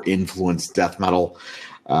hardcore influenced death metal.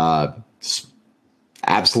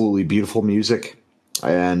 Absolutely beautiful music,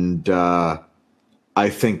 and I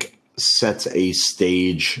think sets a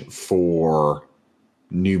stage for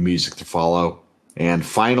new music to follow. And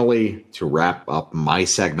finally, to wrap up my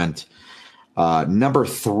segment, number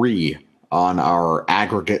 3 on our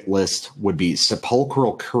aggregate list would be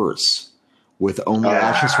Sepulchral Curse with Only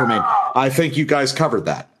Ashes Remain. I think you guys covered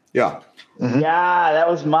that. Yeah. Mm-hmm. Yeah, that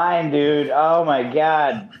was mine, dude. Oh my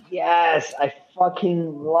God. Yes. I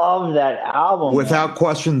fucking love that album. Without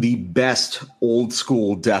question, the best old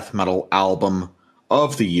school death metal album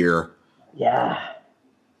of the year. Yeah.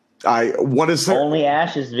 What is there? Only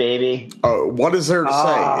Ashes, baby. What is there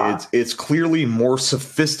to say? It's clearly more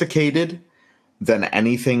sophisticated than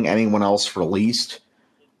anything anyone else released.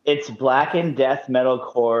 It's blackened death metal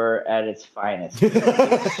core at its finest.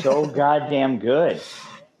 It's so goddamn good.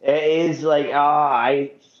 It is like, I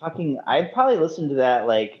probably listened to that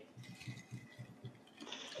like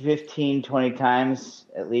 15, 20 times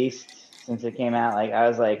at least since it came out. Like I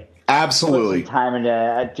was like, absolutely time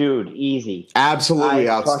into dude, easy. Absolutely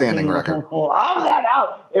outstanding record. Love that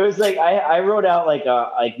out. It was like I wrote out like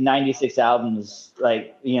 96 albums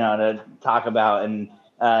to talk about, and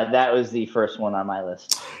that was the first one on my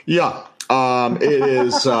list. Yeah.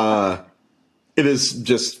 It is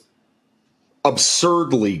just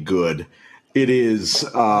absurdly good. It is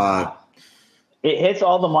it hits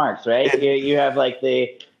all the marks, right? You have like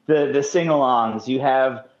the sing-alongs, you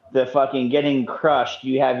have the fucking getting crushed,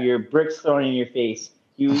 you have your bricks thrown in your face,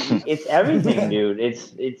 It's everything, dude.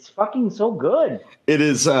 It's fucking so good. It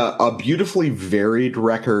is a beautifully varied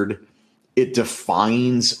record. It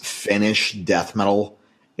defines Finnish death metal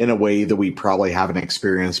in a way that we probably haven't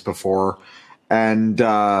experienced before. And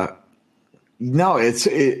no,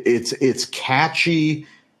 it's catchy.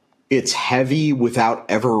 It's heavy without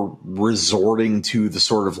ever resorting to the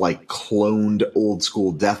sort of like cloned old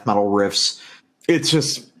school death metal riffs. It's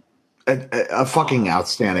just a fucking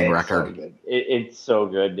outstanding record. So it's so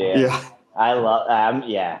good, Dan. Yeah. I love.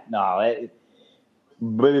 No.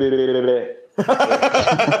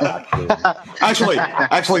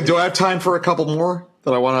 Actually, do I have time for a couple more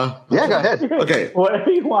that I want to? Yeah, go ahead. Okay. Whatever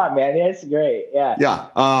you want, man. That's great. Yeah. Yeah.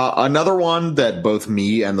 Another one that both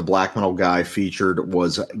me and the Black Metal Guy featured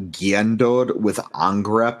was Giendod with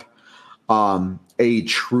Angrep. A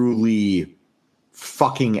truly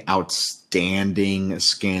fucking outstanding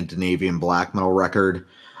Scandinavian black metal record,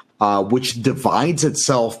 which divides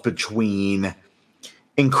itself between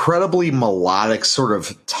incredibly melodic sort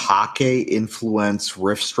of take influence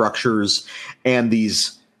riff structures and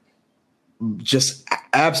these just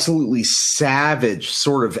absolutely savage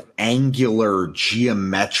sort of angular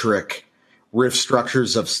geometric riff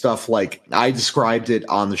structures of stuff like I described it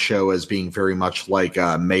on the show as being very much like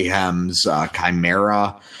Mayhem's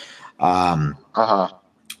Chimera.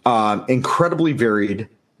 Incredibly varied,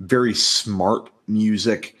 very smart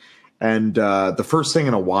music. And the first thing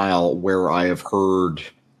in a while where I have heard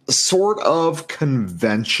sort of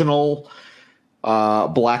conventional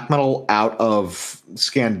black metal out of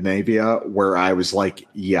Scandinavia, where I was like,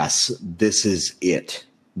 yes, this is it.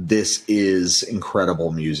 This is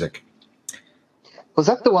incredible music. Was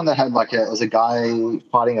that the one that had like was a guy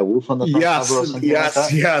fighting a wolf on the front cover or something like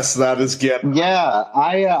that? Yes, that is good. Yeah,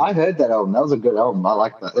 I heard that album. That was a good album. I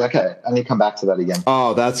like that. Okay, I need to come back to that again.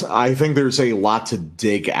 Oh, I think there's a lot to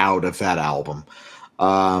dig out of that album.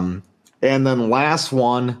 And then last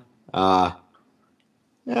one, the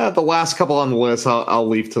last couple on the list, I'll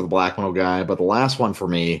leave to the Black Metal Guy, but the last one for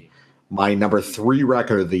me, my number 3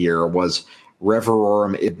 record of the year was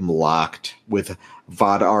Reverorum Ibmlacht with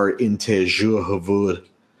Vadar Inte Juhavud,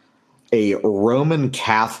 a Roman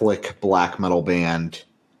Catholic black metal band.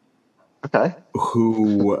 Okay.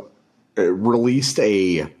 Who released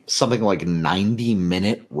something like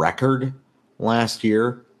 90-minute record last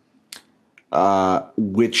year,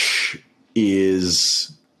 which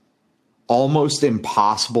is almost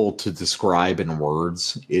impossible to describe in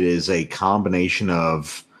words. It is a combination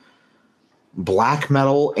of black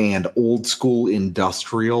metal and old school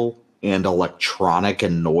industrial and electronic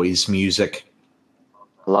and noise music.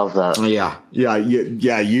 Love that. Yeah.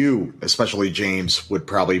 You, especially James, would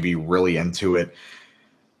probably be really into it.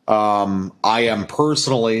 I am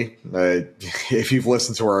personally, if you've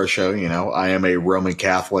listened to our show, I am a Roman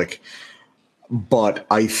Catholic, but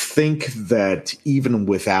I think that even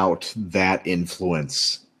without that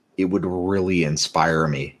influence, it would really inspire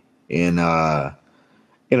me in a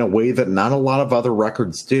way that not a lot of other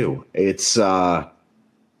records do. It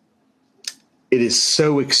is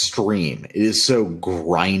so extreme. It is so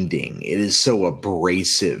grinding. It is so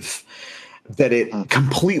abrasive that it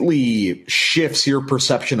completely shifts your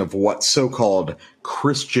perception of what so-called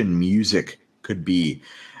Christian music could be,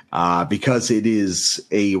 because it is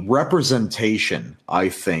a representation, I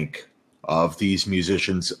think, of these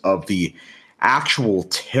musicians, of the actual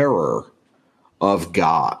terror of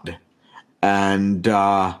God. And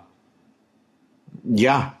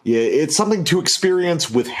it's something to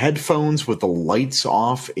experience with headphones, with the lights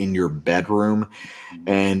off in your bedroom,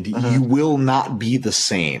 and you will not be the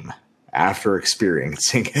same after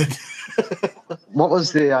experiencing it. What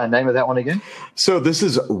was the name of that one again? So this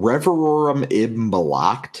is Reverorum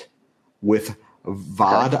Ibmlacht with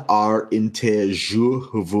Vadar Inte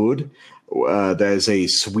Juhavud. That is a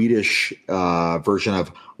Swedish version of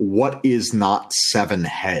What Is Not Seven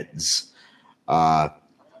Heads.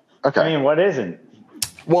 Okay. I mean, what isn't?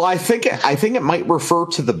 Well, I think it might refer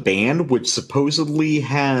to the band, which supposedly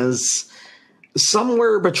has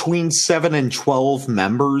somewhere between 7 and 12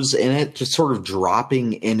 members in it, just sort of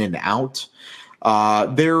dropping in and out.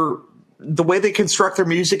 The way they construct their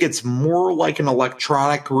music, it's more like an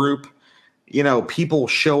electronic group. People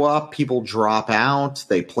show up, people drop out,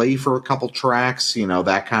 they play for a couple tracks,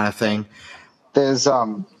 that kind of thing. There's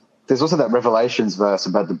also that Revelations verse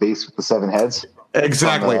about the beast with the 7 heads.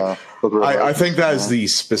 Exactly. I think that is the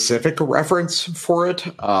specific reference for it.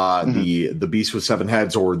 The beast with 7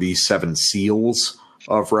 heads, or the 7 seals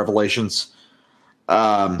of Revelations.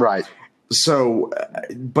 Right. So,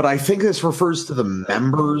 but I think this refers to the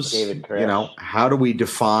members. David Koresh. How do we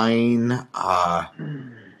define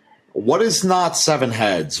what is not seven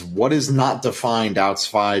heads? What is not defined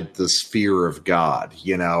outside the sphere of God?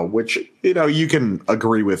 Which, you can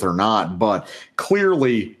agree with or not, but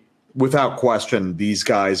clearly, without question, these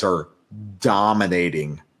guys are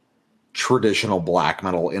dominating traditional black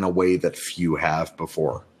metal in a way that few have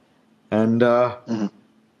before. And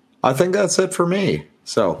I think that's it for me.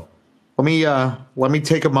 So let me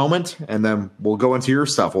take a moment, and then we'll go into your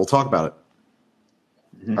stuff. We'll talk about it.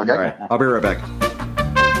 Okay. All right. I'll be right back.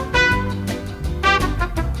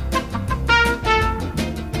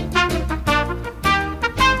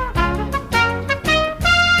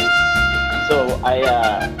 So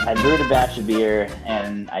I brewed a batch of beer,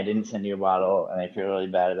 and I didn't send you a bottle, and I feel really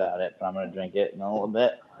bad about it, but I'm going to drink it in a little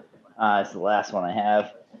bit. It's the last one I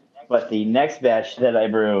have. But the next batch that I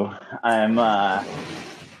brew, I'm going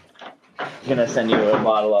to send you a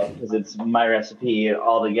bottle of, because it's my recipe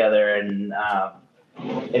altogether, and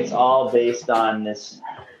it's all based on this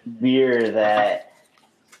beer that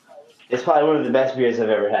is probably one of the best beers I've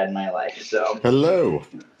ever had in my life. So hello.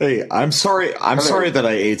 Hey, I'm sorry that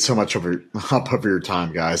I ate so much of your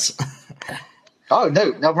time, guys. Oh,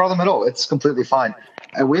 no problem at all. It's completely fine.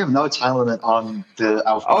 And we have no time limit on the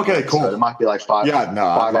alpha. Okay, cool. So it might be like 5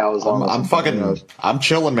 hours long. I'm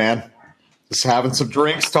chilling, man. Just having some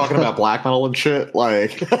drinks, talking about black metal and shit.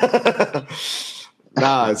 Like,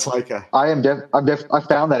 it's like I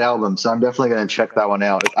found that album, so I'm definitely going to check that one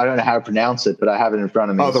out. I don't know how to pronounce it, but I have it in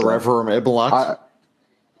front of me. Oh, the Reverend Ibelux.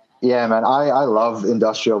 Yeah, man, I love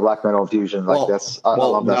industrial black metal fusion. I love that stuff.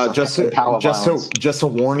 Just to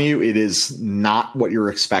warn you, it is not what you're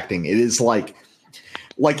expecting. It is like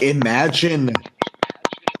imagine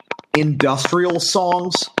industrial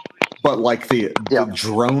songs, but like the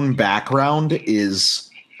drone background is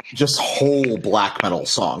just whole black metal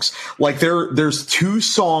songs. Like there's two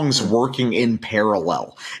songs working in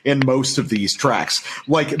parallel in most of these tracks.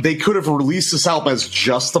 Like they could have released this album as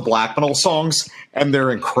just the black metal songs, and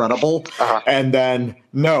they're incredible. And then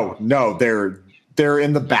no, they're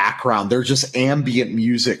in the background. They're just ambient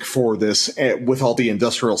music for this with all the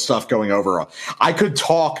industrial stuff going over. I could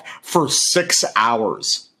talk for 6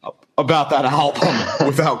 hours about that album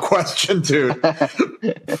without question, dude.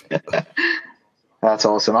 That's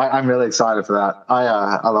awesome. I'm really excited for that.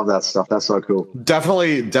 I love that stuff. That's so cool.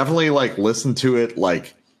 Definitely like listen to it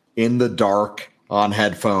like in the dark on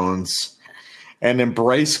headphones and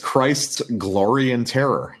embrace Christ's glory and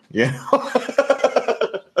terror. Yeah.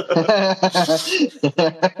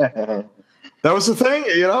 That was the thing,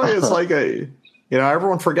 it's like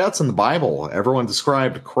everyone forgets in the Bible. Everyone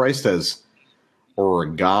described Christ as, or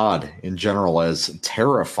God in general, as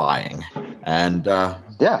terrifying. And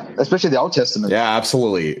yeah, especially the Old Testament. Yeah,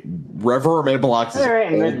 absolutely. Reverend Ibelux is all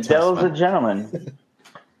right, the devil's a gentleman.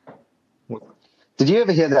 Did you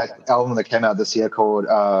ever hear that album that came out this year called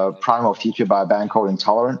Primal Future by a band called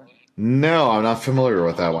Intolerant? No, I'm not familiar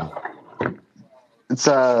with that one. It's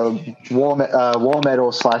a war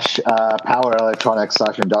metal / power electronics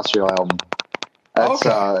 / industrial album.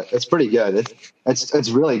 It's pretty good.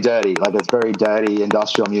 It's really dirty. Like it's very dirty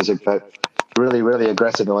industrial music, but really, really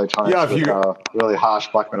aggressive electronics. Yeah, really harsh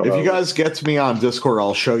black metal. If you guys get to me on Discord,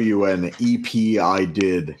 I'll show you an EP I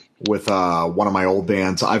did with one of my old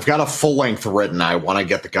bands. I've got a full length written. I want to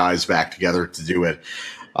get the guys back together to do it.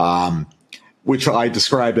 Which I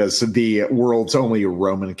described as the world's only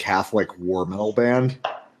Roman Catholic war metal band.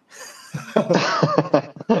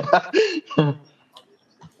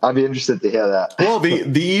 I'd be interested to hear that. Well,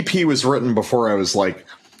 the EP was written before I was like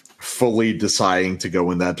fully deciding to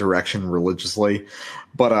go in that direction religiously.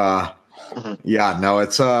 But yeah, no, I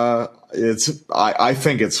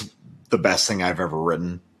think it's the best thing I've ever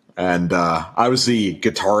written. And I was the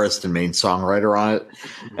guitarist and main songwriter on it.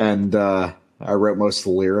 And I wrote most of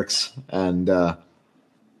the lyrics, and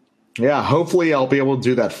yeah, hopefully I'll be able to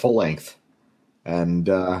do that full length, and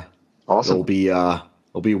awesome.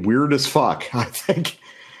 It'll be weird as fuck. I think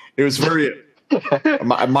it was very.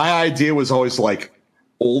 my idea was always like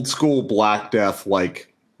old school Black Death,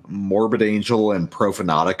 like Morbid Angel and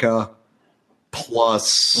Profanatica,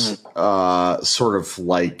 plus sort of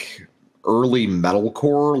like early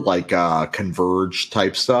metalcore, like Converge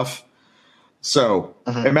type stuff. So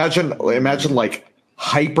imagine like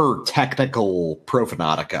hyper technical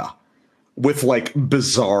Profanatica with like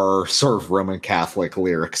bizarre sort of Roman Catholic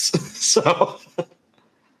lyrics. So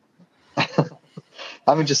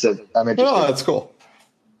I'm interested. Oh, that's cool.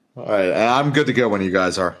 All right, I'm good to go when you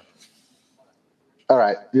guys are. All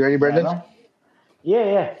right, you ready, Brendan?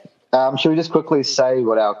 Yeah. Should we just quickly say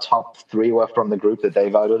what our top 3 were from the group that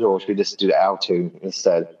they voted, or should we just do our 2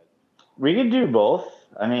 instead? We could do both.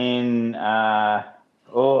 I mean,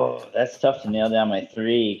 Oh, that's tough to nail down my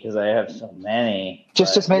 3 because I have so many.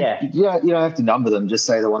 Just make, yeah, you don't have to number them. Just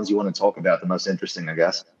say the ones you want to talk about, the most interesting, I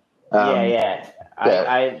guess. yeah.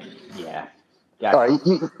 Yeah. Yeah. All right,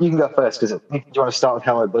 you can go first because do you want to start with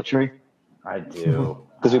Hello Butchery? I do.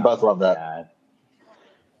 Because we both love that.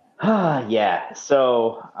 Yeah.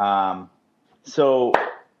 So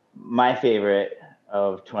my favorite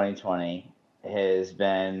of 2020 has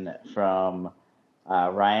been from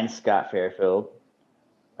Ryan Scott Fairfield,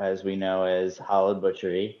 as we know as Hollow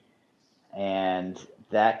Butchery. And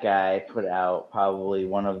that guy put out probably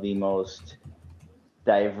one of the most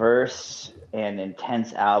diverse and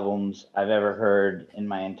intense albums I've ever heard in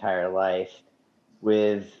my entire life,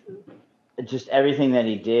 with just everything that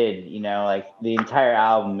he did. Like the entire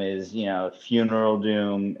album is, funeral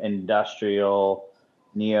doom, industrial,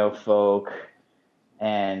 neo folk,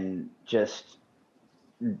 and just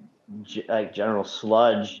like general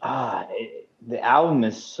sludge. The album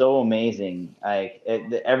is so amazing. Like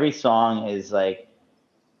every song is like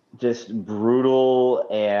just brutal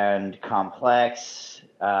and complex,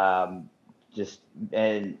 just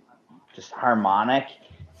harmonic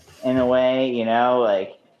in a way.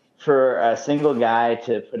 Like for a single guy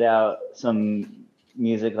to put out some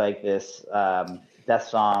music like this, Death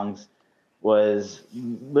Songs was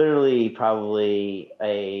literally probably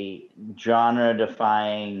a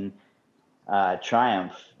genre-defying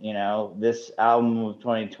triumph. This album of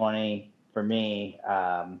 2020 for me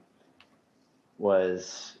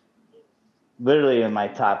was literally in my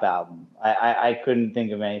top album. I couldn't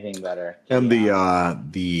think of anything better. And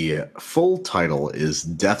the full title is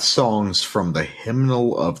Death Songs from the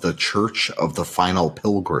Hymnal of the Church of the Final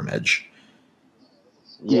Pilgrimage.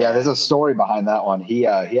 Yeah, there's a story behind that one. He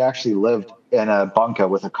actually lived in a bunker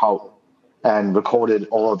with a cult and recorded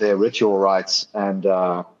all of their ritual rites and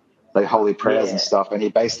like holy prayers and stuff. And he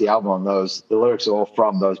based the album on those. The lyrics are all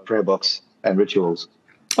from those prayer books and rituals.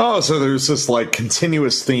 Oh, so there's this like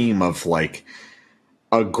continuous theme of like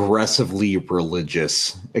aggressively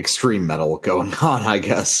religious extreme metal going on, I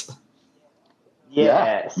guess.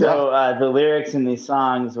 Yeah. So the lyrics in these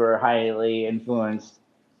songs were highly influenced,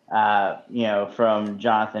 from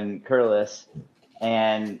Jonathan Curlis,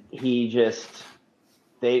 and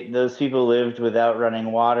those people lived without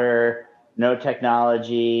running water, no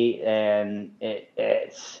technology, and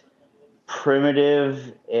it's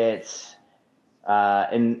primitive. It's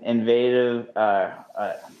invasive.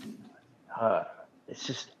 It's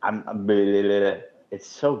just it's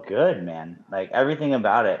so good, man. Like everything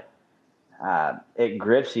about it, it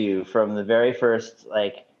grips you from the very first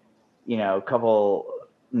couple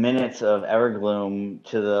minutes of Evergloom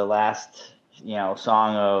to the last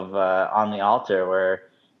song of On the Altar, where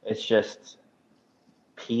it's just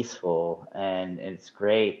peaceful and it's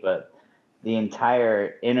great. But the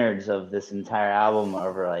entire innards of this entire album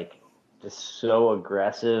are like just so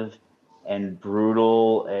aggressive and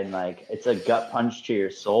brutal, and like it's a gut punch to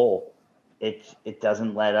your soul. It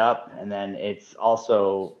doesn't let up, and then it's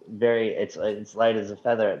also it's light as a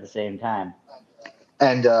feather at the same time.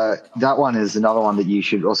 And that one is another one that you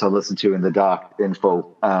should also listen to in the dark in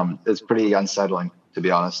full. It's pretty unsettling, to be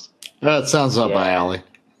honest. That sounds up my alley.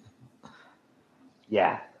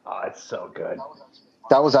 Yeah. Oh, it's so good.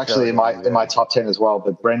 That was actually in my top 10 as well,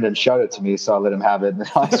 but Brendan showed it to me, so I let him have it, and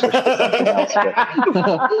I switched to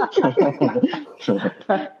something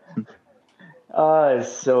else. Oh,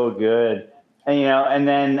 it's so good. And and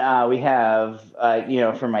then we have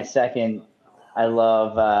for my second, I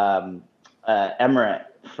love Emirate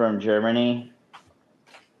from Germany,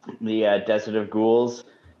 the Desert of Ghouls,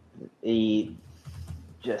 the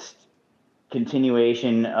just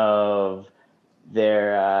continuation of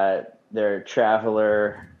their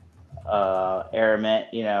Traveler Eremit,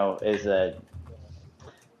 is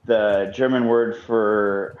the German word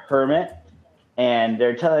for hermit, and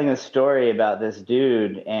they're telling a story about this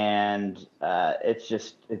dude, and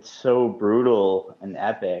it's so brutal and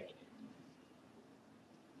epic.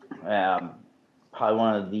 Probably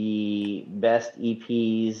one of the best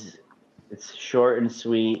EPs. It's short and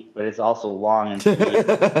sweet, but it's also long and sweet.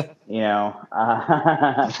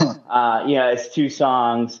 It's 2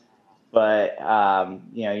 songs, but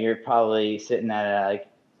you're probably sitting at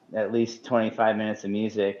at least 25 minutes of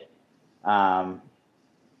music. Almost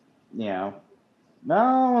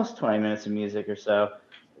 20 minutes of music or so.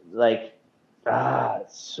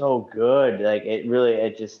 It's so good.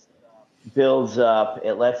 It just builds up.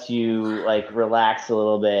 It lets you relax a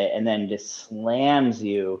little bit, and then just slams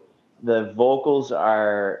you. The vocals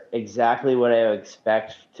are exactly what I would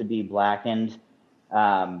expect to be Blackened,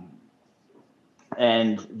 and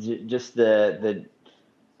just the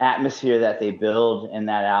atmosphere that they build in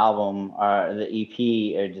that album, the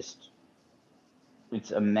EP, are just,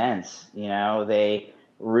 it's immense. You know, they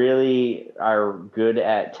really are good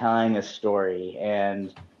at telling a story,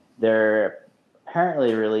 and they're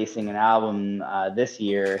apparently releasing an album this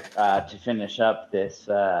year to finish up this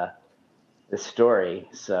story.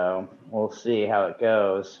 So we'll see how it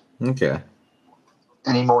goes. Okay.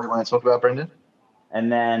 Any more you want to talk about, Brendan?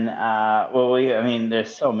 And then,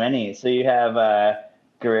 there's so many. So you have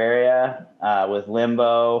Guerrera with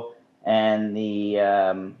Limbo, and the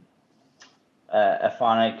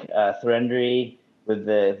Aphonic Threndry with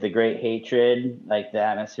the Great Hatred, like the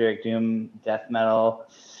atmospheric doom death metal.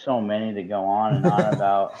 So many to go on and on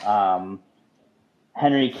about.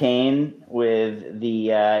 Henry Kane with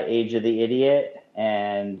the Age of the Idiot,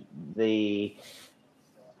 and the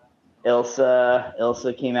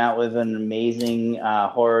Ilsa came out with an amazing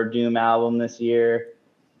horror doom album this year.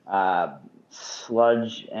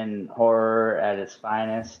 Sludge and horror at its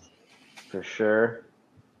finest, for sure.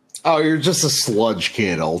 Oh, you're just a sludge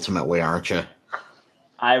kid, ultimately, aren't you?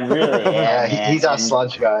 I really am. Yeah, man. he's our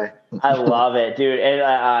sludge guy. I love it, dude. And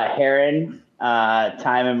Heron,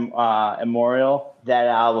 Time Immemorial, that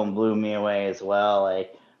album blew me away as well.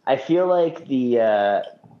 Like, I feel like the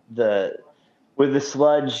with the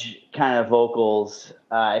sludge kind of vocals,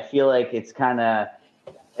 I feel like it's kind of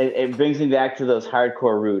it brings me back to those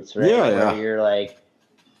hardcore roots, right? Yeah, Where yeah. you're like,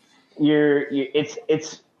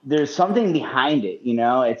 it's there's something behind it, you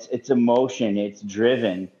know. It's emotion, it's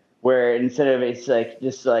driven. Where instead of it's like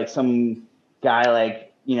just like some guy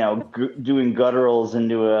like, you know, doing gutturals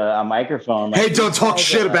into a microphone. Like, Hey, don't talk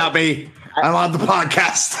shit about me. I'm on the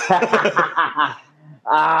podcast.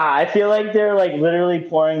 I feel like they're like literally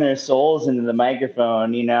pouring their souls into the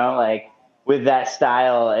microphone, you know, like with that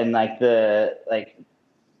style and like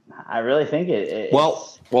I really think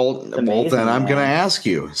Well, amazing, then I'm man. going to ask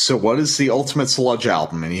you. So, what is the Ultimate Sludge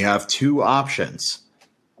album? And you have two options.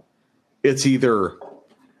 It's either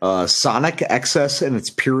Sonic Excess in its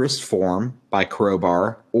purest form by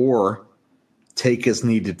Crowbar, or Take As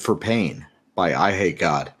Needed for Pain by I Hate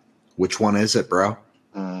God. Which one is it, bro?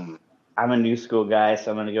 I'm a new school guy,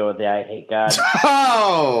 so I'm going to go with the I Hate God.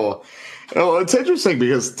 Oh, well, it's interesting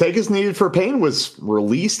because Take As Needed for Pain was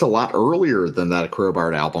released a lot earlier than that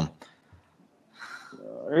Crowbar album.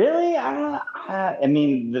 Really? I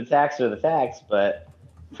mean, the facts are the facts, but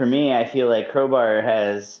for me, I feel like Crowbar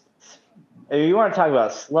has. If you want to talk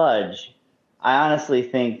about sludge, I honestly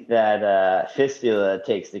think that Fistula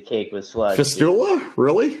takes the cake with sludge. Fistula?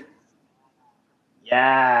 Really?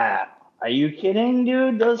 Yeah. Are you kidding,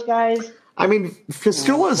 dude? Those guys. I mean,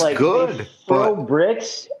 Fistula's like, good, they throw but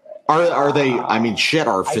bricks. are they? I mean, shit.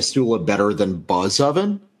 Are Fistula better than Buzz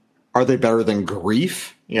Oven? Are they better than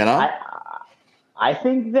Grief? You know. I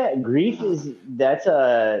think that Grief that's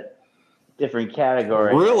a different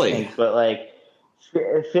category. Really? I think, but like,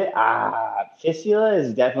 Fistula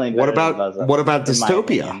is definitely better than Buzz Oven, what about in my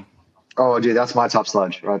Dystopia? opinion. Oh, dude, that's my top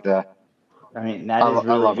sludge right there. I mean, that is I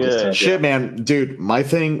really love this good. too. Shit, man, dude. My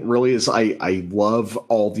thing really is I love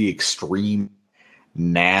all the extreme,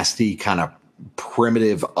 nasty, kind of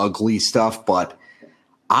primitive, ugly stuff. But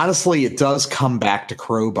honestly, it does come back to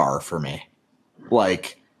Crowbar for me.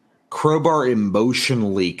 Like, Crowbar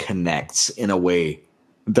emotionally connects in a way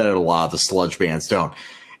that a lot of the sludge bands don't.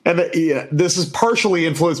 And this is partially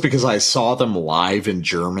influenced because I saw them live in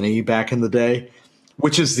Germany back in the day,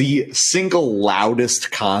 which is the single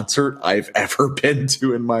loudest concert I've ever been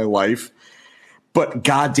to in my life. But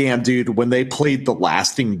goddamn, dude, when they played The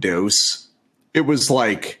Lasting Dose, it was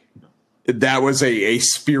like, that was a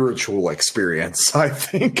spiritual experience, I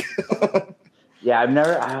think. Yeah, I've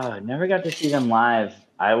never got to see them live.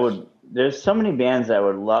 There's so many bands I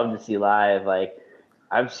would love to see live. Like,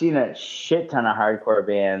 I've seen a shit ton of hardcore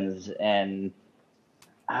bands and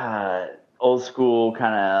old school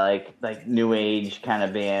kind of like new age kind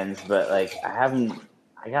of bands, but like I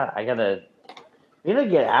gotta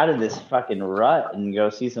get out of this fucking rut and go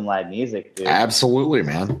see some live music, dude. Absolutely,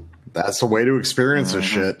 man. That's the way to experience this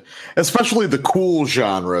shit. Especially the cool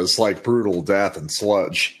genres like brutal death and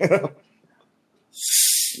sludge.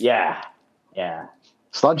 Yeah.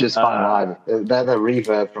 Sludge is fun live. The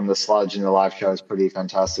reverb from the sludge in the live show is pretty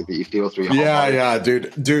fantastic that you feel through your whole body. Yeah,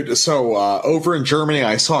 dude. So over in Germany,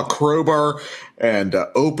 I saw Crowbar, and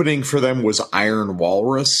opening for them was Iron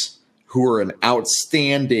Walrus, who are an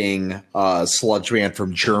outstanding sludge band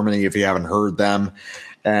from Germany, if you haven't heard them.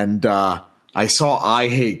 And I saw I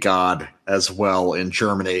Hate God as well in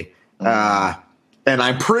Germany. And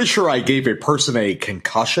I'm pretty sure I gave a person a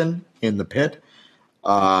concussion in the pit.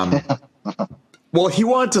 Well, he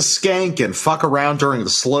wanted to skank and fuck around during the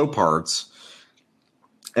slow parts.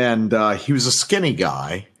 and he was a skinny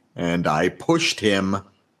guy, and I pushed him,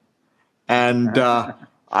 and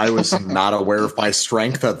I was not aware of my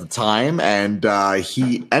strength at the time, and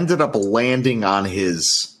he ended up landing on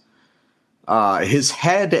his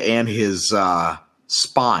head and his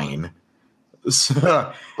spine.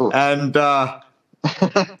 And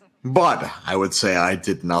but I would say I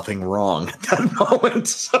did nothing wrong at that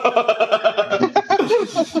moment.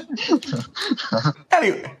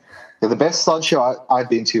 Anyway, Yeah, the best slideshow I've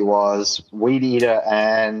been to was Weed Eater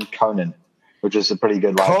and Conan, which is a pretty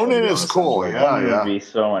good live show, to Conan be is honest. cool. It would Yeah. be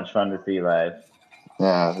so much fun to see live.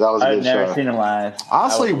 Yeah, that was a I've good never show. seen him live.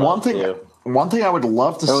 Honestly, I would love to. one thing I would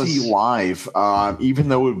love to That was- see live, even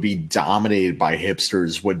though it would be dominated by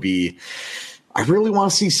hipsters, would be I really want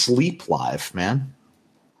to see Sleep live, man.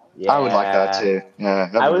 I would like that Yeah. too. Yeah,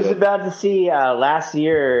 that'd I be was good. about to see last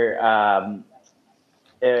year.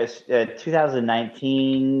 It was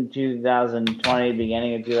 2019, 2020,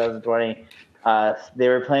 beginning of 2020. They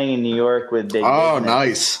were playing in New York with Big Oh, Business.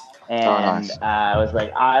 nice. And nice. I was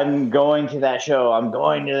like, I'm going to that show. I'm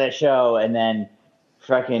going to that show. And then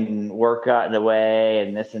fucking work got in the way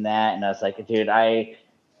and this and that. And I was like, dude, I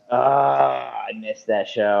missed that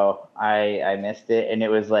show. I missed it. And it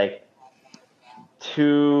was like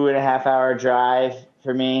 2.5 hour drive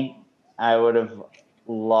for me. I would have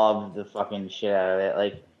loved the fucking shit out of it.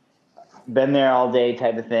 Like, been there all day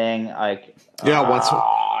type of thing. Like, Yeah,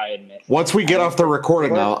 I missed once it. we get off the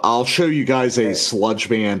recording, I'll show you guys a sludge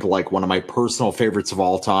band, like one of my personal favorites of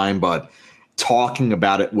all time, but talking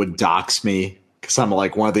about it would dox me because I'm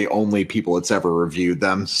like one of the only people that's ever reviewed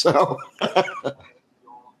them. So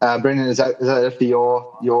Brendan, is that it for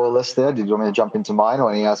your list there? Did you want me to jump into mine or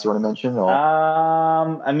anything else you want to mention? Or?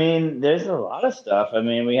 I mean, there's a lot of stuff. I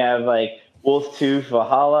mean, we have like Wolf Tooth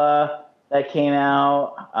Valhalla that came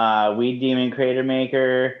out, Weed Demon Crater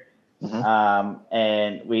Maker,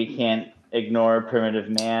 and we can't ignore Primitive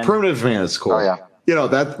Man. Primitive Man is cool. Oh, yeah. You know,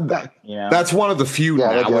 that's one of the few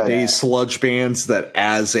Yeah, they're nowadays good. sludge bands that,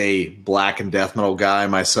 as a black and death metal guy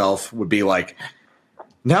myself, would be like,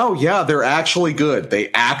 no, yeah, they're actually good.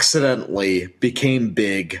 They accidentally became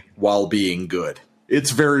big while being good.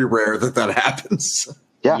 It's very rare that happens.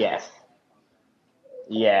 Yeah. Yes.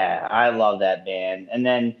 Yeah, I love that band. And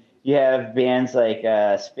then you have bands like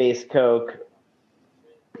Space Coke,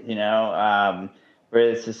 you know, where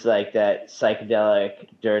it's just like that psychedelic,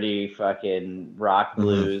 dirty fucking rock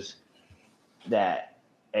blues that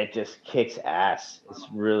it just kicks ass. It's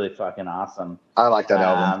really fucking awesome. I like that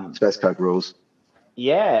album. Space Coke rules.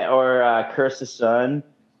 Yeah, or Curse the Sun,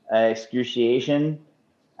 Excruciation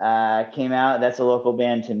came out. That's a local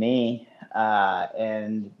band to me.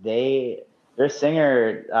 And their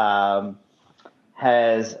singer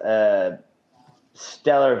has a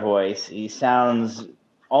stellar voice. He sounds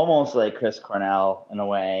almost like Chris Cornell in a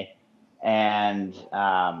way, and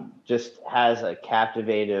just has a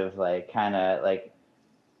captivative, like, kind of like,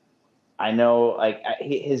 I know, like,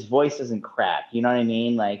 his voice doesn't crack. You know what I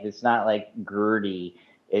mean? Like, it's not like gritty.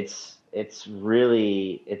 It's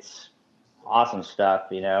really, it's awesome stuff,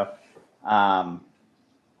 you know?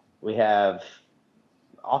 We have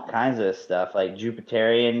all kinds of stuff. Like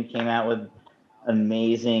Jupiterian came out with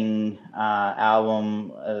amazing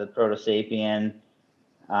album, Proto-Sapien.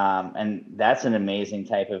 And that's an amazing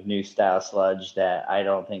type of new style sludge that I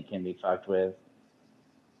don't think can be fucked with.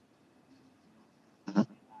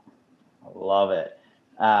 Love it.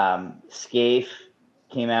 Scaife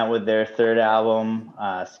came out with their third album,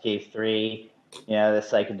 Scaife 3, you know, the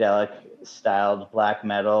psychedelic styled black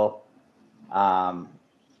metal.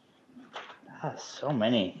 So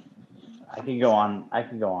many. I could go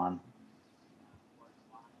on.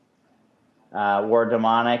 War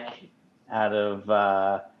Demonic out of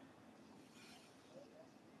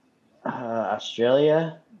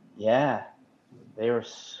Australia. Yeah, they were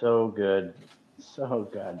so good. So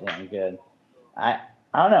goddamn good. I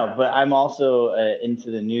don't know, but I'm also into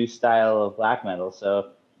the new style of black metal, so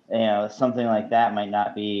you know, something like that might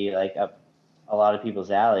not be like up a lot of people's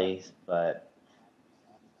alleys, but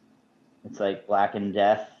it's like Black and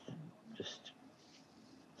Death, just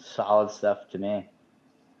solid stuff to me.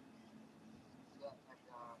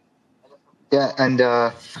 Yeah, and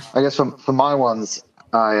I guess for my ones,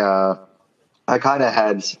 I kind of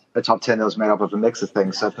had a top 10 that was made up of a mix of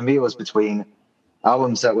things. So for me, it was between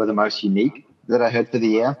albums that were the most unique that I heard for the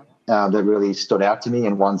year, that really stood out to me,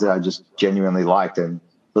 and ones that I just genuinely liked and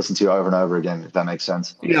listened to over and over again, if that makes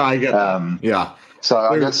sense. Yeah, I get that. Yeah. So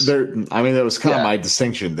I guess that was kind of Yeah. my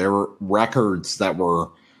distinction. There were records that were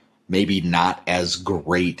maybe not as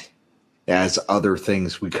great as other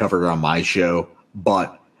things we covered on my show,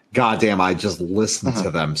 but goddamn, I just listened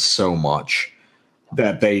to them so much.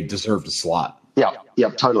 that they deserved a slot. Yeah,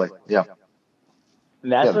 totally. Yeah.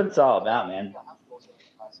 And that's what it's all about, man.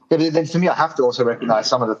 Yeah, but then for me, I have to also recognize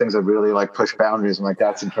some of the things that really like push boundaries. I'm like,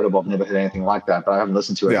 that's incredible. I've never heard anything like that, but I haven't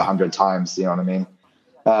listened to it 100 times. You know what I mean?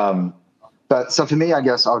 But so for me, I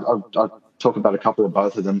guess I'll talk about a couple of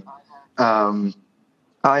both of them.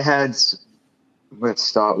 Let's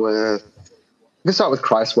start with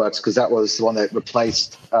Christworks, because that was the one that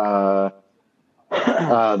replaced the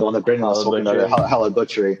one that Brendan was talking about, Hello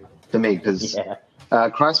Butchery, for me, because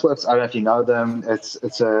Christworks, I don't know if you know them.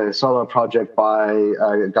 It's a solo project by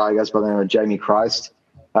a guy who goes by the name of Jamie Christ,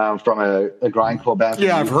 from a grindcore band.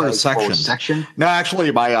 Yeah, I've heard of Section. No,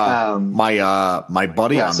 actually, my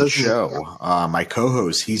buddy on the show, my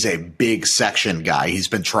co-host, he's a big Section guy. He's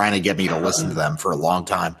been trying to get me to listen to them for a long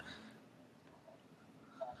time.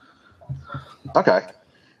 Okay.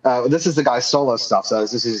 This is the guy's solo stuff, so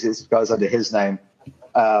this goes under his name.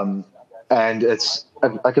 And it's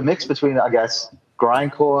like a mix between, I guess,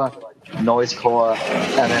 grindcore, noisecore,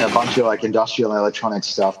 and then a bunch of like industrial and electronic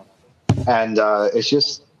stuff. And it's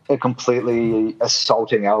just a completely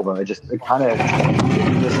assaulting album. It kind of,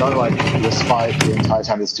 there's no like respite the entire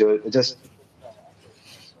time it's doing it. It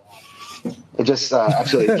just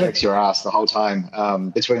absolutely kicks your ass the whole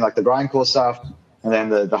time. Between like the grindcore stuff and then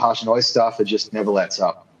the harsh noise stuff, it just never lets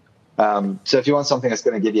up. So if you want something that's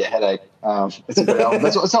going to give you a headache, it's a good album.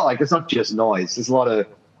 It's not just noise. There's a lot of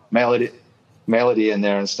melody in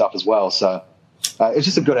there and stuff as well. So it's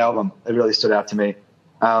just a good album. It really stood out to me.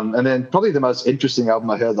 And then probably the most interesting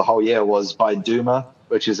album I heard the whole year was by Duma,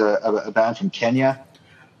 which is a band from Kenya.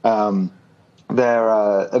 They're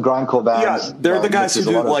a grindcore band. Yeah, they're the guys who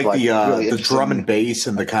do like the drum and bass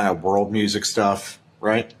and the kind of world music stuff,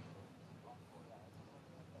 right?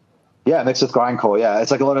 Yeah, mixed with grindcore. Yeah, it's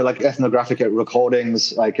like a lot of like ethnographic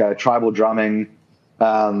recordings, like tribal drumming,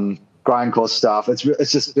 grindcore stuff. It's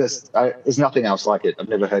just there's nothing else like it. I've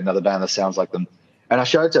never heard another band that sounds like them. And I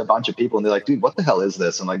showed it to a bunch of people, and they're like, "Dude, what the hell is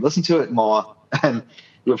this?" I'm like, "Listen to it more, and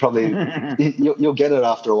you'll probably you'll get it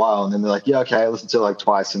after a while." And then they're like, "Yeah, okay, I listened to it like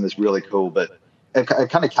twice, and it's really cool." But it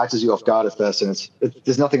kind of catches you off guard at first, and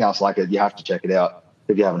there's nothing else like it. You have to check it out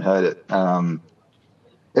if you haven't heard it.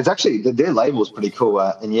 It's actually their label is pretty cool.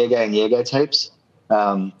 Nyege and Nyege tapes.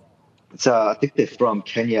 So I think they're from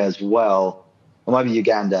Kenya as well, or maybe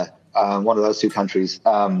Uganda, one of those two countries.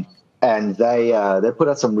 And they put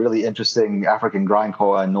out some really interesting African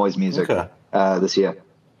grindcore and noise music this year.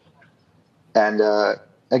 And I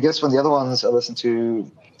guess one of the other ones I listened to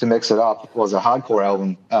mix it up was a hardcore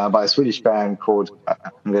album by a Swedish band called,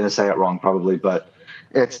 I'm going to say it wrong probably, but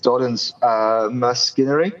it's Dodens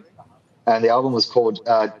Maskineri. And the album was called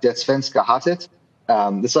Det Svenska Hatet.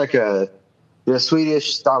 It's like a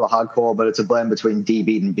Swedish style of hardcore, but it's a blend between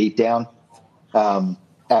D-beat and beatdown. And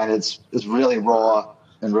it's really raw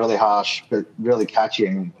and really harsh, but really catchy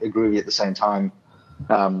and groovy at the same time.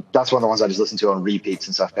 That's one of the ones I just listened to on repeat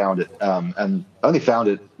since I found it. And I only found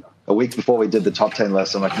it a week before we did the top 10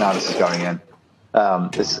 list. I'm like, nah, this is going in. I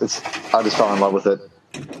just fell in love with it.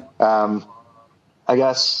 I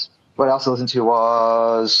guess what else I listened to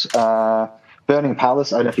was Burning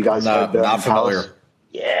Palace. I don't know if you guys heard Burning not familiar. Palace.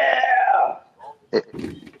 Yeah.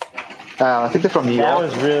 I think they're from New York. That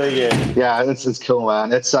was really good. Yeah, it's cool,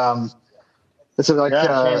 man. It's like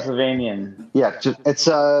Transylvanian. Yeah, it's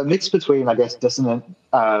a mix between, I guess, dissonant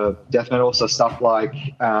death metal, so stuff like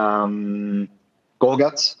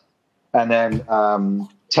Gorguts, and then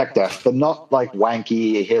tech death, but not like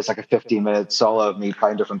wanky. Here's like a 15-minute solo of me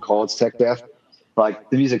playing different chords. Tech death, like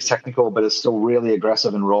the music's technical, but it's still really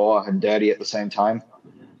aggressive and raw and dirty at the same time.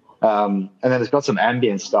 And then it's got some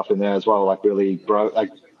ambient stuff in there as well, like really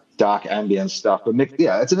like dark ambient stuff. But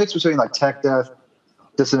it's a mix between like tech death,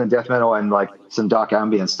 dissonant death metal, and like some dark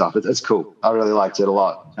ambient stuff. It's cool. I really liked it a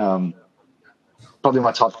lot. Probably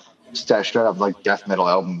my top straight up like death metal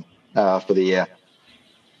album for the year.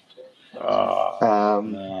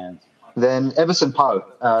 Man. Then Everson Poe.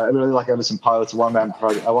 I really like Everson Poe. It's a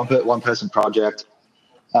one person project.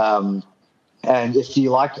 And if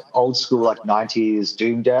you like old school like 90s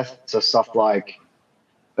doom death, so stuff like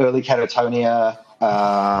early Catatonia,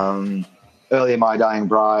 early My Dying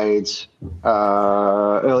Bride,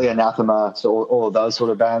 early Anathema, so all of those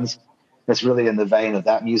sort of bands, it's really in the vein of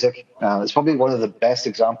that music. It's probably one of the best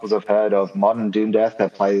examples I've heard of modern doom death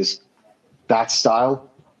that plays that style.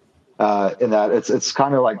 In that it's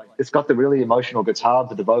kind of like it's got the really emotional guitar,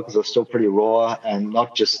 but the vocals are still pretty raw and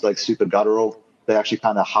not just like super guttural. They're actually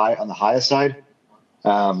kind of high on the higher side.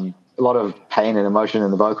 A lot of pain and emotion in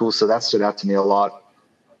the vocals, so that stood out to me a lot.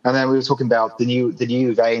 And then we were talking about the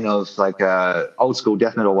new vein of like old school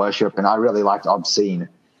death metal worship, and I really liked Obscene.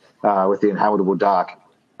 with the Inhabitable Dark.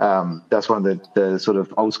 That's one of the sort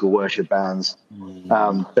of old school worship bands,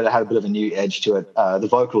 but it had a bit of a new edge to it. The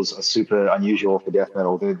vocals are super unusual for death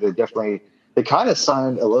metal. They kind of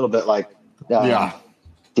sound a little bit like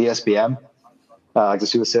DSBM, like the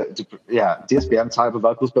DSBM type of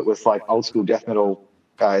vocals, but with like old school death metal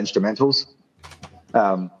instrumentals.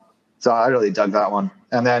 So I really dug that one.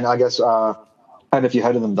 And then I guess I don't know if you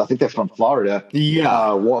heard of them. I think they're from Florida.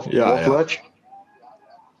 Warflurch.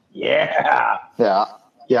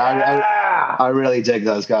 I really dig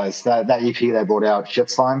those guys. That EP they brought out, Shit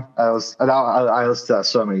Slime. I listened to that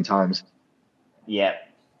so many times. Yeah,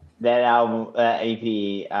 that album, that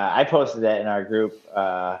EP. I posted that in our group.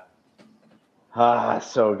 So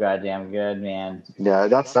goddamn good, man. Yeah,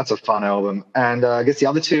 that's a fun album. And I guess the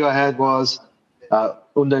other two I had was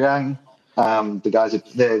Undergang. The guys, I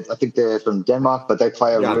think they're from Denmark, but they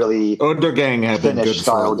play a really Undergang have been good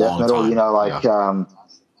style for a death long metal. time. You know, like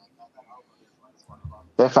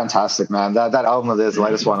they're fantastic, man. That album of theirs, the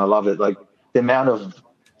latest one, I love it. Like the amount of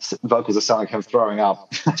vocals that sound like him throwing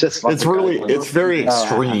up. It's very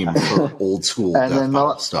extreme for old school and death then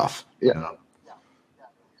metal stuff.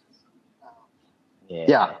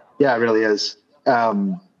 Yeah, it really is.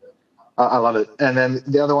 I love it. And then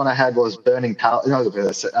the other one I had was Burning Palace. No,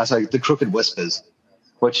 that's like the Crooked Whispers,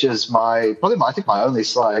 which is my only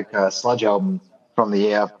sludge album from the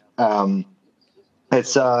year.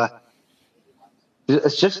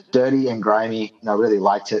 It's just dirty and grimy, and I really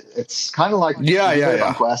liked it. It's kind of like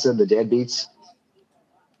Uncle Acid and the Deadbeats.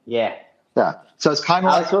 Yeah. So it's kind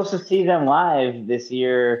of I was supposed to see them live this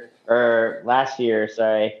year or last year.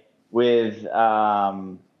 Sorry, with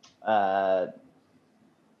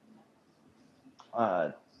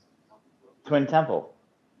Twin Temple.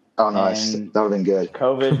 Oh, nice. That would have been good.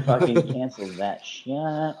 COVID fucking canceled that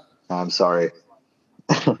shit. I'm sorry.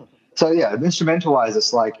 So, yeah, instrumental-wise,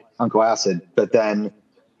 it's like Uncle Acid, but then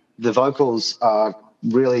the vocals are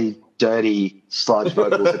really dirty sludge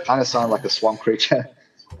vocals. It kind of sound like a swamp creature.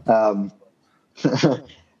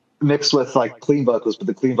 Mixed with, like, clean vocals, but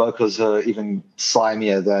the clean vocals are even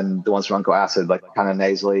slimier than the ones from Uncle Acid, like, kind of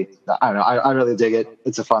nasally. I don't know. I really dig it.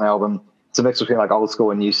 It's a fun album. It's a mix between like old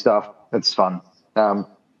school and new stuff. It's fun. And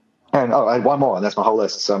I had one more, and that's my whole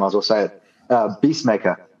list, so I might as well say it.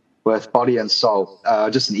 Beastmaker with Body and Soul.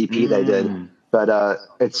 Just an EP they did, but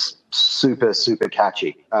it's super, super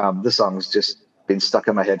catchy. This song's just been stuck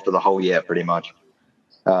in my head for the whole year, pretty much.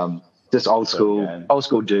 Just old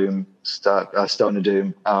school doom, stoner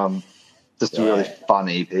doom. Just a really fun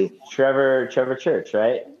EP. Trevor Church,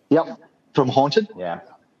 right? Yep, from Haunted. Yeah,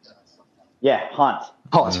 Haunt.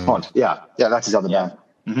 Yeah, that's his other band.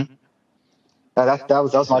 Mm-hmm. That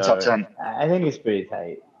was my top 10. I think it's pretty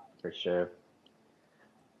tight for sure.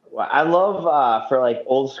 Well, I love for like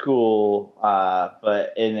old school,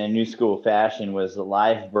 but in a new school fashion was the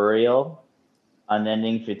Live Burial,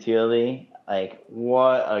 Unending Futility. Like,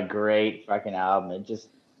 what a great fucking album! It just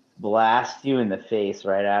blasts you in the face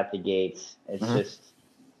right out the gates. It's just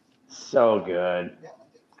so good.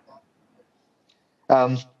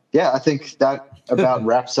 Yeah, I think that about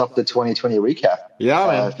wraps up the 2020 recap. Yeah,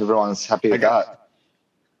 man. If everyone's happy with that.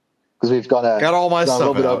 Because we've got all my stuff a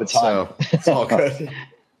little bit out, over time. so it's all good.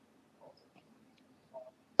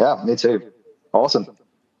 Yeah, me too. Awesome.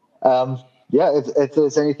 If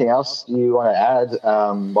there's anything else you want to add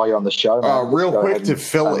while you're on the show, man, real quick to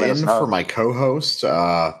fill in for my co-host,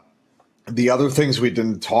 the other things we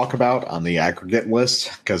didn't talk about on the aggregate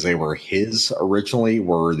list because they were his originally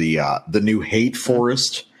were the new Hate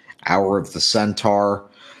Forest, Hour of the Centaur,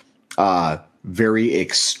 very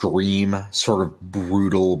extreme, sort of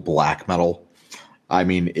brutal black metal. I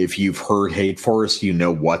mean, if you've heard Hate Forest, you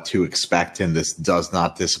know what to expect, and this does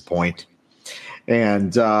not disappoint.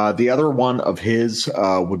 And the other one of his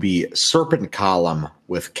would be Serpent Column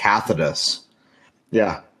with Cathetus.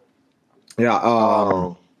 Yeah.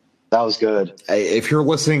 That was good. If you're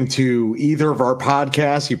listening to either of our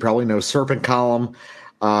podcasts, you probably know Serpent Column.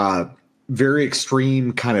 Very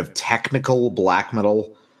extreme, kind of technical black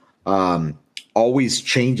metal. Always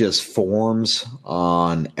changes forms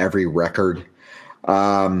on every record.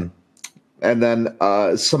 And then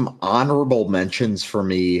some honorable mentions for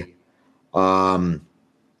me. Vong,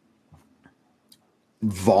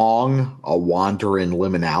 A Wander in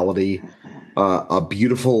Liminality. A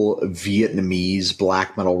beautiful Vietnamese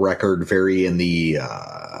black metal record, very in the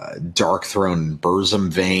Dark Throne Burzum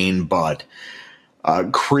vein, but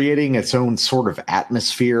creating its own sort of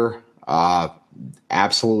atmosphere.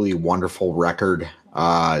 Absolutely wonderful record.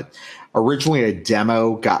 Originally a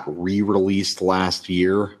demo, got re-released last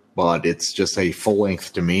year, but it's just a full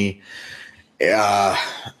length to me.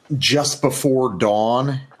 Just Before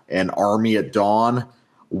Dawn and Army at Dawn.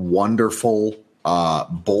 Wonderful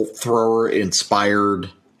bolt thrower inspired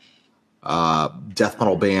death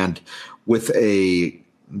metal band with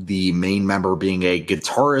the main member being a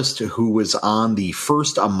guitarist who was on the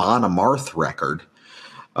first Amon Amarth record.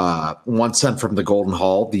 One Sent from the Golden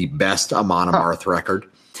Hall, the best Amon Amarth record.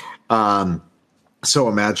 So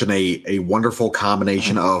imagine a wonderful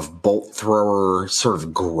combination of bolt thrower, sort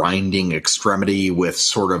of grinding extremity with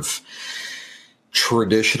sort of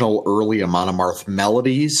traditional early Amon Amarth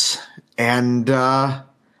melodies. And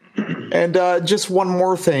just one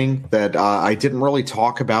more thing that I didn't really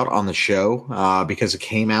talk about on the show because it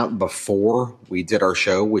came out before we did our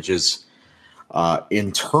show, which is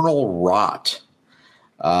Internal Rot,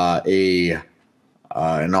 an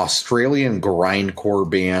Australian grindcore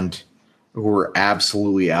band who are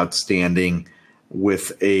absolutely outstanding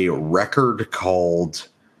with a record called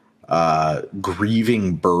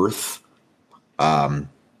Grieving Birth.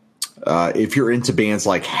 If you're into bands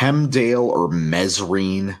like Hemdale or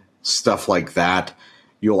Mesrine, stuff like that,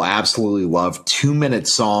 you'll absolutely love 2-minute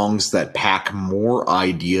songs that pack more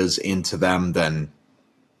ideas into them than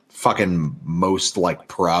fucking most like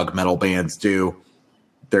prog metal bands do.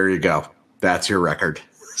 There you go. That's your record.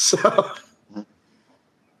 So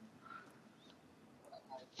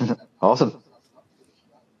Awesome.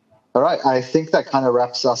 All right. I think that kind of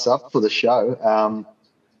wraps us up for the show.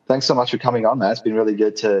 Thanks so much for coming on, man. It's been really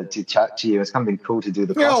good to chat to you. It's kind of been cool to do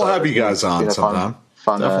the yeah, I'll have you guys on sometime.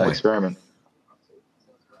 Fun experiment.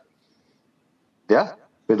 Yeah,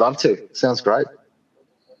 we'd love to. Sounds great.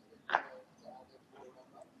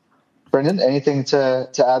 Brendan, anything to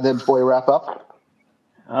add there before we wrap up?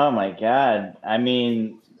 Oh my God. I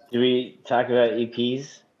mean, do we talk about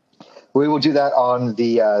EPs? We will do that on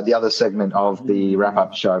the other segment of the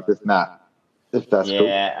wrap-up show with Matt, if that's cool.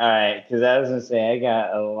 Yeah, all right. Because I was going to say, I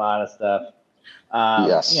got a lot of stuff.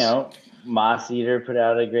 Yes. You know, Moss Eater put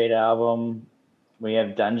out a great album. We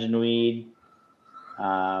have Dungeon Weed.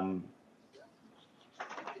 There's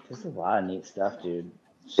a lot of neat stuff, dude.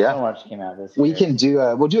 So much came out this year. We can do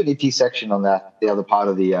we'll do an EP section on that, the other part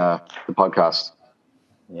of the podcast.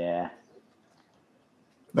 Yeah.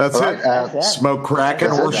 That's All it. right, Smoke crack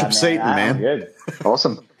and worship Satan, man. Good.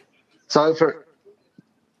 Awesome. So for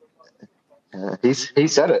he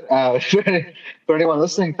said it. For anyone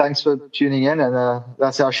listening, thanks for tuning in, and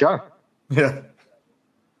that's our show. Yeah.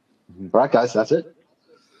 All right, guys, that's it.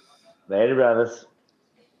 Later, brothers.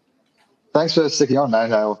 Thanks for sticking on,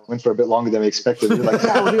 man. I went for a bit longer than we expected. We were like,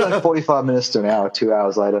 we'll do like 45 minutes to an hour, 2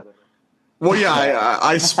 hours later. Well, yeah,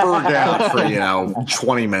 I spurred out for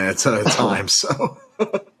 20 minutes at a time. So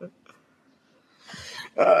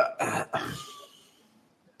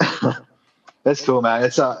that's cool, man.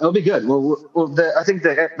 It'll be good. I think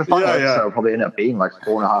the final episode will probably end up being like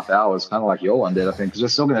 4.5 hours, kind of like your one did. I think because we're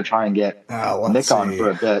still going to try and get Nick on for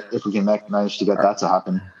a bit if we can manage to get that to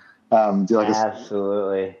happen.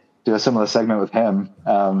 Absolutely. Do a similar segment with him,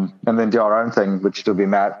 and then do our own thing, which will be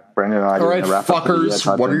Matt, Brendan, and I. All right, fuckers.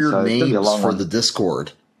 What are your names for one. the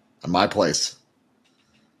Discord? In my place.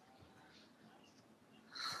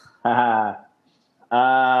 Mine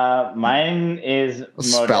is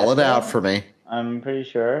Modessa. Spell it out for me. I'm pretty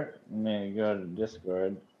sure. I'm gonna go to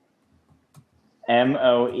Discord.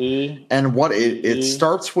 MOE. And what it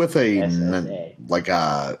starts with a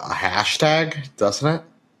SSA. hashtag, doesn't it?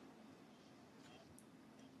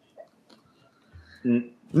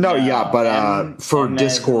 No, yeah, but for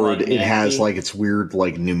Discord, it has like its weird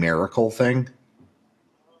like numerical thing.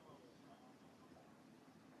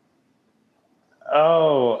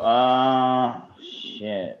 Oh,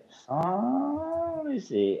 shit. Let me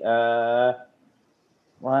see. Well,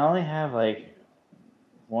 I only have like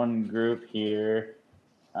one group here.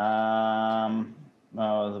 The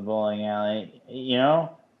bowling alley.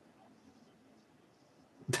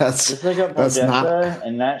 Just look up Modessa,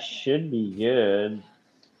 and that should be good.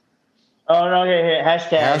 Oh no! Okay,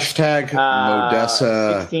 hashtag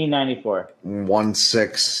Modessa 1694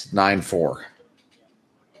 1694.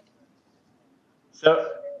 So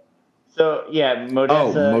yeah,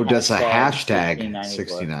 Modessa. Modessa hashtag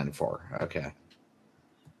 1694. Okay.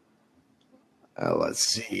 Let's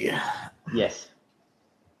see. Yes.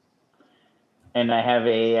 And I have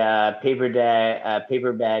a paper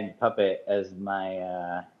bag puppet as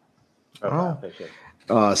my profile picture.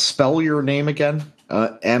 Spell your name again.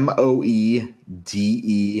 Moedessa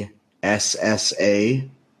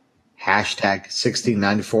hashtag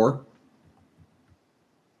 1694.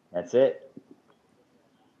 That's it.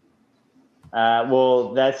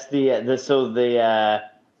 Well, that's the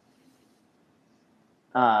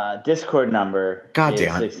Discord number. God is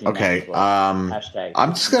damn it. 69 Okay. as well. Hashtag.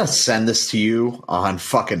 I'm just gonna send this to you on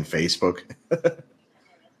fucking Facebook.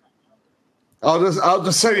 I'll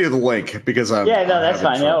just send you the link because I'm that's having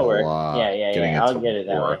fine. That'll trouble, work. getting it I'll to get it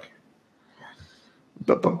that way. work.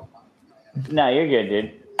 No, you're good,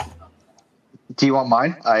 dude. Do you want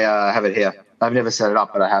mine? I have it here. I've never set it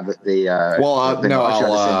up, but I have it.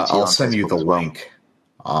 I'll send you the link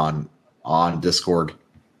on Discord.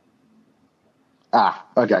 Ah,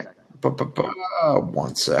 okay.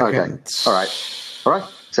 1 second. Okay. All right.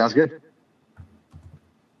 Sounds good.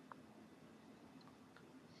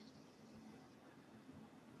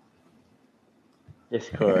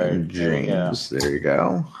 Discord. James, there you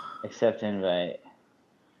go. Accept invite.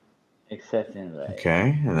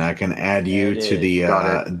 Okay, and I can add you to the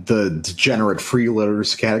degenerate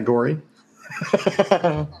freeloaders category.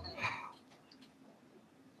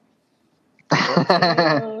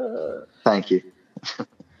 Thank you.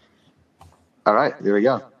 All right, there we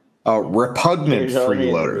go. Repugnant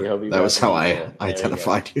freeloader. That was how I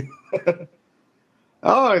identified you.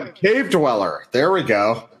 Cave dweller. There we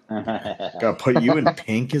go. Gotta put you in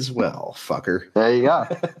pink as well, fucker. There you go.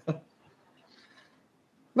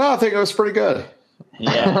 No, I think it was pretty good.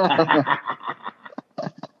 Yeah.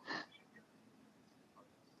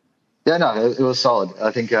 Yeah, no, it was solid.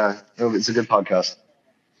 I think it's a good podcast.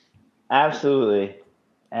 Absolutely.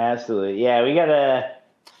 Yeah, we gotta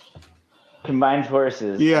combine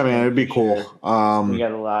forces. Yeah, man, it'd be cool. We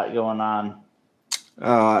got a lot going on.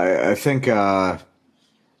 I think we're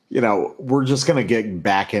just gonna get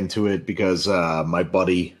back into it because my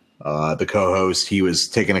buddy, the co-host, he was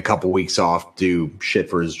taking a couple weeks off to do shit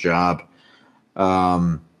for his job.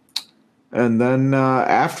 And then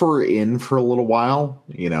after we're in for a little while,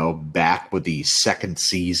 back with the second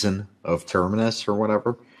season of Terminus or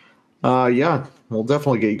whatever, we'll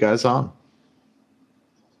definitely get you guys on.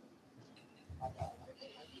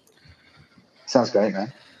 Sounds great,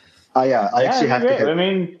 man. I actually have to. I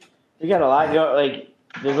mean, we got a lot going. Like,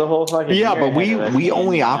 there's a whole fucking. Yeah, but we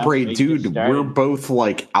only operate, dude. We're both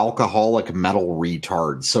like alcoholic metal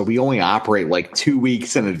retards, so we only operate like 2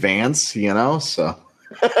 weeks in advance. So.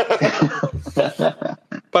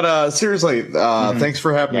 But seriously, thanks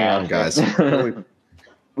for having me on, guys.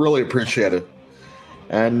 Really appreciate it.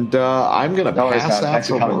 And I'm gonna pass out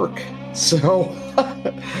for work. So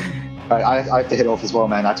I have to head off as well,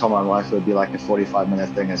 man. I told my wife it would be like a 45-minute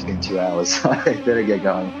thing. It's been 2 hours. I better get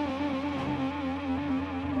going.